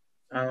in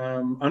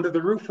under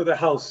the roof of the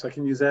house. I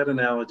can use that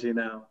analogy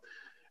now.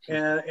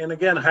 And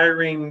again,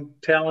 hiring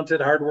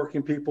talented,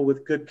 hardworking people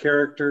with good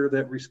character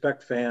that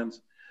respect fans.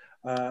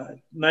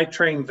 Night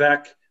train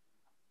Vec,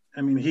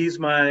 I mean, he's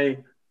my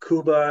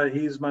Cuba,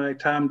 he's my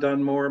Tom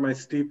Dunmore, my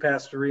Steve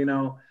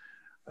Pastorino,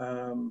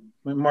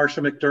 my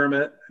Marsha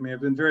McDermott. I mean,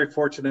 I've been very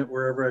fortunate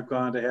wherever I've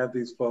gone to have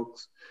these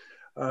folks.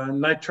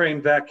 Night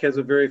train Vec has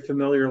a very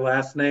familiar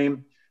last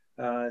name.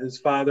 His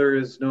father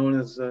is known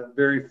as a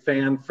very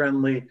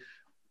fan-friendly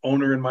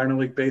owner in minor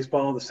league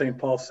baseball, the St.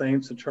 Paul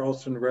Saints and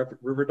Charleston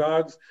River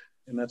Dogs,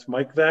 and that's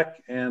Mike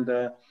Vec.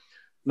 And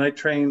Night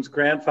Train's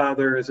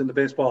grandfather is in the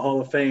Baseball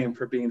Hall of Fame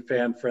for being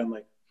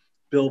fan-friendly,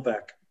 Bill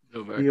Vec.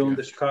 He owned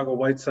the Chicago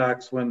White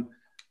Sox when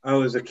I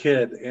was a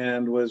kid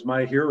and was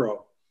my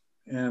hero.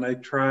 And I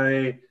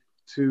try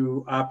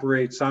to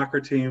operate soccer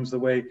teams the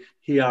way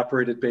he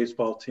operated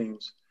baseball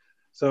teams.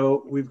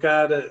 So we've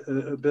got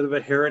a bit of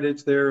a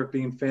heritage there of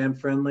being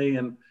fan-friendly,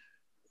 and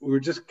we're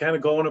just kind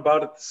of going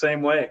about it the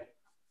same way.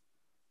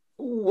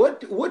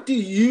 What do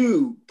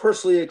you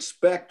personally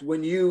expect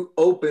when you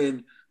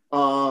open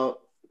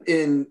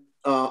in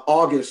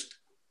August?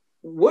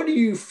 What do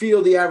you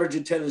feel the average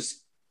attendance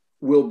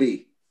will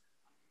be?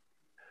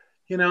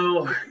 You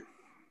know,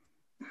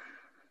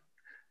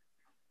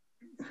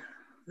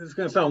 this is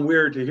going to sound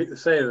weird to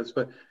say this,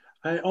 but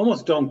I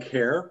almost don't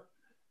care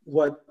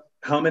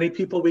how many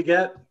people we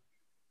get.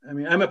 I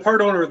mean, I'm a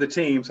part owner of the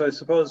team, so I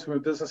suppose from a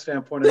business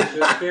standpoint, I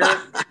should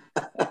care.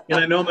 And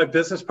I know my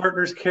business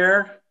partners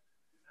care.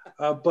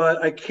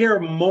 But I care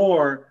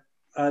more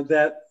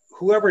that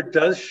whoever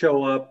does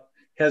show up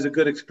has a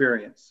good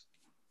experience,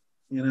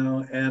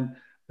 and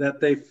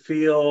that they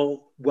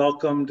feel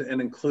welcomed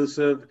and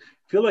inclusive,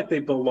 feel like they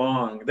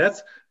belong.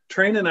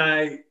 Train and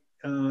I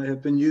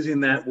have been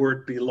using that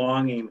word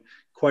belonging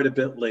quite a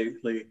bit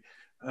lately.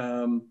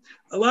 A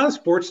lot of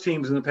sports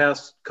teams in the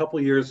past couple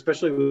of years,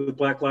 especially with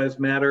Black Lives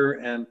Matter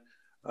and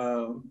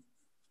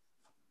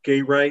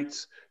gay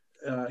rights,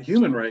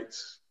 human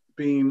rights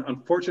being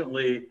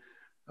unfortunately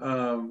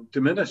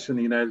diminished in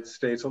the United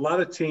States, a lot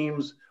of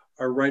teams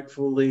are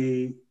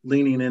rightfully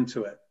leaning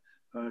into it.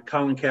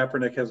 Colin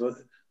Kaepernick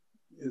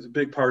is a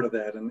big part of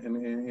that,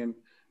 and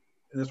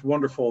it's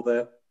wonderful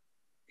that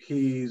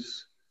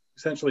he's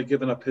essentially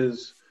given up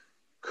his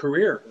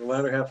career, the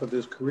latter half of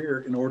his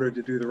career, in order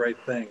to do the right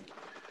thing.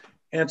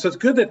 And so it's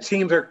good that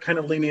teams are kind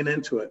of leaning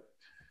into it.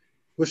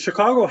 With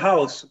Chicago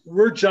House,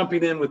 we're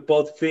jumping in with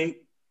both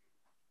feet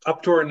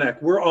up to our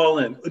neck. We're all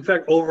in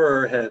fact, over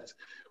our heads.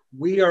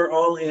 We are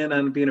all in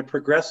on being a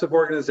progressive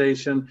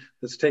organization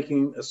that's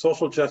taking a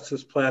social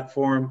justice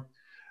platform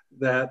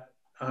that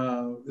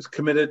is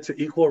committed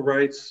to equal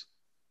rights,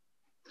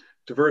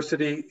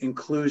 diversity,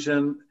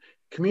 inclusion,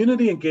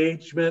 community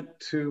engagement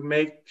to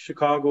make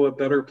Chicago a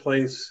better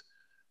place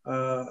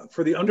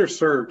for the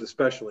underserved,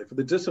 especially for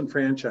the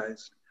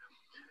disenfranchised.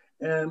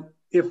 And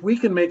if we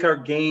can make our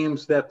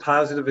games that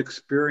positive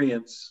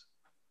experience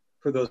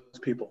for those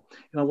people,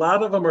 and a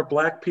lot of them are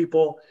Black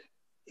people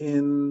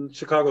in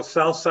Chicago's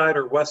South Side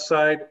or West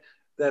Side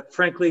that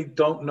frankly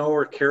don't know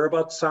or care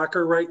about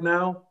soccer right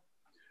now,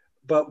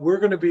 but we're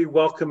going to be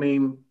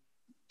welcoming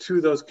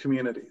to those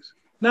communities.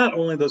 Not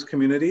only those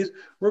communities,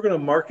 we're going to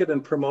market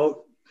and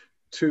promote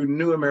to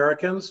new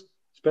Americans,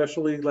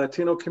 especially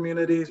Latino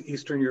communities,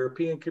 Eastern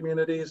European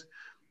communities,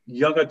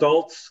 young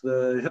adults,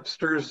 the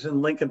hipsters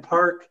in Lincoln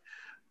Park,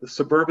 the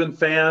suburban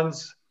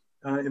fans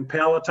in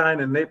Palatine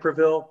and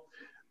Naperville.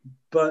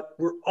 But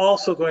we're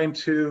also going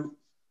to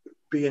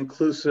be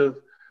inclusive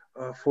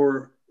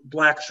for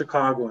Black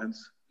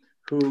Chicagoans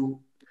who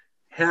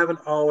haven't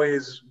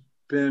always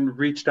been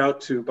reached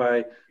out to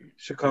by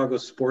Chicago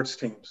sports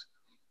teams.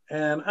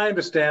 And I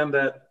understand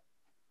that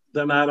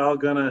they're not all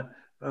going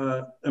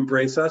to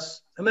embrace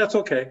us, and that's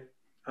okay.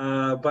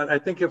 But I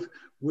think if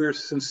we're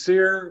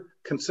sincere,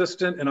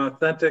 consistent, and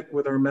authentic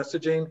with our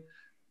messaging,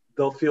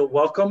 they'll feel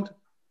welcomed,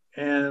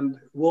 and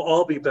we'll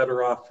all be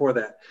better off for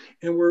that.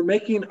 And we're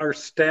making our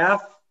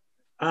staff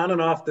on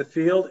and off the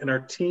field and our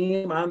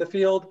team on the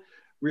field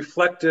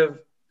reflective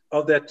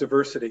of that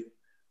diversity.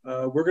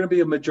 We're going to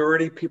be a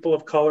majority people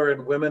of color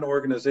and women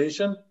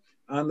organization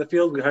on the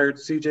field. We hired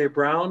CJ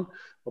Brown,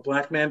 a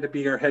Black man, to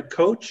be our head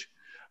coach.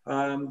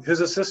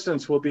 His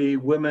assistants will be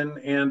women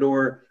and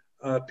or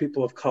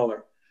people of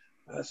color.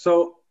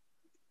 So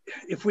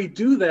if we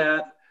do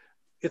that,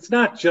 it's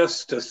not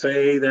just to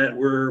say that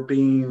we're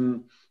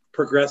being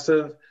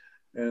progressive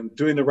and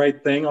doing the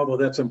right thing, although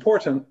that's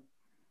important.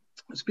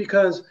 It's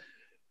because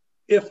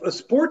if a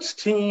sports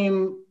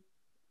team's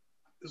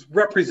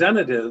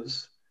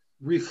representatives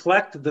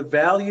reflect the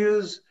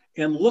values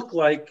and look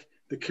like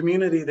the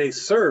community they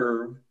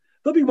serve,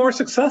 they'll be more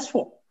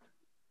successful.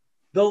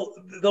 They'll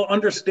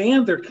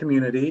understand their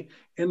community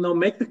and they'll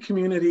make the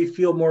community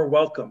feel more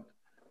welcome.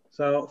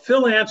 So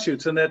Phil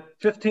Anschutz, in that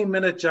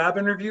 15-minute job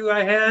interview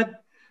I had,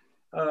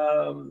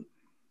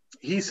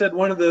 he said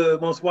one of the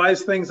most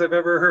wise things I've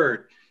ever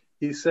heard.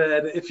 He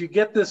said, if you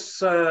get this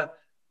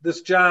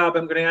job,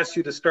 I'm going to ask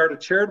you to start a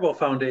charitable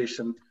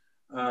foundation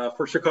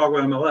for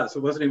Chicago MLS.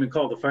 It wasn't even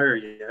called the Fire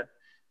yet.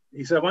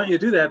 He said, I want you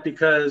to do that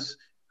because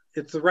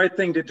it's the right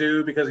thing to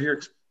do, because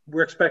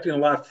we're expecting a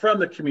lot from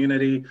the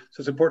community, so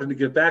it's important to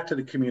give back to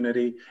the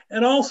community.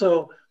 And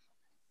also,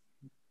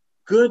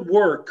 good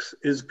works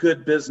is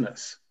good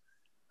business.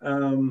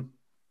 And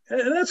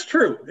that's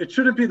true. It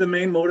shouldn't be the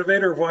main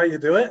motivator of why you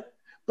do it,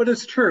 but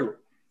it's true.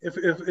 If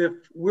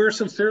we're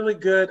sincerely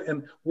good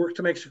and work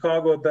to make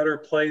Chicago a better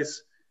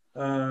place,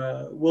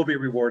 we'll be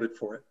rewarded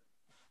for it.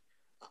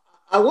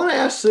 I want to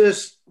ask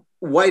this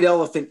white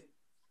elephant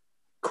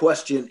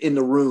question in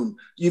the room.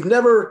 You've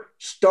never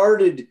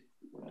started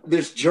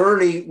this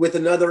journey with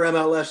another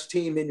MLS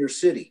team in your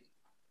city,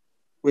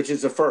 which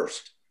is a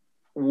first.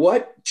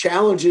 What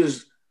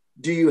challenges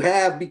do you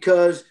have?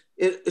 Because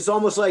it's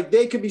almost like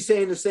they could be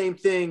saying the same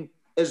thing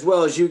as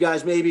well as you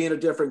guys, maybe in a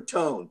different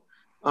tone.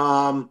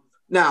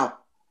 Now,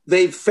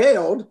 they've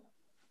failed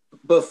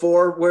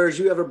before, whereas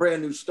you have a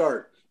brand new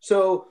start.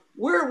 So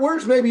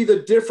where's maybe the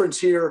difference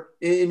here,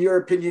 in your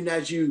opinion,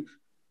 as you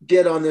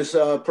get on this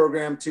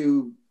program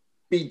to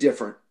be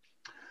different?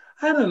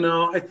 I don't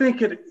know. I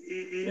think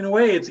in a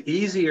way, it's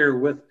easier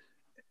with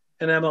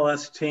an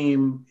MLS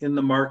team in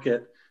the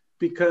market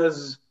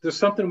because there's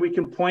something we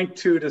can point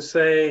to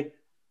say,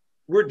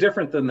 we're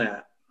different than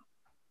that.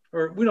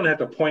 Or we don't have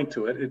to point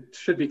to it. It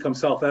should become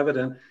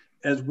self-evident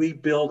as we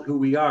build who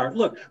we are.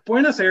 Look,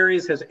 Buenos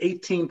Aires has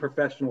 18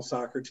 professional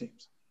soccer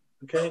teams,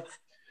 okay?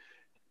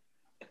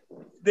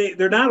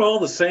 They're not all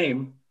the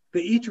same.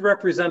 They each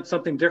represent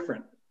something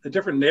different, a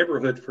different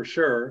neighborhood for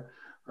sure.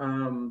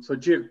 So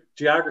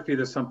geography,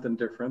 there's something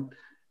different.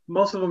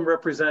 Most of them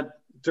represent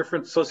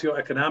different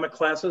socioeconomic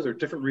classes or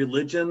different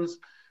religions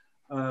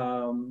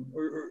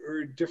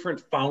or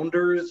different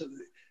founders.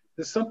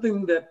 There's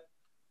something that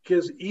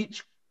gives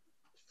each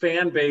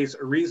fan base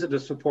a reason to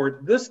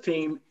support this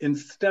team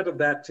instead of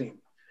that team.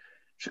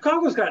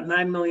 Chicago's got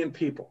 9 million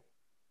people.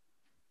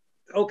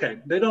 Okay,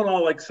 they don't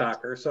all like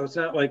soccer, so it's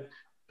not like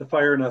the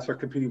Fire and us are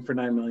competing for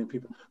 9 million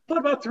people, but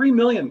about 3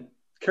 million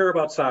care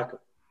about soccer.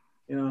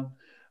 You know,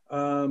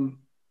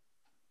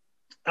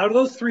 out of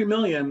those 3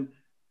 million,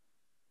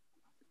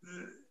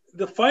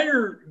 the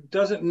Fire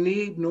doesn't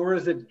need, nor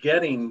is it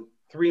getting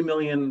 3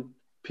 million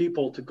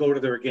people to go to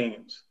their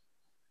games.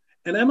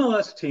 An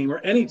MLS team or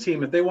any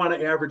team, if they want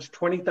to average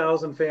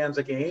 20,000 fans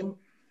a game,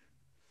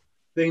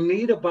 they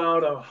need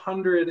about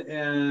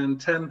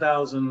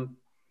 110,000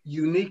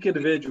 unique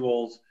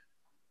individuals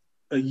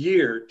a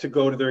year to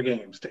go to their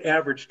games, to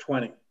average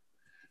 20.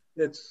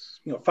 It's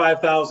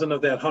 5,000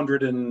 of that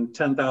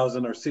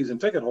 110,000 are season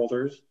ticket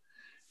holders,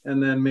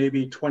 and then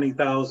maybe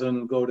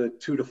 20,000 go to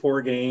 2 to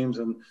 4 games,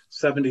 and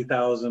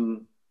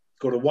 70,000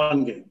 go to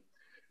 1 game.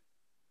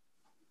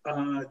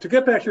 To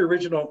get back to your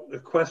original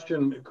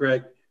question,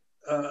 Greg,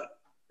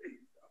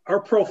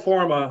 our pro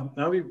forma,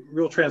 I'll be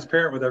real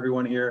transparent with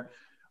everyone here,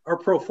 our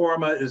pro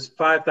forma is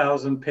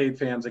 5,000 paid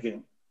fans a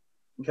game,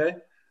 okay?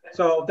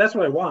 So that's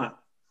what I want.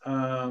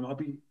 I'll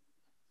be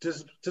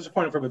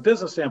disappointed from a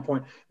business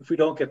standpoint if we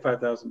don't get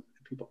 5,000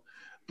 people.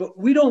 But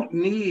we don't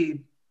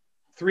need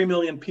 3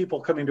 million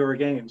people coming to our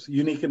games,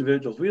 unique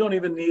individuals. We don't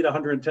even need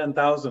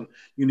 110,000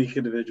 unique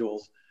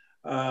individuals.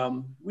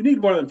 We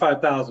need more than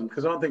 5,000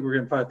 because I don't think we're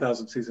getting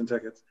 5,000 season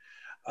tickets.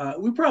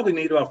 We probably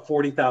need about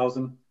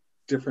 40,000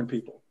 different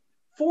people.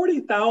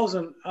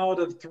 40,000 out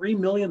of 3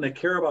 million that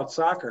care about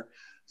soccer.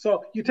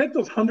 So you take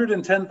those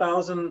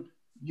 110,000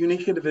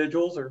 unique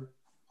individuals, or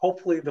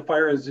hopefully the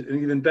Fire is an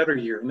even better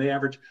year and they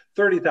average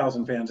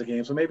 30,000 fans a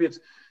game. So maybe it's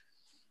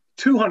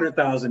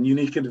 200,000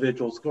 unique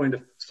individuals going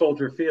to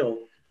Soldier Field.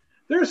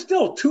 There's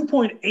still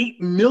 2.8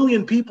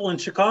 million people in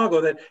Chicago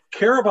that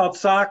care about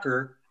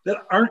soccer that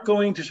aren't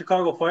going to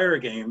Chicago Fire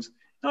games.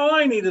 All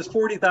I need is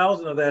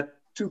 40,000 of that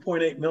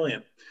 2.8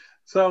 million.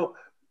 So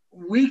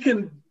we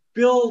can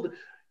build.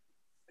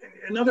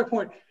 Another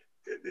point,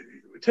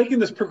 taking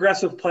this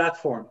progressive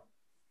platform,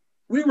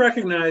 we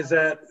recognize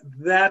that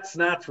that's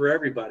not for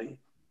everybody.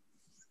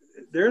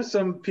 There's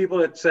some people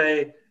that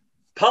say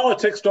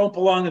politics don't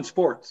belong in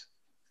sports.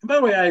 And by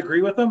the way, I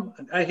agree with them.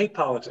 I hate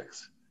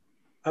politics.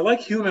 I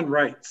like human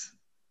rights.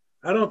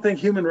 I don't think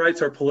human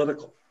rights are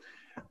political.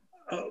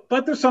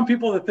 But there's some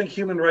people that think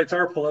human rights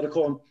are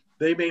political, and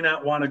they may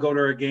not want to go to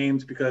our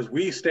games because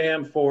we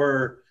stand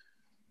for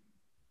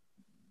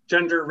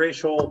gender,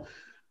 racial,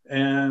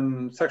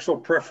 and sexual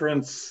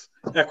preference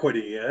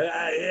equity.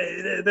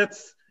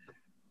 That's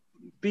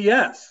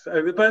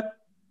BS, but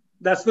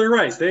that's their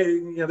right.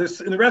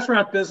 There's in the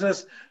restaurant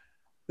business,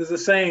 there's a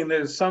saying,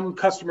 there's some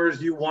customers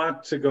you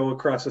want to go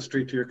across the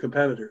street to your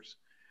competitors.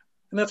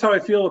 And that's how I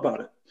feel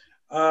about it.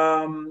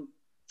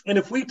 And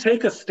if we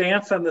take a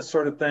stance on this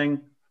sort of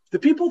thing, the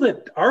people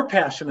that are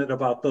passionate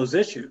about those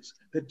issues,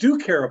 that do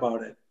care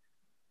about it,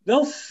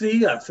 they'll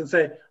see us and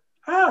say,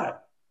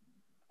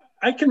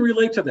 I can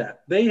relate to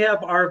that. They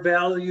have our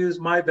values,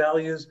 my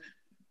values.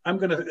 I'm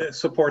going to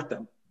support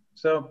them.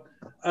 So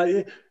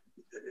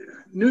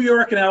New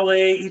York and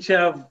LA each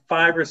have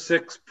 5 or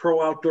 6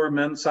 pro outdoor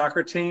men's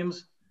soccer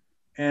teams,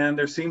 and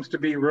there seems to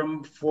be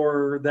room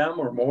for them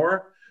or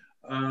more.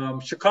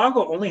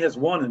 Chicago only has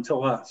 1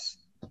 until us.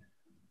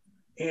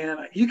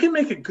 And you can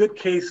make a good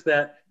case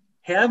that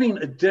having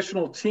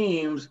additional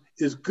teams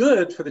is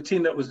good for the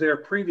team that was there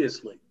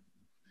previously.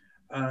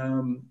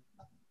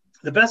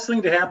 The best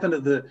thing to happen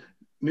to the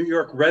New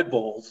York Red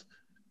Bulls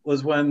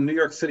was when New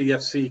York City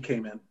FC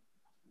came in.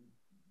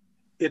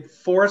 It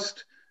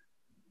forced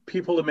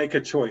people to make a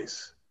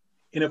choice.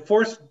 And it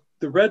forced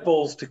the Red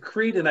Bulls to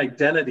create an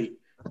identity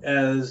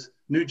as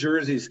New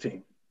Jersey's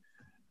team.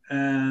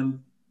 And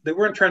they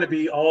weren't trying to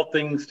be all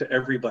things to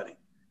everybody.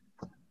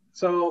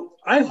 So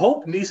I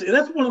hope NISA,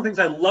 that's one of the things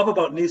I love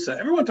about NISA.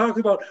 Everyone talks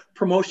about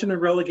promotion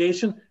and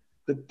relegation.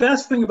 The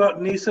best thing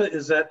about NISA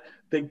is that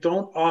they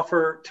don't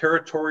offer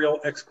territorial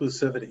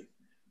exclusivity.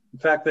 In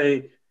fact,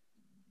 they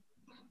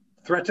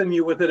threaten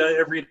you with it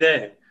every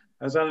day.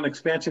 I was on an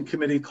expansion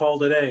committee call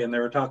today, and they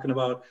were talking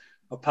about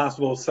a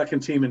possible second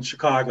team in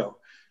Chicago.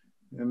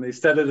 And they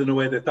said it in a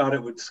way they thought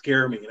it would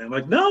scare me. And I'm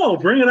like, no,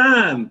 bring it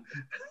on.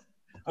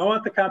 I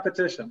want the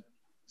competition.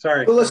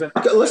 Sorry. Well,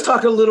 let's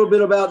talk a little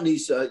bit about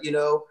NISA.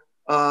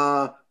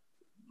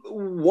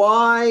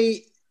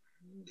 Why,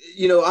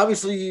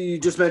 obviously you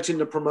just mentioned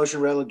the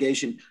promotion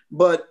relegation,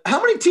 but how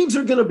many teams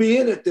are going to be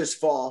in it this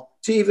fall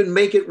to even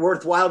make it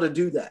worthwhile to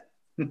do that?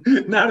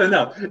 Not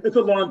enough. It's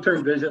a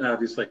long-term vision,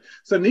 obviously.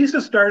 So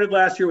NISA started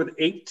last year with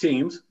 8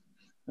 teams.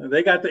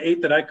 They got the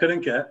 8 that I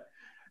couldn't get.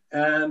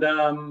 And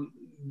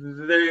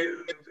they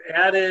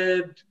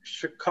added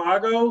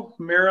Chicago,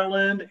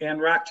 Maryland, and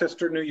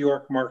Rochester, New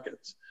York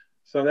markets.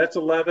 So that's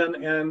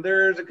 11. And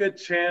there's a good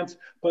chance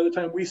by the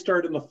time we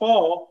start in the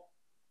fall,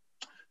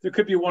 there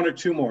could be 1 or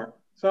 2 more.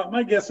 So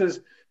my guess is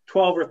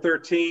 12 or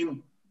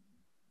 13.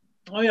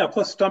 Oh, yeah.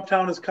 Plus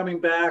Stumptown is coming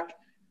back.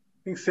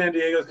 I think San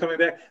Diego is coming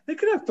back. They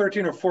could have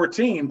 13 or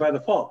 14 by the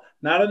fall.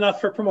 Not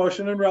enough for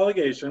promotion and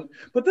relegation.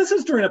 But this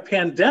is during a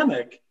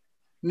pandemic.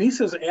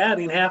 NISA's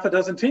adding half a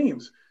dozen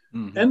teams.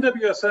 Mm-hmm.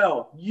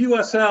 NWSL,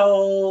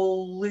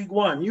 USL League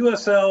One,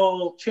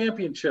 USL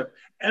Championship,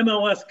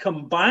 MLS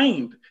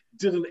combined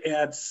didn't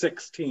add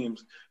 6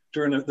 teams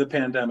during the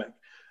pandemic.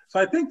 So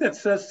I think that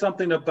says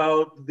something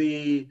about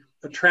the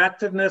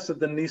attractiveness of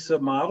the NISA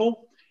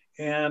model.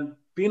 And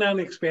being on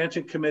the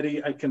expansion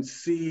committee, I can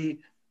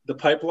see the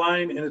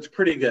pipeline, and it's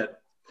pretty good.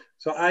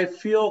 So I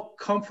feel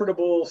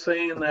comfortable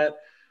saying that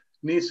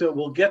NISA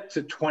will get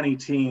to 20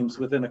 teams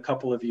within a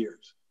couple of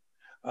years.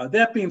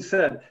 That being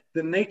said,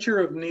 the nature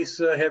of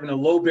NISA having a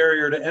low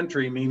barrier to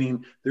entry,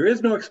 meaning there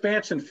is no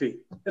expansion fee.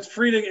 It's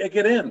free to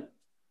get in.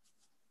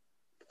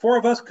 4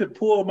 of us could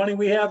pool the money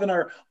we have in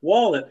our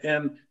wallet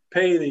and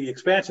pay the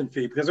expansion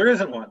fee because there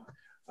isn't one.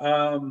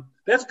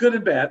 That's good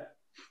and bad.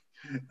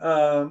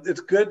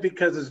 It's good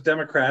because it's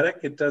democratic.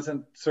 It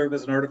doesn't serve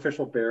as an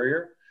artificial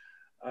barrier.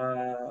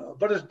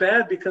 But it's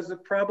bad because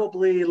it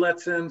probably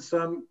lets in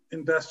some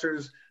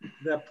investors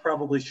that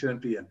probably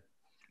shouldn't be in.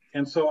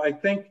 And so I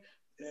think,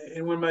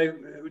 and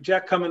when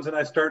Jack Cummins and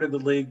I started the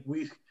league,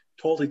 we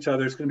told each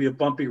other it's going to be a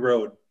bumpy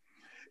road.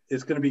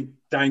 It's going to be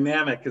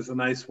dynamic is a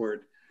nice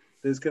word.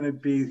 There's going to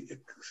be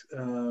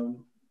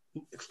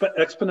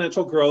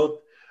exponential growth.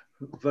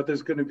 but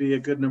there's going to be a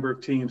good number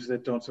of teams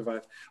that don't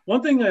survive.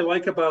 One thing I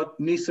like about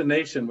NISA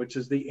Nation, which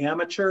is the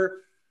amateur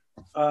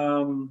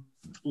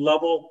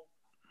level,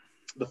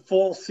 the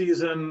full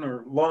season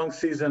or long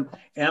season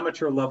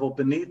amateur level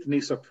beneath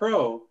NISA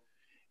Pro,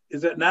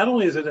 is that not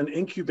only is it an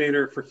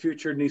incubator for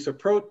future NISA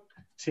Pro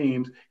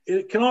teams,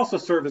 it can also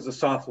serve as a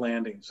soft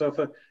landing. So if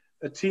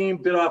a team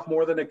bit off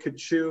more than it could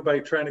chew by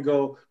trying to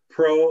go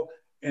pro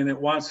and it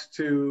wants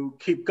to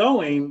keep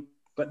going,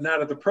 but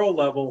not at the pro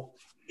level,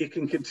 it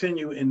can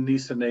continue in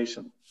NISA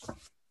Nation.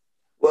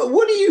 Well,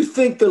 what do you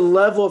think the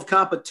level of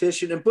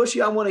competition, and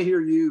Bushy, I want to hear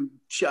you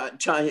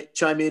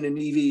chime in, and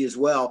Evie as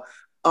well,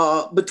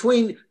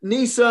 between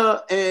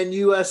NISA and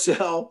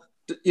USL,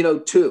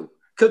 2?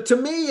 Because to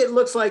me, it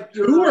looks like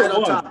you're right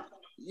on top.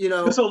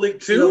 USL League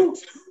 2?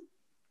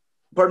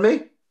 Pardon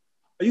me?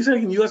 Are you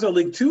saying USL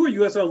League 2 or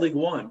USL League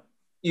 1?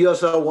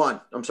 USL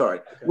 1. I'm sorry.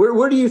 Okay.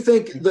 Where do you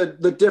think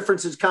the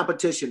difference in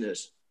competition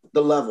is,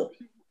 the level?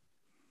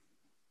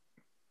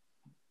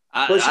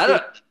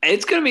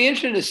 It's going to be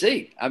interesting to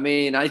see. I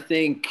mean, I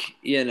think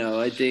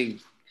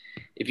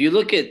if you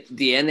look at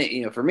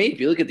the for me,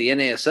 if you look at the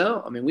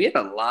NASL, I mean, we had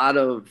a lot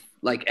of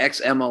like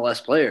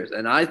ex-MLS players,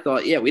 and I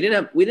thought, we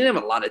didn't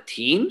have a lot of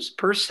teams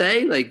per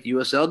se like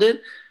USL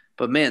did,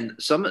 but man,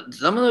 some of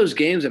those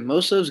games and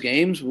most of those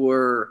games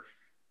were,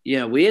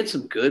 we had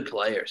some good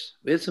players.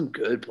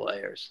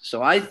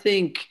 So I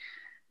think,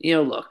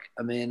 look,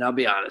 I mean, I'll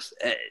be honest,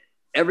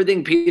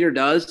 everything Peter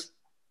does,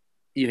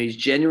 he's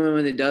genuine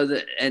when he does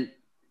it, and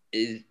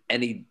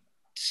he's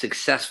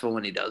successful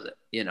when he does it,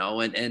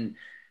 and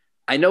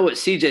I know what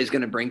CJ is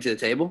going to bring to the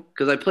table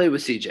because I played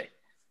with CJ,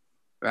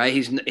 right?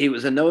 He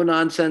was a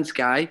no-nonsense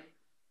guy,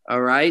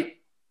 all right?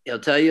 He'll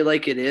tell you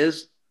like it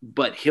is,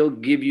 but he'll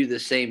give you the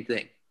same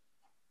thing,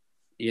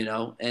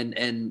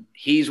 and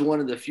he's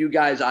one of the few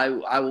guys I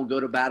will go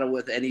to battle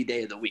with any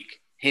day of the week.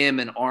 Him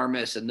and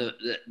Armis and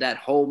that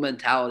whole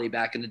mentality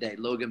back in the day,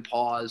 Logan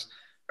Paws,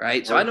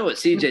 right? So I know what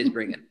CJ's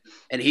bringing,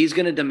 and he's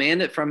going to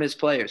demand it from his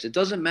players. It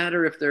doesn't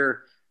matter if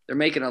they're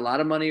making a lot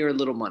of money or a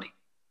little money,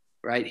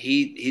 right?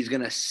 He's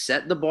going to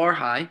set the bar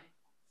high,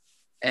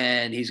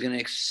 and he's going to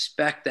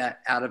expect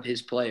that out of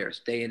his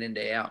players day in and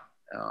day out.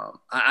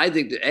 I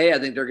think they're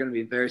going to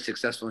be very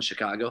successful in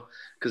Chicago,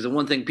 because the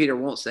one thing Peter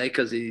won't say,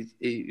 because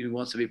he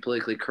wants to be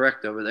politically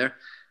correct over there,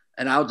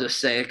 and I'll just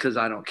say it because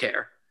I don't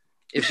care.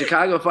 If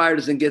Chicago Fire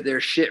doesn't get their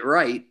shit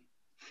right,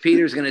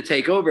 Peter's going to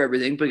take over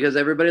everything, because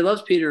everybody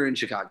loves Peter in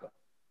Chicago.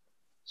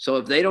 So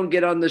if they don't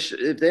get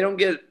if they don't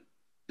get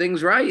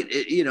things right,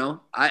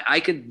 I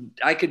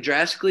could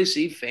drastically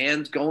see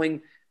fans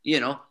going,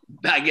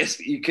 I guess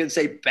you could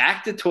say,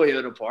 back to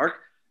Toyota Park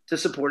to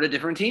support a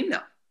different team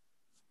now.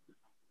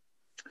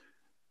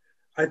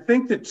 I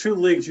think the two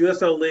leagues,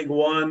 USL League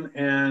 1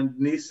 and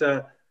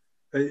NISA,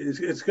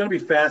 it's going to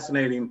be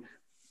fascinating.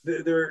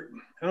 They're,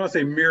 I don't want to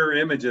say mirror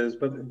images,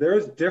 but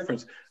there's a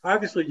difference.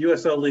 Obviously,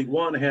 USL League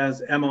 1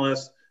 has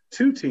MLS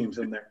 2 teams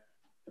in there.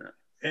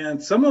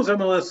 And some of those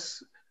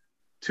MLS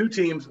 2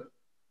 teams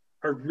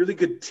are really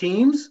good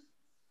teams,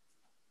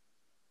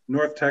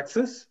 North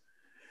Texas,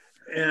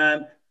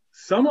 and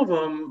some of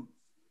them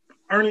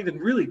aren't even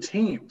really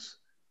teams.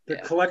 They're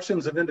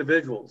collections of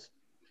individuals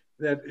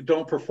that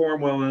don't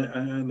perform well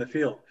on the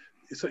field.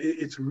 So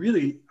it's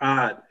really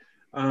odd.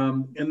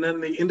 And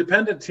then the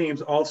independent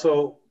teams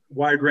also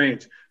wide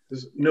range.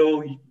 There's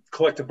no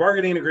collective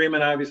bargaining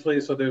agreement,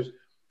 obviously, so there's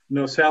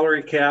no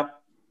salary cap.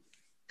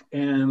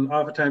 And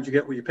oftentimes you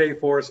get what you pay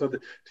for. So the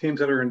teams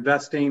that are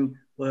investing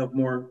will have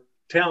more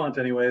talent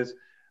anyways,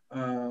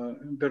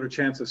 better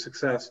chance of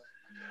success.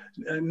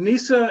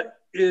 NISA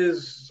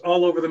is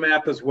all over the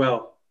map as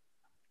well.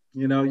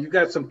 You've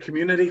got some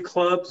community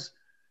clubs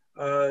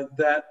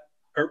that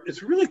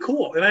it's really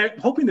cool. And I'm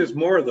hoping there's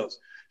more of those.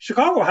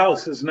 Chicago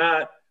House is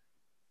not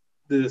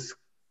this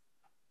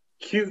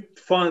cute,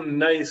 fun,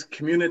 nice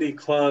community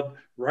club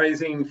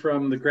rising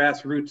from the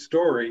grassroots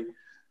story.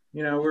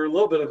 We're a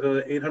little bit of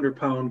an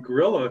 800-pound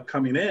gorilla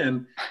coming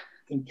in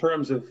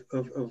terms of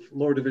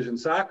lower division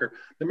soccer.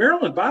 The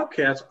Maryland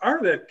Bobcats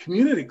are that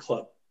community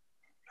club.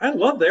 I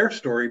love their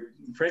story,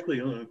 frankly,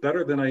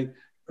 better than I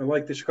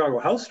like the Chicago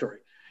House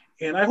story.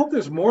 And I hope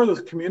there's more of those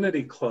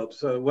community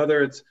clubs,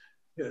 whether it's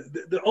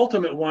the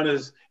ultimate one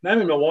is, and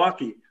I'm in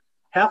Milwaukee,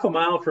 half a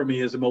mile from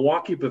me is the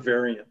Milwaukee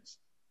Bavarians.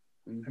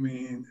 I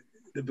mean,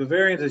 the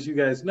Bavarians, as you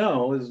guys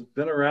know, has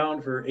been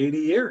around for 90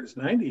 years,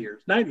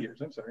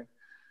 I'm sorry.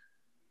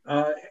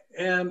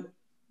 And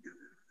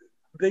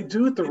they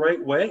do it the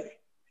right way.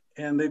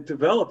 And they've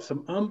developed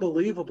some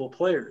unbelievable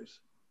players.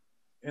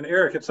 And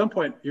Eric, at some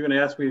point, you're going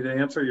to ask me to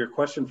answer your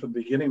question from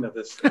the beginning of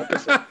this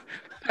episode.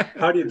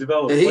 How do you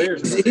develop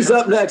players? He's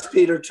up next,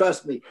 Peter.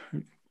 Trust me.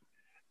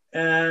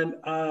 And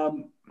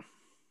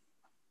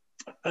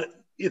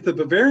if the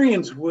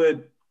Bavarians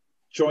would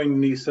join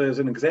NISA as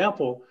an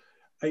example,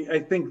 I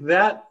think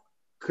that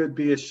could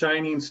be a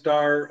shining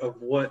star of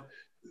what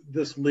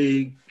this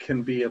league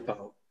can be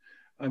about.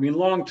 I mean,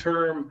 long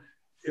term,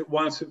 it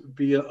wants to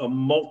be a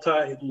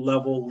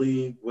multi-level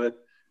league with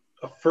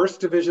a first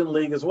division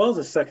league as well as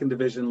a second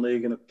division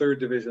league and a third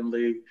division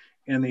league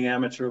and the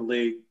amateur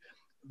league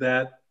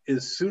that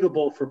is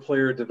suitable for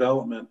player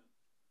development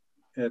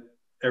at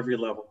every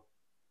level.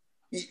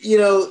 You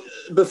know,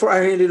 before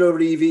I hand it over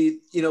to Evie,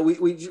 you know,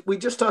 we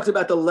just talked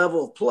about the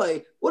level of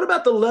play. What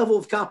about the level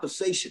of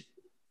compensation?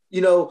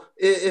 You know,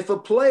 if a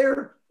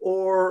player,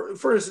 or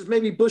for instance,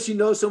 maybe Bushy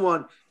knows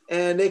someone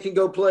and they can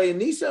go play in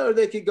NISA or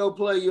they could go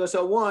play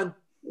USL One,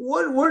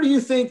 where do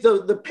you think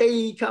the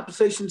pay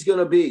compensation is going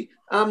to be?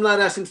 I'm not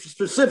asking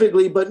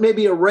specifically, but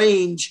maybe a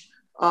range,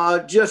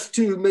 just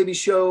to maybe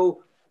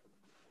show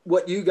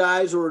what you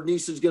guys or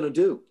NISA is going to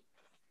do.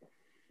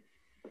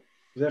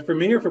 Is that for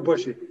me or for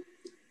Bushy?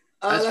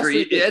 That's for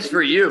you. That's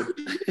for you.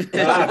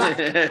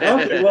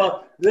 Okay.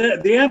 Well,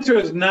 the answer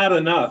is not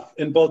enough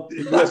in both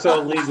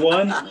USL League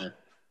One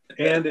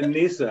and in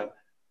NISA,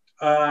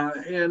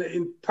 and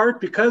in part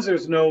because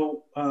there's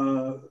no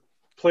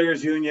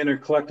players' union or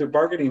collective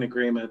bargaining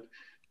agreement.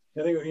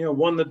 I think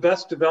one of the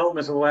best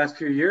developments of the last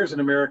few years in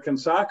American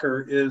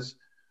soccer is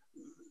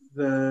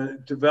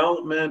the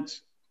development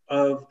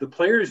of the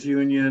players'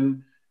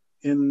 union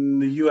in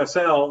the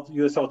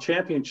USL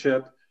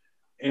Championship.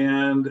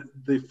 And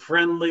the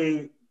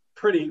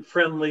pretty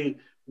friendly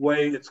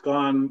way it's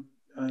gone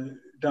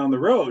down the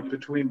road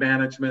between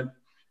management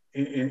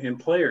and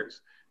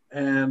players.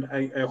 And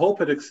I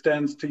hope it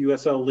extends to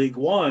USL League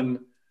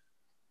One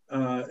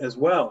as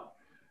well.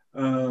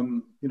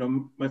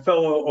 My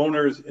fellow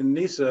owners in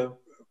NISA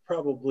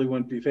probably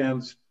wouldn't be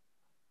fans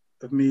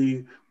of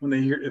me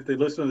if they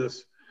listen to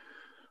this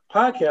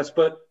podcast,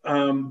 but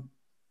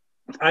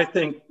I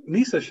think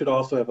NISA should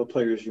also have a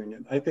players'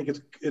 union. I think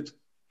it's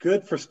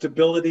good for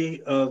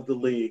stability of the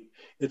league.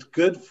 It's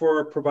good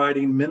for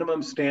providing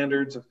minimum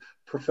standards of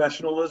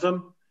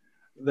professionalism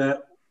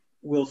that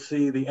will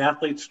see the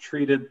athletes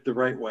treated the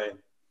right way.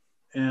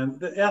 And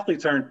the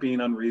athletes aren't being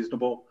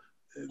unreasonable.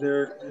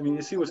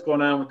 You see what's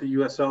going on with the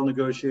USL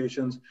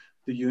negotiations,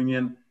 the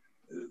union.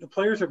 The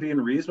players are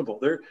being reasonable.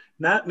 They're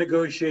not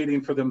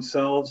negotiating for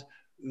themselves.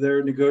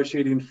 They're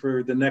negotiating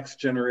for the next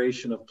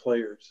generation of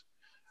players.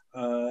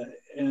 I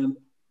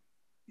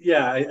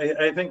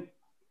think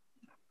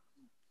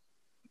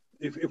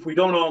if we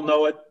don't all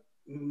know it,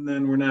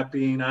 then we're not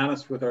being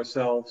honest with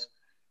ourselves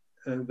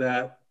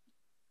that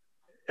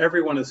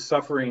everyone is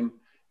suffering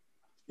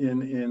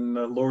in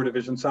lower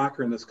division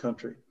soccer in this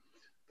country.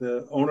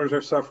 The owners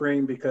are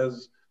suffering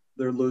because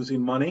they're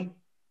losing money,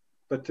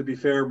 but to be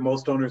fair,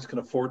 most owners can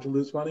afford to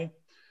lose money.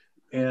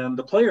 And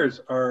the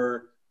players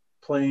are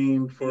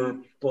playing for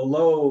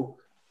below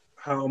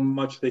how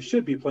much they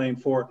should be playing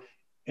for.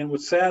 And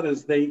what's sad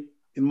is they,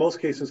 in most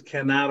cases,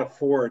 cannot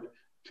afford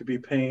to be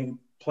playing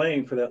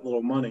for that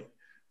little money,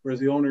 whereas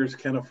the owners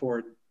can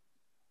afford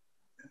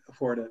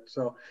it.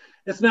 So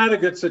it's not a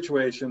good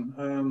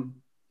situation.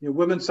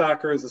 Women's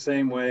soccer is the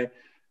same way.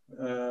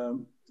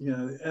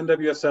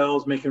 NWSL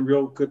is making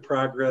real good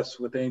progress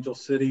with Angel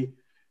City,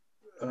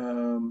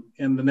 and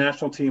the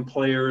national team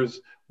players,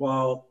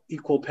 while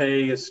equal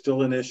pay is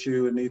still an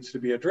issue and needs to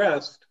be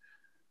addressed,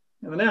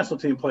 and the national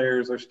team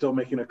players are still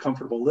making a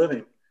comfortable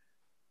living.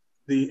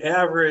 The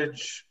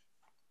average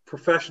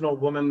professional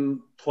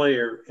woman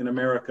player in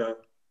America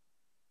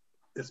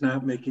is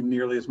not making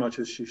nearly as much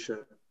as she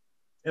should.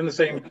 And the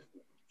same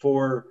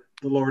for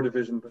the lower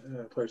division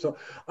players. So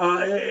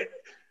I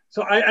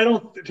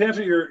don't, to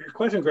answer your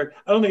question, Greg,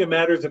 I don't think it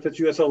matters if it's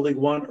USL League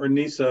One or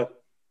NISA.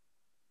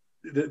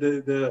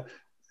 The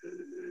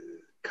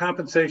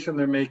compensation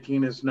they're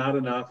making is not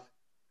enough.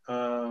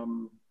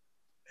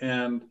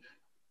 And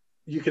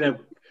you can have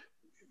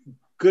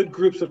good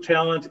groups of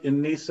talent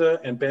in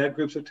NISA and bad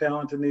groups of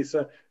talent in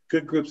NISA,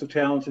 good groups of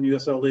talent in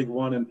USL League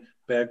One and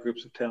bad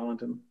groups of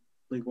talent in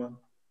League One.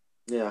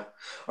 Yeah.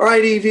 All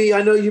right, Evie,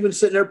 I know you've been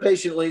sitting there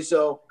patiently.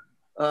 So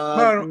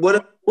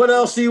what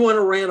else do you want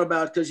to rant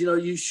about? Because,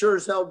 you sure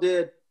as hell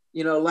did,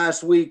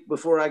 last week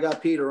before I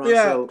got Peter on.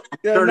 So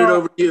turn it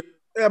over to you.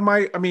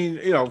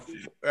 Yeah,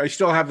 I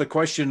still have the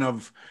question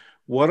of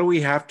what do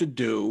we have to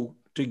do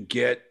to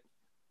get,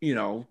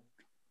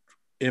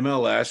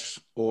 MLS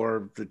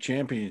or the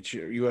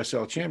championship,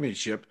 USL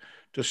championship,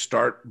 to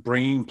start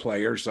bringing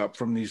players up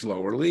from these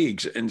lower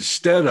leagues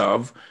instead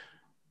of,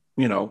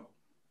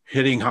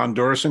 hitting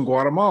Honduras and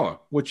Guatemala,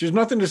 which is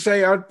nothing to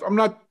say. I'm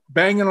not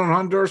banging on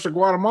Honduras or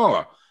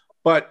Guatemala,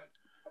 but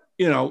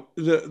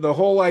the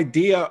whole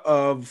idea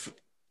of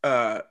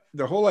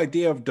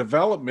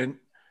development,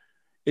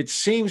 it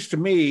seems to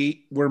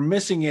me we're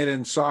missing it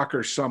in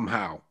soccer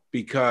somehow,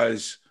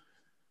 because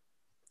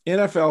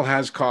NFL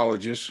has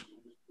colleges,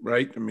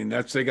 right?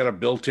 They got a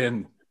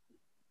built-in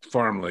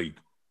farm league,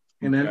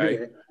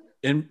 NBA,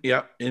 an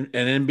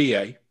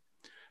NBA.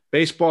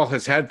 Baseball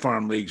has had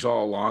farm leagues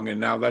all along, and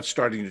now that's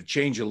starting to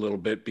change a little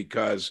bit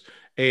because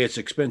A, it's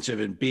expensive,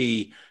 and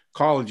B,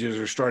 colleges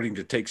are starting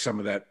to take some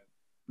of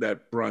the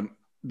brunt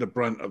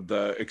of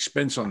the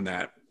expense on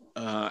that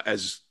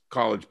as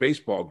college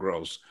baseball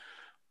grows.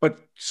 But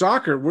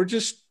soccer, we're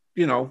just,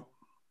 like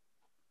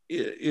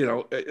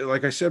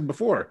I said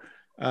before,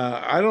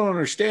 I don't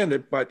understand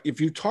it, but if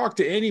you talk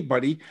to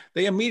anybody,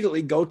 they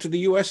immediately go to the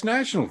U.S.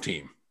 national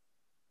team.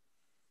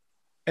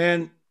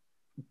 And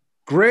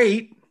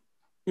great,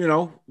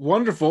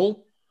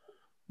 wonderful,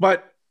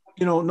 but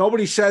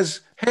nobody says,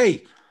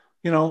 hey,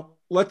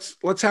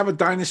 let's have a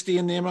dynasty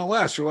in the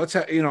MLS, or let's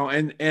have,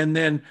 and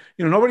then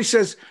nobody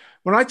says,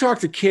 when I talk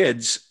to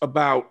kids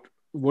about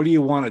what do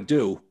you want to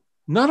do,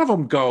 none of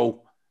them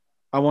go,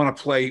 I want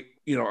to play,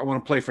 I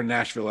want to play for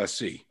Nashville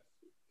SC.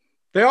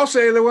 They all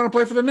say they want to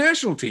play for the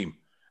national team.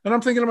 And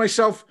I'm thinking to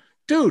myself,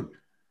 dude,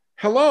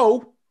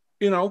 hello,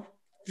 they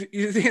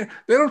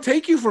don't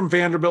take you from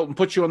Vanderbilt and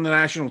put you on the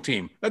national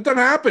team. That doesn't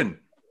happen,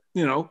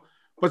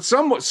 but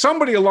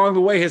somebody along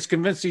the way has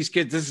convinced these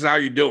kids this is how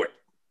you do it,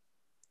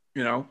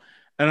 and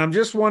I'm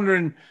just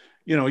wondering,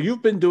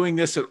 you've been doing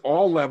this at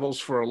all levels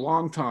for a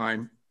long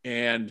time.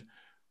 And,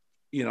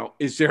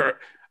 is there,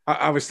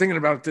 I was thinking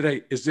about it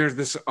today, is there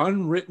this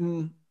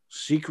unwritten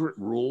secret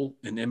rule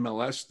in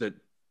MLS that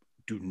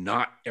do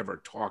not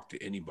ever talk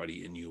to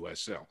anybody in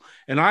USL?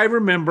 And I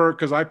remember,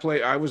 because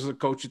I was the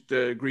coach at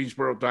the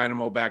Greensboro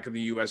Dynamo back in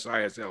the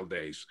USISL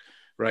days,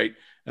 right?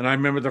 And I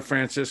remember the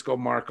Francisco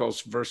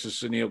Marcos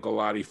versus Sunil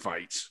Gulati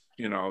fights.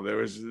 We're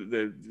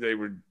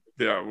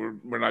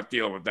not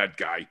dealing with that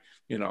guy,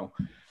 And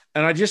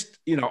I just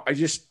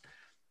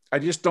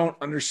don't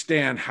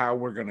understand how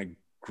we're going to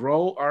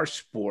grow our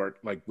sport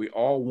like we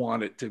all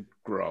want it to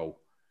grow.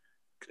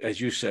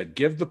 As you said,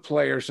 give the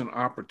players an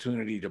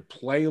opportunity to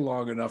play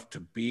long enough to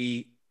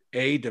be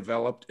A,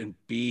 developed, and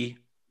B,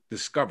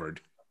 discovered,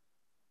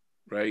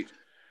 right?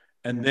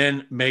 And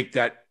then make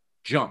that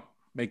jump,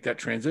 make that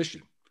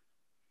transition.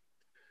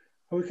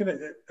 We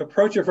can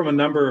approach it from a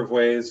number of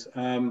ways.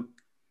 I'll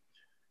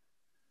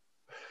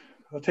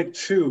take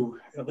two,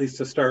 at least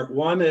to start.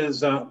 One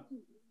is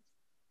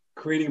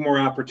creating more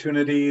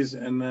opportunities,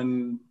 and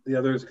then the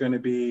other is going to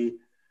be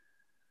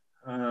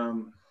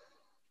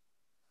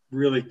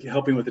really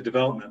helping with the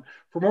development.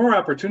 For more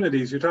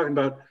opportunities, you're talking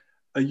about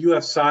a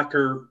U.S.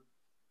 soccer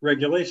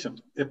regulation.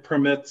 It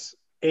permits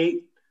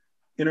 8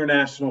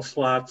 international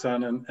slots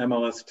on an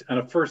MLS, on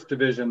a first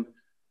division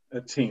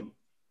team,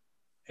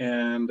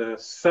 and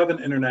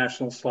 7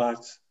 international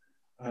slots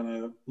on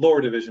a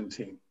lower division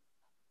team.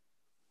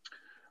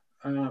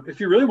 If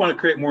you really want to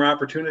create more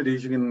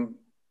opportunities, you can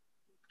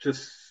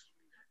just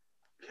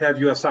have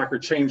U.S. soccer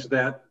change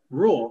that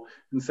rule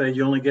and say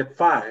you only get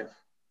 5.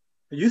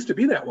 It used to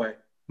be that way,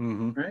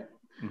 right?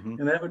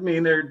 And that would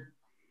mean that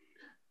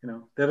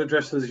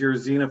addresses your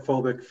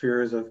xenophobic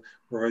fears of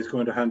we're always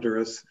going to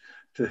Honduras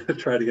to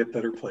try to get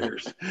better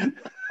players.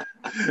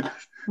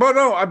 Well,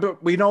 no,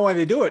 we know why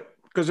they do it,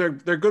 because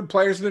they're good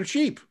players and they're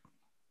cheap.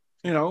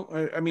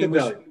 I mean,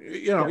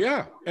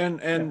 yeah.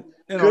 And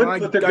good, I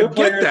but they're good get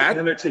players that.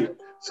 and they're cheap.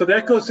 So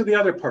that goes to the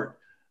other part.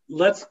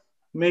 Let's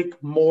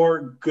make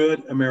more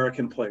good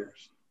American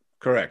players.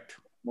 Correct.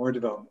 More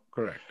development.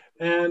 Correct.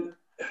 And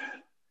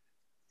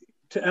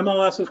to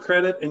MLS's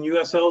credit and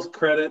USL's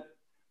credit,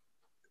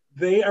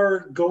 they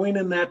are going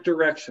in that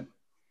direction.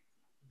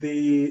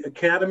 The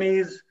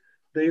academies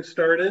they've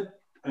started,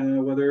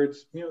 whether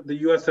it's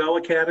the USL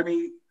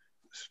Academy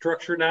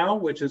structure now,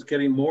 which is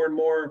getting more and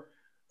more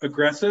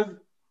aggressive,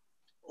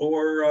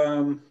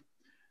 or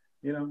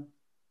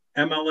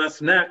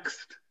MLS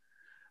Next,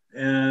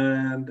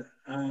 and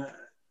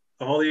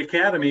all the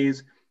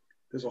academies,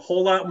 there's a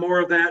whole lot more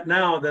of that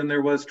now than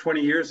there was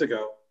 20 years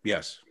ago.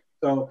 Yes.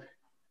 So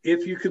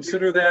if you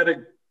consider that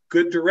a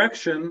good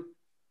direction,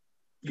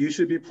 you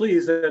should be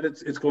pleased that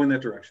it's going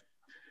that direction.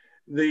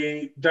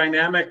 The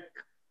dynamic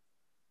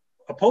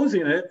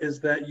opposing it is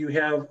that you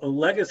have a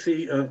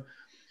legacy of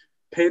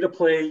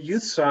pay-to-play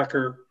youth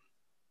soccer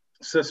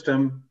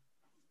system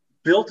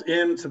built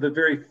into the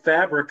very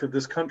fabric of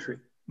this country,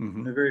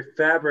 the very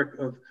fabric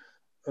of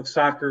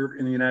soccer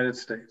in the United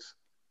States.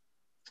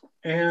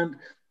 And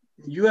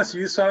US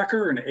Youth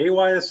Soccer and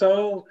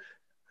AYSO,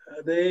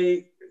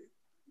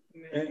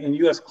 and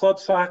US Club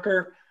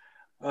Soccer,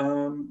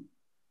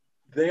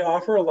 they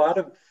offer a lot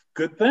of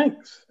good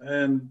things.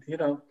 And,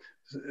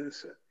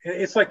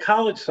 it's like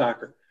college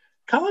soccer.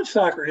 College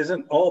soccer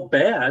isn't all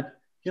bad.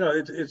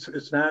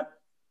 It's not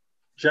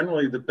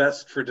generally the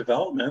best for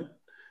development,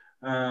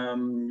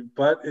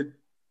 but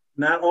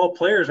not all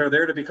players are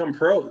there to become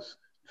pros.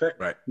 In fact,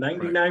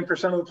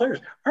 99% of the players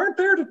aren't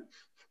there to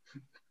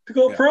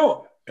go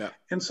pro. Yeah.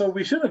 And so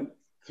we shouldn't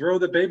throw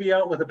the baby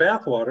out with the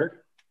bathwater.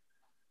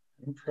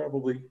 I'm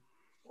probably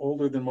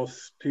older than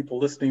most people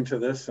listening to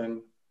this,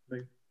 and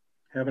they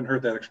haven't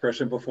heard that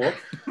expression before,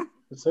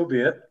 but so be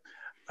it.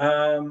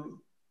 So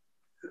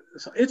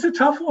it's a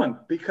tough one,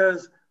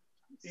 because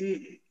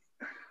to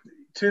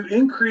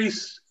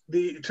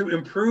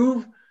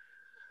improve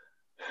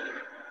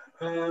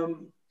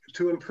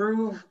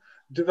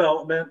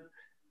development,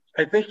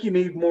 I think you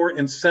need more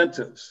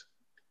incentives.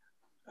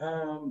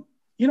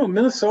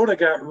 Minnesota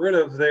got rid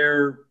of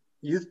their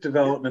youth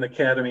development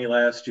academy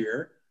last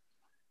year,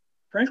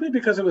 frankly,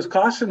 because it was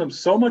costing them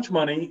so much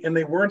money and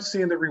they weren't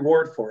seeing the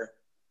reward for it.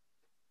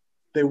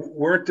 They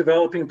weren't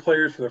developing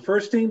players for the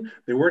first team.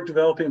 They weren't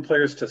developing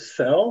players to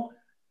sell.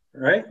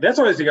 right? That's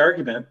always the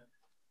argument.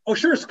 Oh,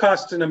 sure, it's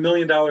costing $1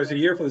 million a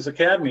year for this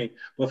academy.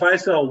 But if I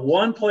sell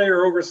one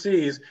player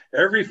overseas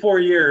every 4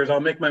 years, I'll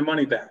make my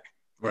money back.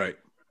 Right.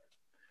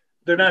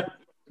 They're not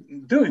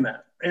doing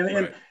that.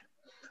 And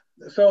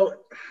so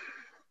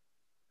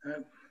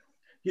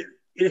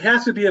it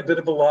has to be a bit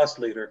of a loss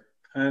leader.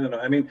 I don't know.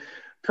 I mean,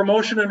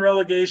 promotion and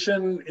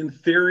relegation, in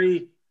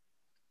theory,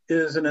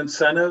 is an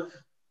incentive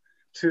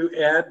to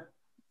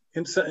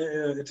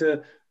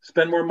to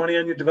spend more money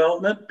on your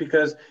development,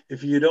 because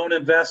if you don't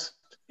invest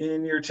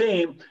in your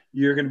team,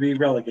 you're going to be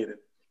relegated.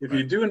 If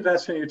you do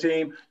invest in your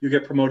team, you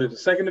get promoted to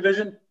second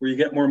division, where you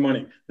get more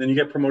money. Then you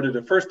get promoted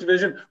to first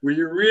division, where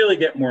you really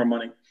get more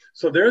money.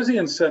 So there's the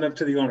incentive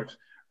to the owners.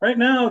 Right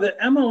now, the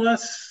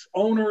MLS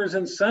owners'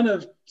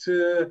 incentive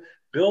to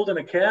build an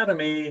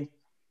academy,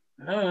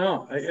 I don't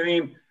know. I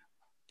mean,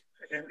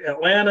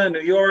 Atlanta, New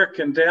York,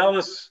 and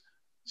Dallas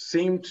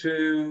seem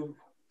to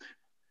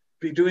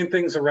be doing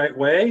things the right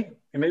way.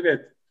 And maybe I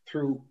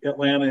threw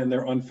Atlanta in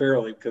there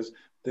unfairly, because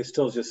they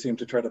still just seem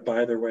to try to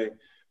buy their way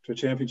to a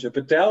championship.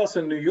 But Dallas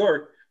and New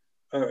York,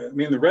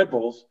 the Red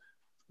Bulls,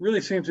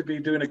 really seem to be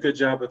doing a good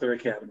job with their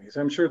academies.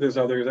 I'm sure there's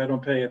others. I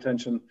don't pay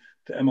attention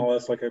to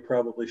MLS like I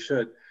probably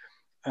should.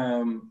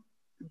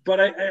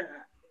 But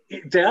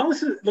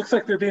Dallas looks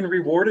like they're being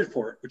rewarded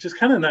for it, which is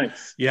kind of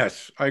nice.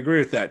 Yes, I agree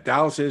with that.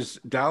 Dallas is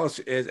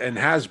and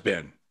has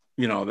been.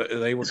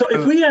 They were. So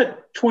if we had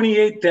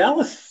 28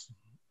 Dallas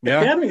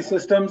academy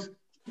systems,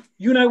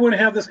 you and I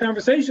wouldn't have this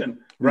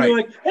conversation. Right. We're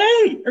like,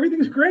 hey,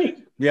 everything's great.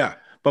 Yeah.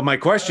 But my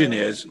question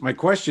is,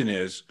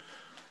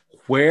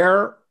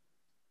 where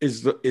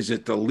is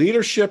it the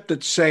leadership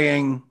that's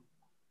saying,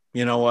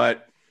 you know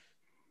what?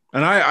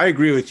 And I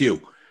agree with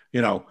you.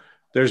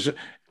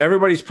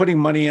 Everybody's putting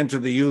money into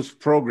the youth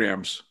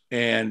programs,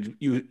 and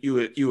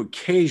you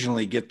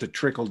occasionally get the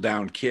trickle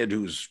down kid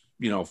who's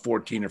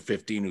 14 or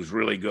 15 who's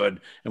really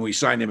good, and we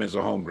sign him as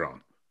a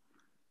homegrown.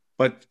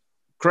 But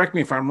correct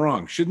me if I'm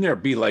wrong. Shouldn't there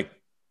be like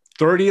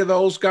 30 of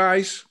those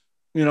guys,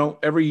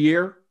 every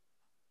year,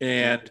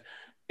 and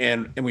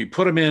we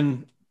put them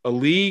in a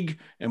league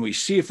and we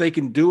see if they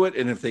can do it,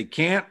 and if they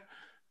can't,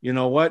 you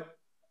know what?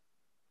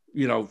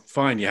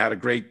 Fine. You had a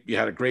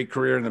great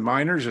career in the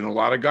minors, and a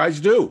lot of guys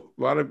do.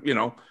 A lot of,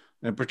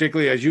 and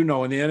particularly as in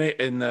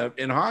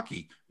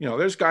hockey,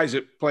 there's guys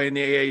that play in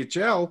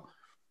the AHL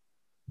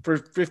for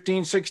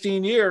 15,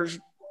 16 years,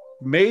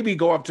 maybe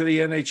go up to the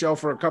NHL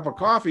for a cup of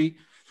coffee,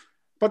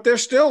 but they're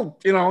still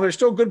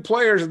good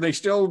players, and they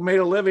still made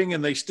a living,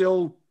 and they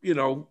still,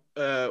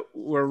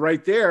 were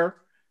right there.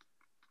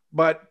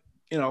 But,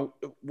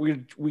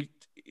 we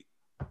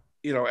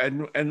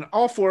and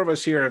all four of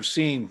us here have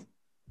seen,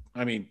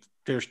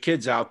 there's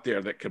kids out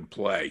there that can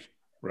play,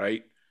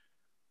 right?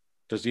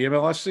 Does the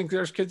MLS think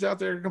there's kids out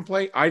there that can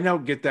play? I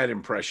don't get that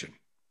impression.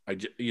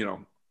 Yeah,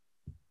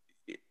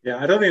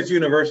 I don't think it's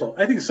universal.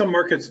 I think some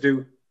markets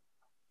do.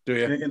 Do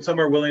you? And some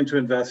are willing to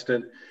invest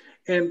in.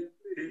 And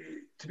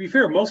to be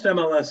fair, most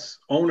MLS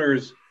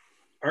owners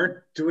aren't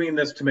doing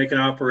this to make an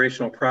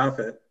operational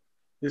profit. At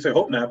least I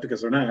hope not,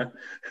 because they're not.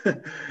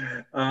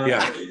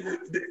 I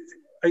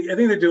think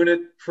they're doing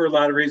it for a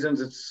lot of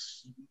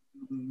reasons.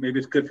 Maybe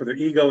it's good for their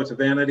ego. It's a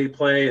vanity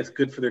play. It's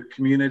good for their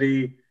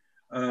community.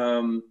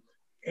 And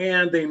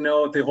they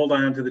know if they hold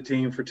on to the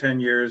team for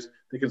 10 years,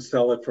 they can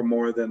sell it for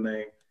more than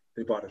they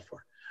bought it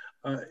for.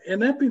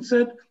 And that being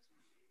said,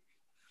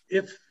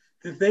 if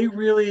they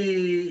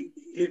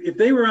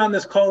were on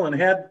this call and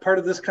had part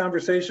of this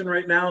conversation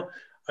right now,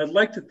 I'd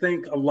like to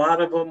think a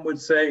lot of them would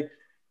say,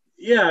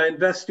 yeah,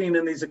 investing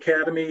in these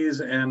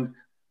academies and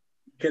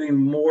getting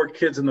more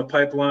kids in the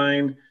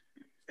pipeline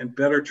and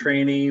better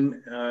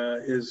training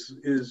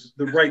is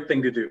the right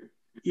thing to do,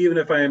 even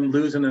if I am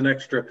losing an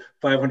extra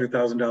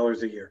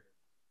 $500,000 a year.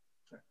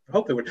 I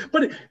hope they would.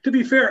 But to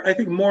be fair, I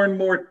think more and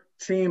more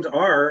teams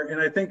are,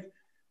 and I think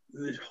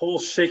the whole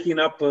shaking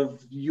up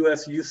of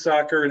U.S. youth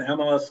soccer and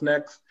MLS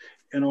Next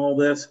and all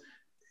this,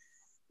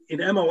 in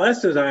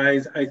MLS's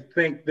eyes, I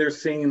think they're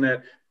seeing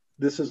that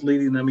this is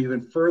leading them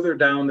even further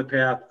down the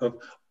path of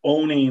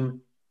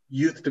owning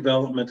youth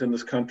development in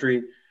this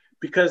country,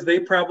 because they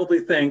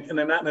probably think, and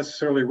they're not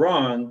necessarily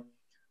wrong,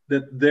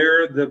 that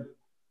they're the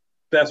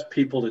best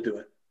people to do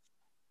it.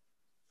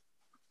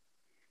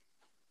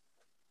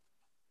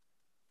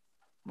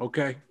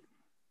 Okay.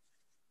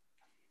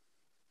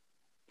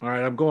 All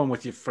right, I'm going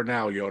with you for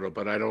now, Yoda,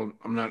 but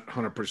I'm not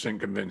 100%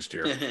 convinced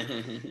here.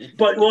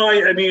 But, well, I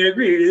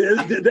agree.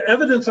 The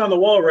evidence on the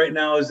wall right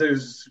now is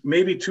there's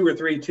maybe 2 or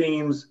 3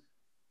 teams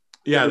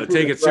that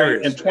take it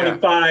serious, and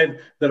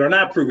 25 that are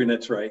not proving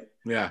it's right.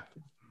 Yeah.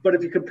 But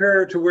if you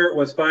compare it to where it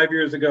was 5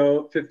 years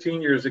ago,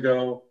 15 years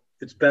ago,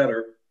 it's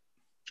better,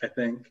 I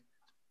think.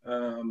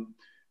 But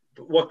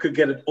what could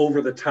get it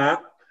over the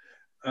top?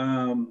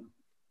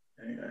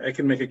 I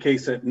can make a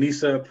case that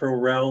Nisa Pro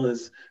Rel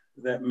is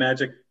that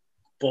magic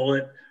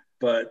bullet,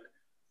 but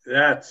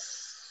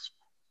that's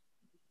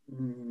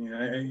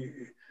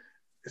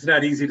it's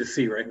not easy to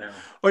see right now.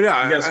 Oh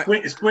yeah, you got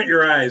to squint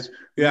your eyes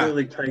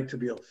really tight to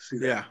be able to see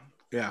that.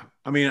 Yeah.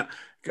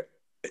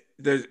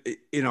 there's,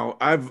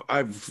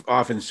 I've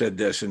often said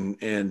this,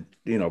 and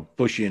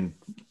Bushy and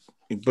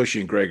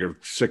Greg are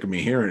sick of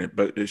me hearing it,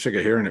 but they're sick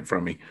of hearing it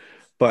from me.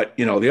 But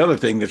the other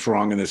thing that's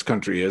wrong in this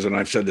country is, and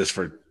I've said this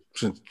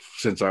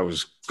since I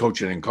was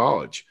coaching in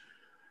college,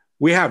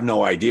 we have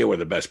no idea where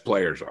the best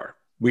players are.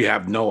 We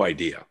have no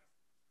idea.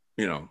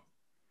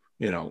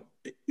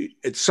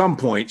 At some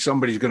point,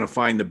 somebody's going to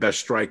find the best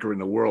striker in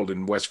the world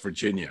in West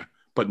Virginia,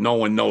 but no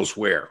one knows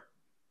where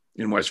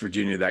in West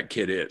Virginia that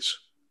kid is.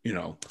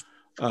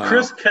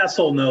 Chris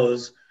Kessel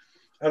knows.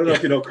 I don't know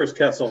if you know Chris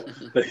Kessel,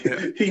 but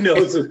he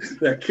knows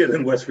that kid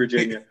in West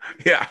Virginia.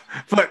 Yeah,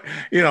 but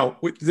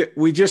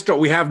we just don't.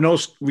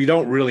 We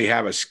don't really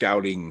have a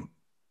scouting,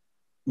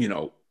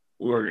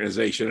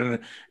 organization,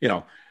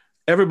 and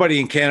everybody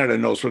in Canada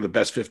knows where the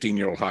best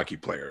 15-year-old hockey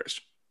player is,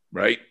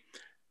 right?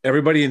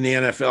 Everybody in the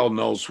NFL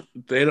knows.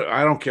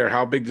 I don't care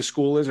how big the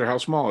school is or how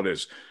small it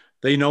is.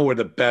 They know where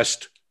the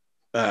best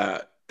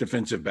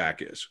defensive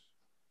back is,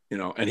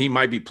 and he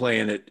might be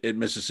playing at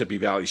Mississippi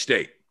Valley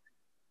State,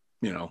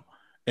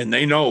 and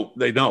they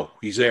know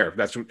he's there.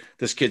 That's what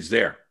this kid's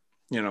there.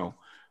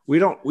 We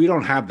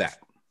don't have that,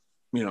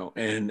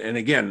 and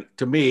again,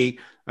 to me,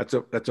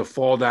 that's a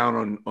fall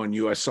down on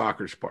U.S.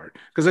 Soccer's part.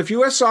 Because if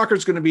U.S. Soccer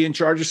is going to be in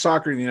charge of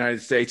soccer in the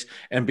United States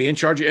and be in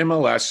charge of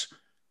MLS,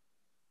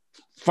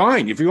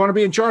 fine. If you want to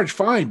be in charge,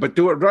 fine, but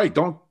do it right.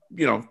 Don't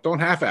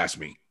half-ass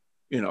me,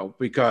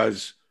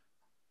 because,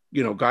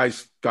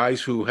 guys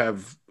who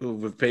have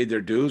paid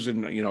their dues.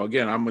 And,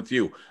 again, I'm with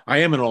you. I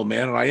am an old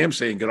man and I am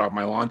saying, get off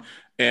my lawn.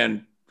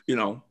 And,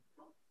 you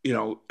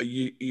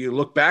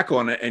look back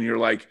on it and you're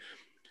like,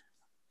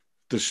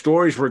 the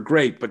stories were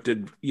great, but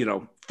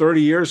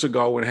 30 years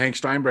ago when Hank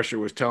Steinbrecher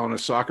was telling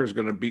us soccer's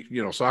going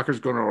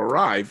to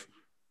arrive.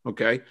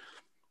 Okay.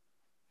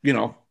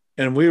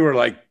 And we were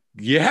like,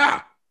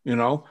 yeah,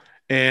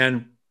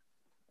 and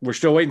we're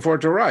still waiting for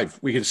it to arrive.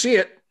 We can see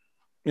it,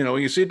 we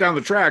can see it down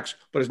the tracks,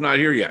 but it's not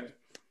here yet.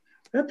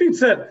 That being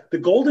said, the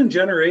golden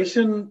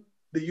generation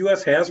the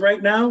U.S. has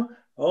right now,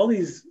 all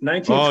these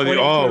 19, 20,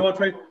 21,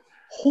 20,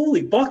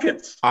 holy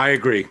buckets. I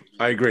agree.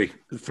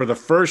 For the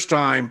first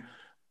time,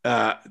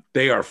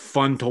 they are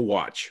fun to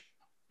watch.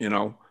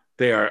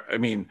 They are. I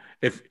mean,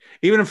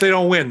 even if they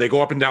don't win, they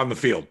go up and down the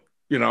field.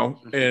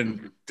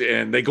 And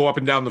they go up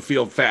and down the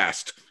field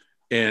fast,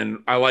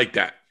 and I like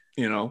that.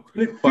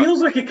 It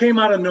feels like it came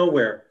out of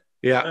nowhere.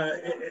 Yeah.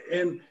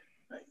 And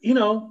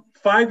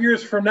 5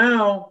 years from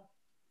now,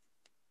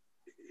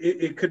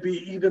 it could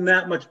be even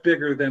that much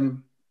bigger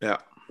than it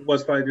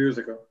was 5 years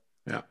ago.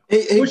 Yeah.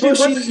 Hey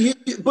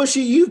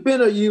Bushy, you've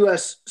been a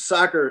U.S.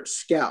 soccer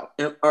scout.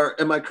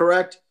 Am I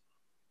correct?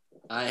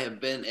 I have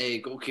been a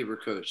goalkeeper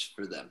coach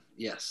for them.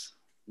 Yes.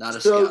 Not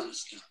a scout.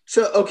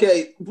 So,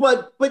 okay.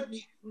 But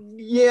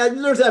yeah,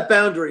 there's that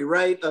boundary,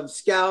 right? Of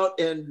scout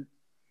and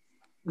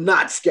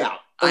not scout.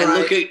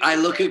 I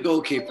look at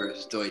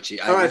goalkeepers, Deutsche.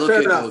 I look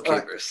at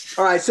goalkeepers.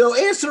 All right. So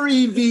answer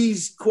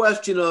Evie's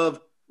question of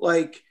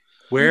when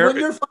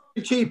you're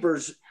finding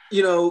keepers,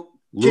 can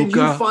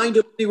you find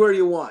them anywhere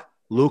you want?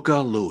 Luca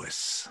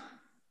Lewis.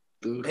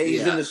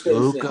 He's in the States.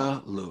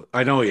 Luca Lewis.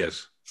 I know he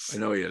is.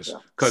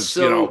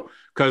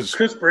 Because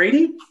Chris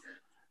Brady?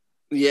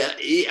 Yeah.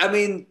 I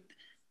mean,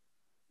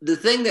 the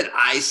thing that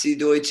I see,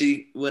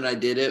 Deutsche, when I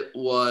did it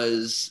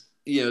was,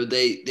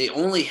 they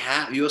only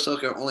have, U.S.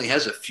 Soccer only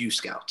has a few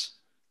scouts.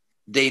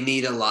 They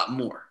need a lot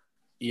more,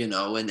 and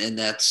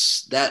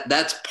that's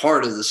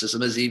part of the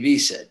system, as EV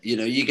said.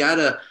 You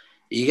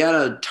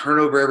gotta turn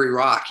over every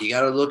rock. You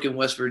gotta look in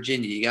West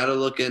Virginia. You gotta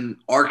look in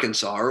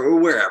Arkansas or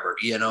wherever.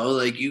 You're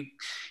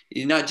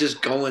not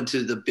just going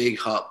to the big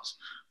hubs.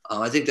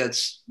 I think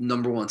that's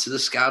number one. So the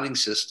scouting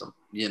system,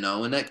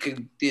 and that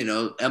could,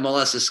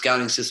 MLS's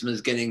scouting system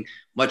is getting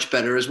much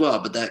better as well,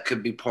 but that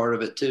could be part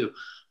of it too.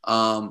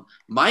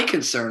 My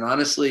concern,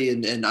 honestly,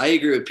 and I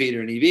agree with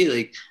Peter and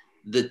EV,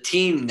 the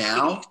team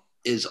now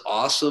is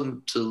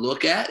awesome to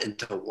look at and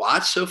to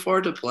watch so far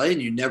to play, and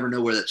you never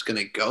know where that's going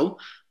to go.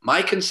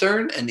 My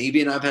concern, and EV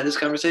and I have had this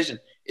conversation,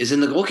 is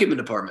in the goalkeeping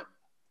department.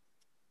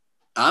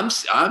 I'm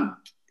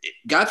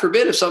God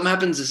forbid if something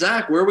happens to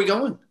Zach, where are we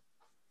going?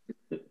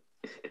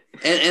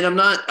 And I'm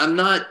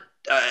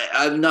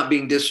not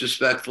being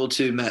disrespectful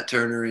to Matt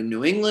Turner in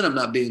New England. I'm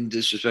not being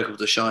disrespectful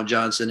to Sean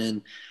Johnson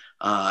in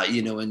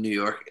New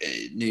York.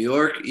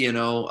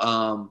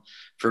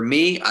 For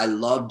me, I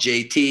love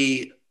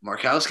JT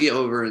Markowski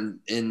over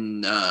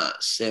in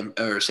San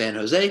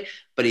Jose,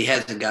 but he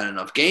hasn't got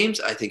enough games.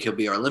 I think he'll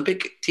be our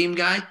Olympic team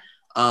guy.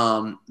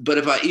 But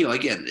if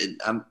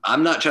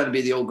I'm not trying to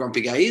be the old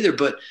grumpy guy either,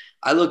 but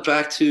I look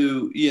back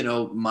to,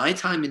 my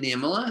time in the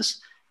MLS,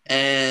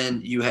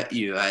 and you had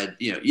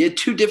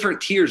two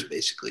different tiers,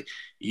 basically.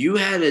 You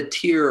had a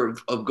tier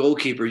of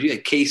goalkeepers. You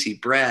had Casey,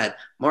 Brad,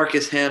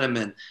 Marcus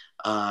Hanneman,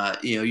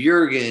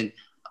 Jurgen.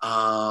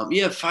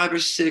 You have 5 or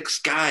 6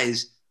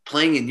 guys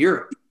playing in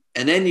Europe.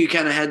 And then you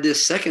kind of had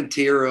this second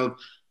tier of,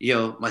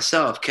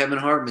 myself, Kevin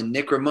Hartman,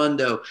 Nick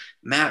Raimondo,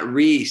 Matt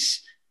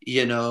Reese,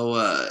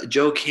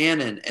 Joe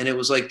Cannon. And it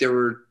was like there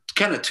were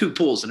kind of two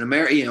pools, an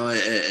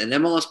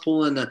MLS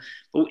pool, and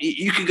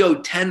you could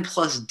go 10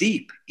 plus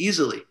deep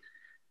easily.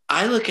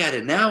 I look at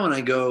it now and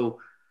I go,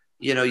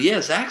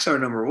 Zach's our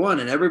number one,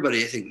 and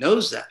everybody I think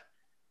knows that.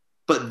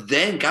 But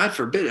then, God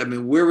forbid, I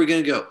mean, where are we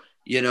going to go?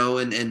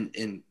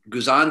 And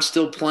Guzan's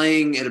still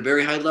playing at a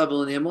very high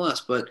level in the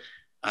MLS, but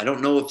I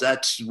don't know if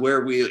that's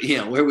where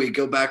we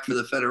go back for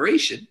the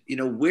Federation.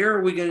 Where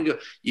are we going to go?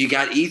 You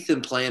got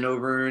Ethan playing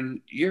over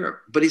in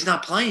Europe, but he's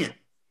not playing.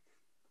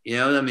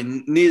 I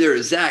mean, neither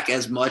is Zach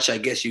as much, I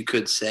guess you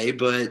could say,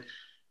 but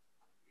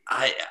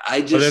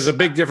I just. But there's a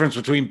big difference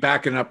between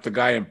backing up the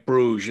guy in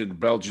Bruges in the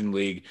Belgian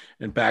league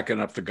and backing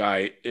up the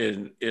guy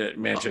in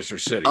Manchester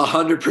City.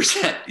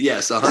 100%.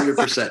 Yes,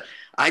 100%.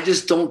 I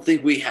just don't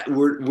think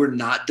we're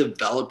not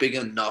developing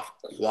enough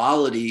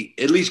quality,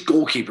 at least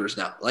goalkeepers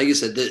now. Like I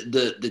said,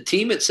 the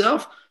team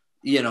itself,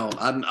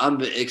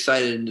 I'm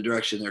excited in the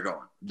direction they're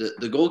going.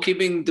 The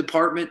goalkeeping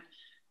department,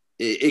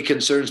 it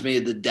concerns me,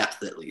 the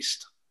depth at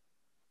least.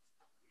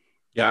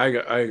 Yeah,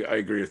 I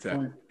agree with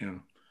that.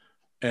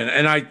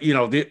 And I,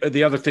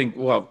 the other thing,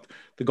 well,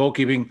 the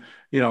goalkeeping,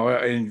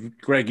 and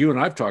Greg, you and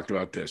I've talked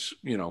about this,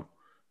 do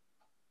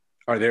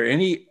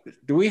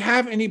we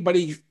have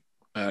anybody,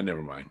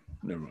 never mind.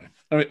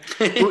 I mean,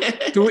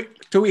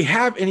 do we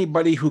have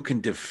anybody who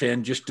can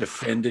defend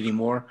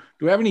anymore?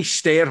 Do we have any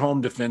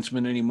stay-at-home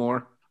defensemen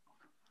anymore?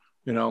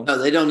 No,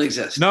 they don't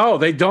exist. No,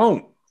 they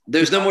don't.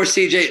 There's no more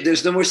CJ.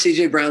 There's no more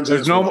CJ Browns.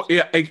 There's no more.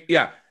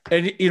 Yeah.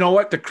 And you know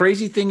what? The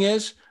crazy thing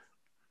is,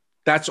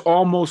 that's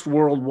almost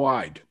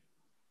worldwide.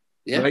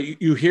 Yeah. Right?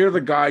 You hear the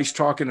guys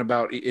talking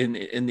about in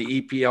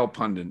the EPL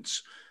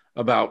pundits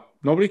about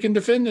nobody can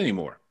defend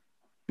anymore.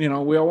 We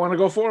all want to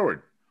go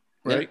forward,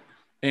 right?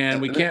 Yeah.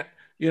 And we can't.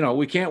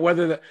 We can't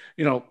weather that.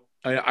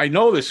 I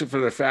know this for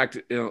the fact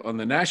on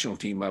the national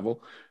team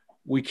level,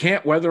 we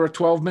can't weather a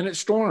 12-minute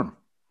storm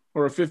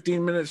or a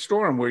 15-minute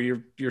storm where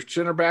your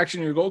center backs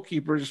and your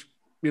goalkeepers,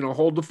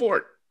 hold the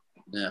fort.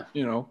 Yeah.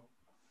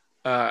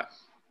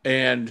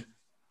 And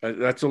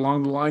that's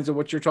along the lines of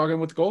what you're talking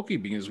with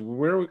goalkeeping is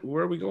where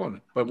are we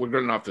going? But we're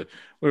going off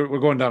we're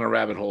going down a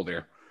rabbit hole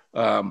there.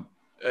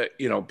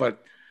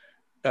 But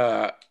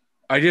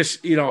I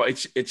just,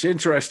 it's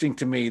interesting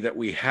to me that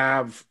we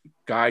have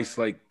guys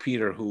like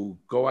Peter who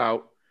go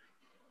out,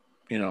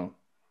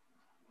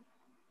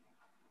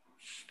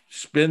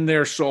 spend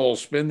their soul,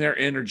 spend their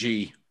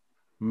energy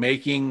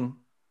making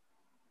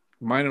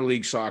minor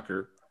league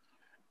soccer,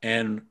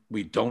 and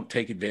we don't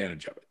take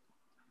advantage of it.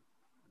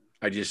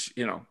 I just,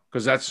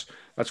 because that's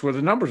where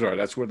the numbers are.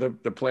 That's where the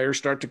players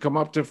start to come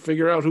up to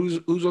figure out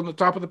who's on the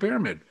top of the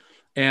pyramid.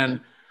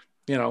 And,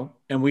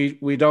 and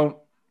we don't,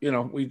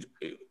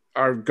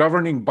 our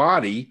governing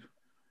body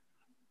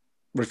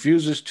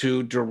refuses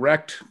to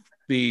direct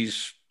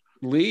these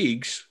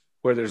leagues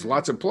where there's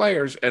lots of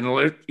players.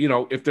 And,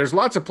 if there's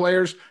lots of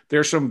players,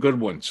 there's some good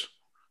ones,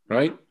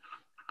 right?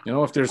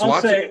 If there's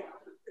I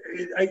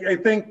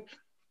think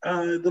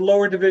the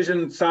lower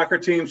division soccer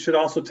teams should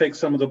also take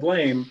some of the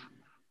blame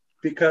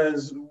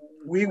because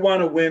we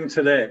want to win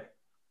today.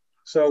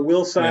 So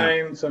we'll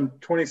sign some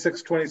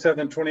 26,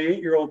 27,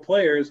 28-year-old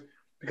players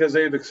because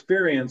they have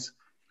experience,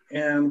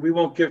 and we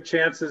won't give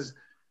chances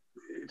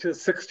to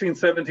 16,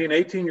 17,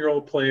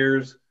 18-year-old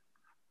players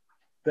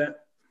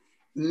that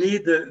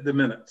need the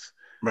minutes.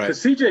 Right. To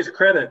CJ's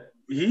credit,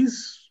 he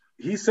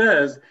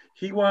says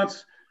he's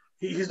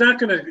not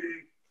going to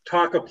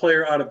talk a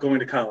player out of going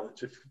to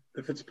college.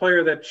 If it's a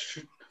player that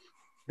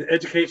the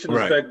education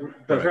is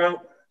better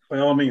out, by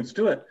all means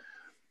do it.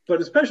 But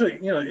especially,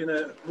 in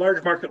a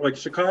large market like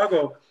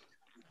Chicago,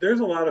 there's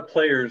a lot of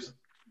players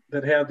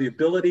that have the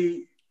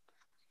ability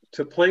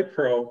to play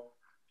pro,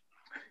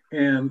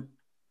 and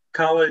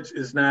college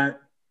is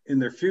not in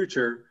their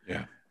future.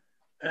 Yeah.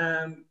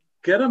 And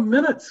get them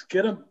minutes,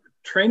 get them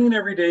training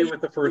every day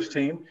with the first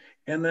team,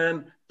 and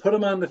then put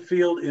them on the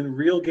field in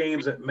real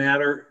games that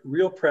matter,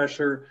 real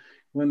pressure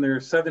when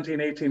they're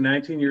 17, 18,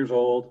 19 years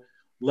old.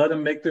 Let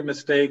them make their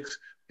mistakes.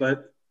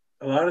 But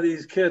a lot of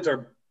these kids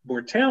are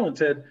more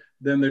talented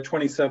than their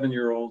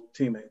 27-year-old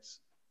teammates.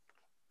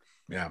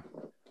 Yeah.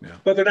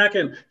 But they're not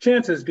getting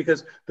chances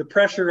because the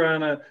pressure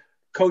on a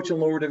coach in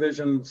lower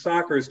division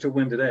soccer is to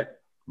win today.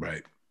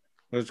 Right.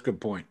 That's a good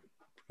point.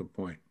 Good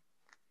point.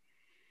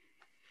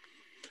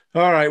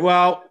 All right.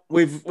 Well,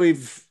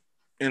 we've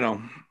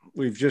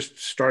just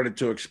started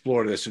to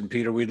explore this, and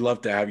Peter, we'd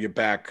love to have you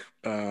back,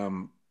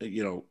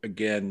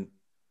 again,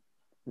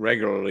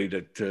 regularly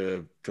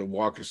to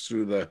walk us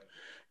through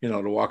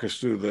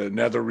the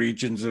nether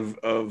regions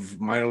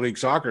of minor league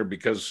soccer,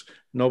 because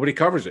nobody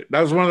covers it.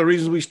 That was one of the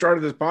reasons we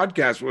started this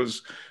podcast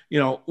was,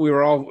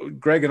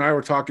 Greg and I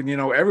were talking,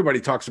 everybody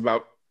talks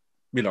about,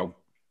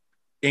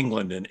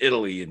 England and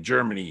Italy and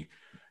Germany.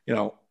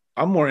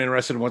 I'm more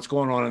interested in what's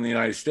going on in the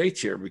United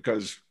States here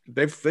because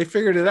they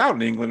figured it out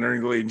in England or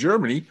Italy and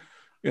Germany,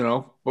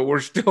 but we're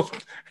still,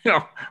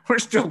 we're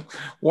still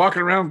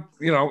walking around,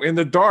 in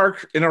the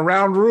dark in a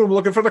round room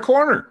looking for the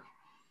corner.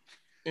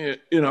 And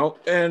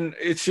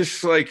it's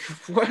just like,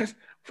 what,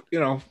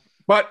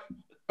 but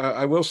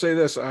I will say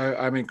this,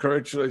 I'm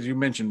encouraged, as you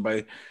mentioned,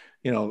 by,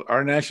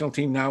 our national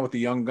team now with the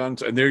young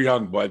guns, and they're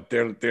young, but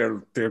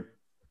they're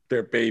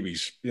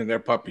babies, they're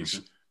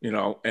puppies,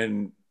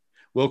 and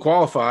we'll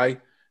qualify.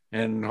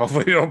 And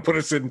hopefully they don't put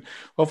us in.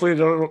 Hopefully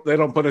they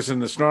don't put us in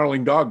the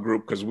snarling dog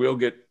group, because we'll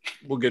get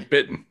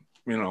bitten.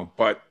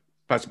 But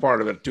that's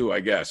part of it too, I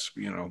guess.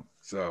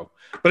 So.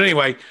 But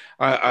anyway,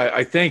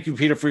 I thank you,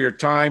 Peter, for your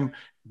time.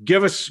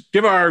 Give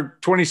our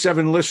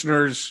 27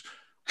 listeners,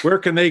 where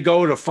can they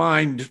go to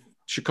find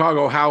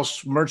Chicago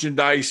House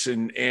merchandise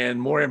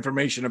and more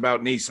information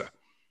about NISA?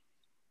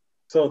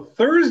 So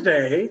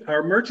Thursday,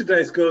 our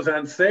merchandise goes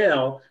on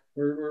sale.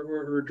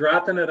 We're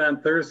dropping it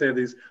on Thursday.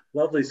 These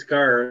lovely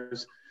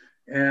scarves.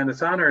 And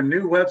it's on our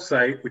new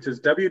website, which is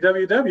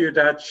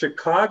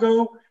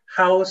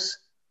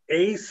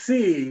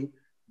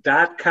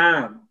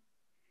www.chicagohouseac.com.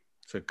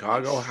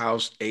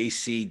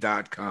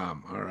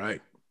 ChicagoHouseAC.com. All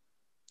right.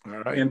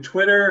 And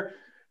Twitter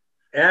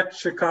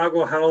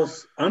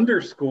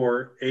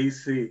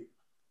 @ChicagoHouse_AC.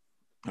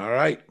 All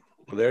right.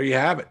 Well, there you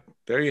have it.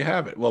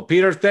 Well,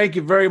 Peter, thank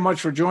you very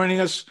much for joining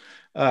us.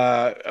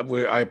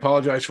 I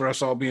apologize for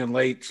us all being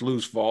late. It's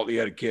Lou's fault. He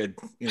had a kid,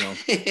 He's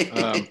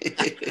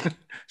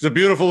a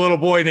beautiful little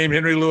boy named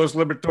Henry Louis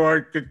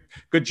Liberatore.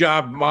 Good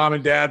job, Mom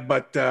and Dad.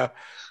 But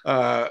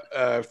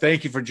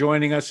thank you for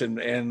joining us.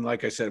 And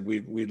like I said,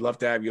 we'd love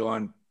to have you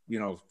on,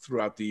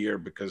 throughout the year,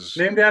 because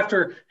named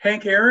after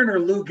Hank Aaron or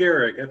Lou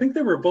Gehrig. I think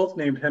they were both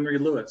named Henry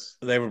Louis.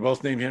 They were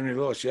both named Henry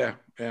Louis. Yeah.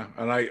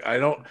 And I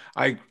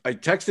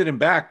texted him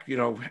back,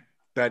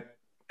 that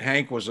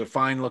Hank was a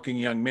fine looking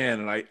young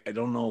man. And I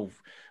don't know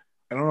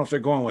if they're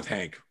going with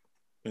Hank,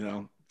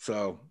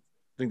 so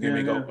I think they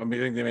may go. I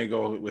think they may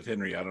go with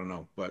Henry. I don't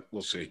know, but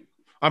we'll see.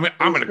 I'm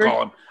going to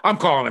call him. I'm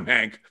calling him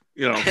Hank.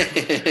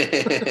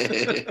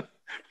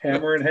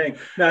 Hammer and Hank.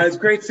 No, it's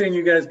great seeing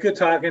you guys. Good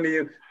talking to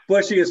you,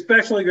 Bushy.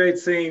 Especially great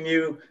seeing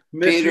you.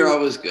 Peter,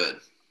 always good.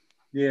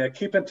 Yeah,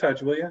 keep in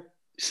touch, will you?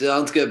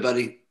 Sounds good,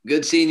 buddy.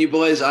 Good seeing you,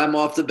 boys. I'm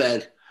off to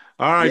bed.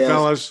 All right,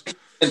 fellas.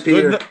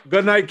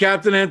 Good night,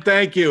 Captain, and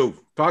thank you.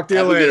 Talk to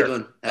you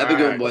later. Have a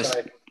good one, boys.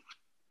 Bye.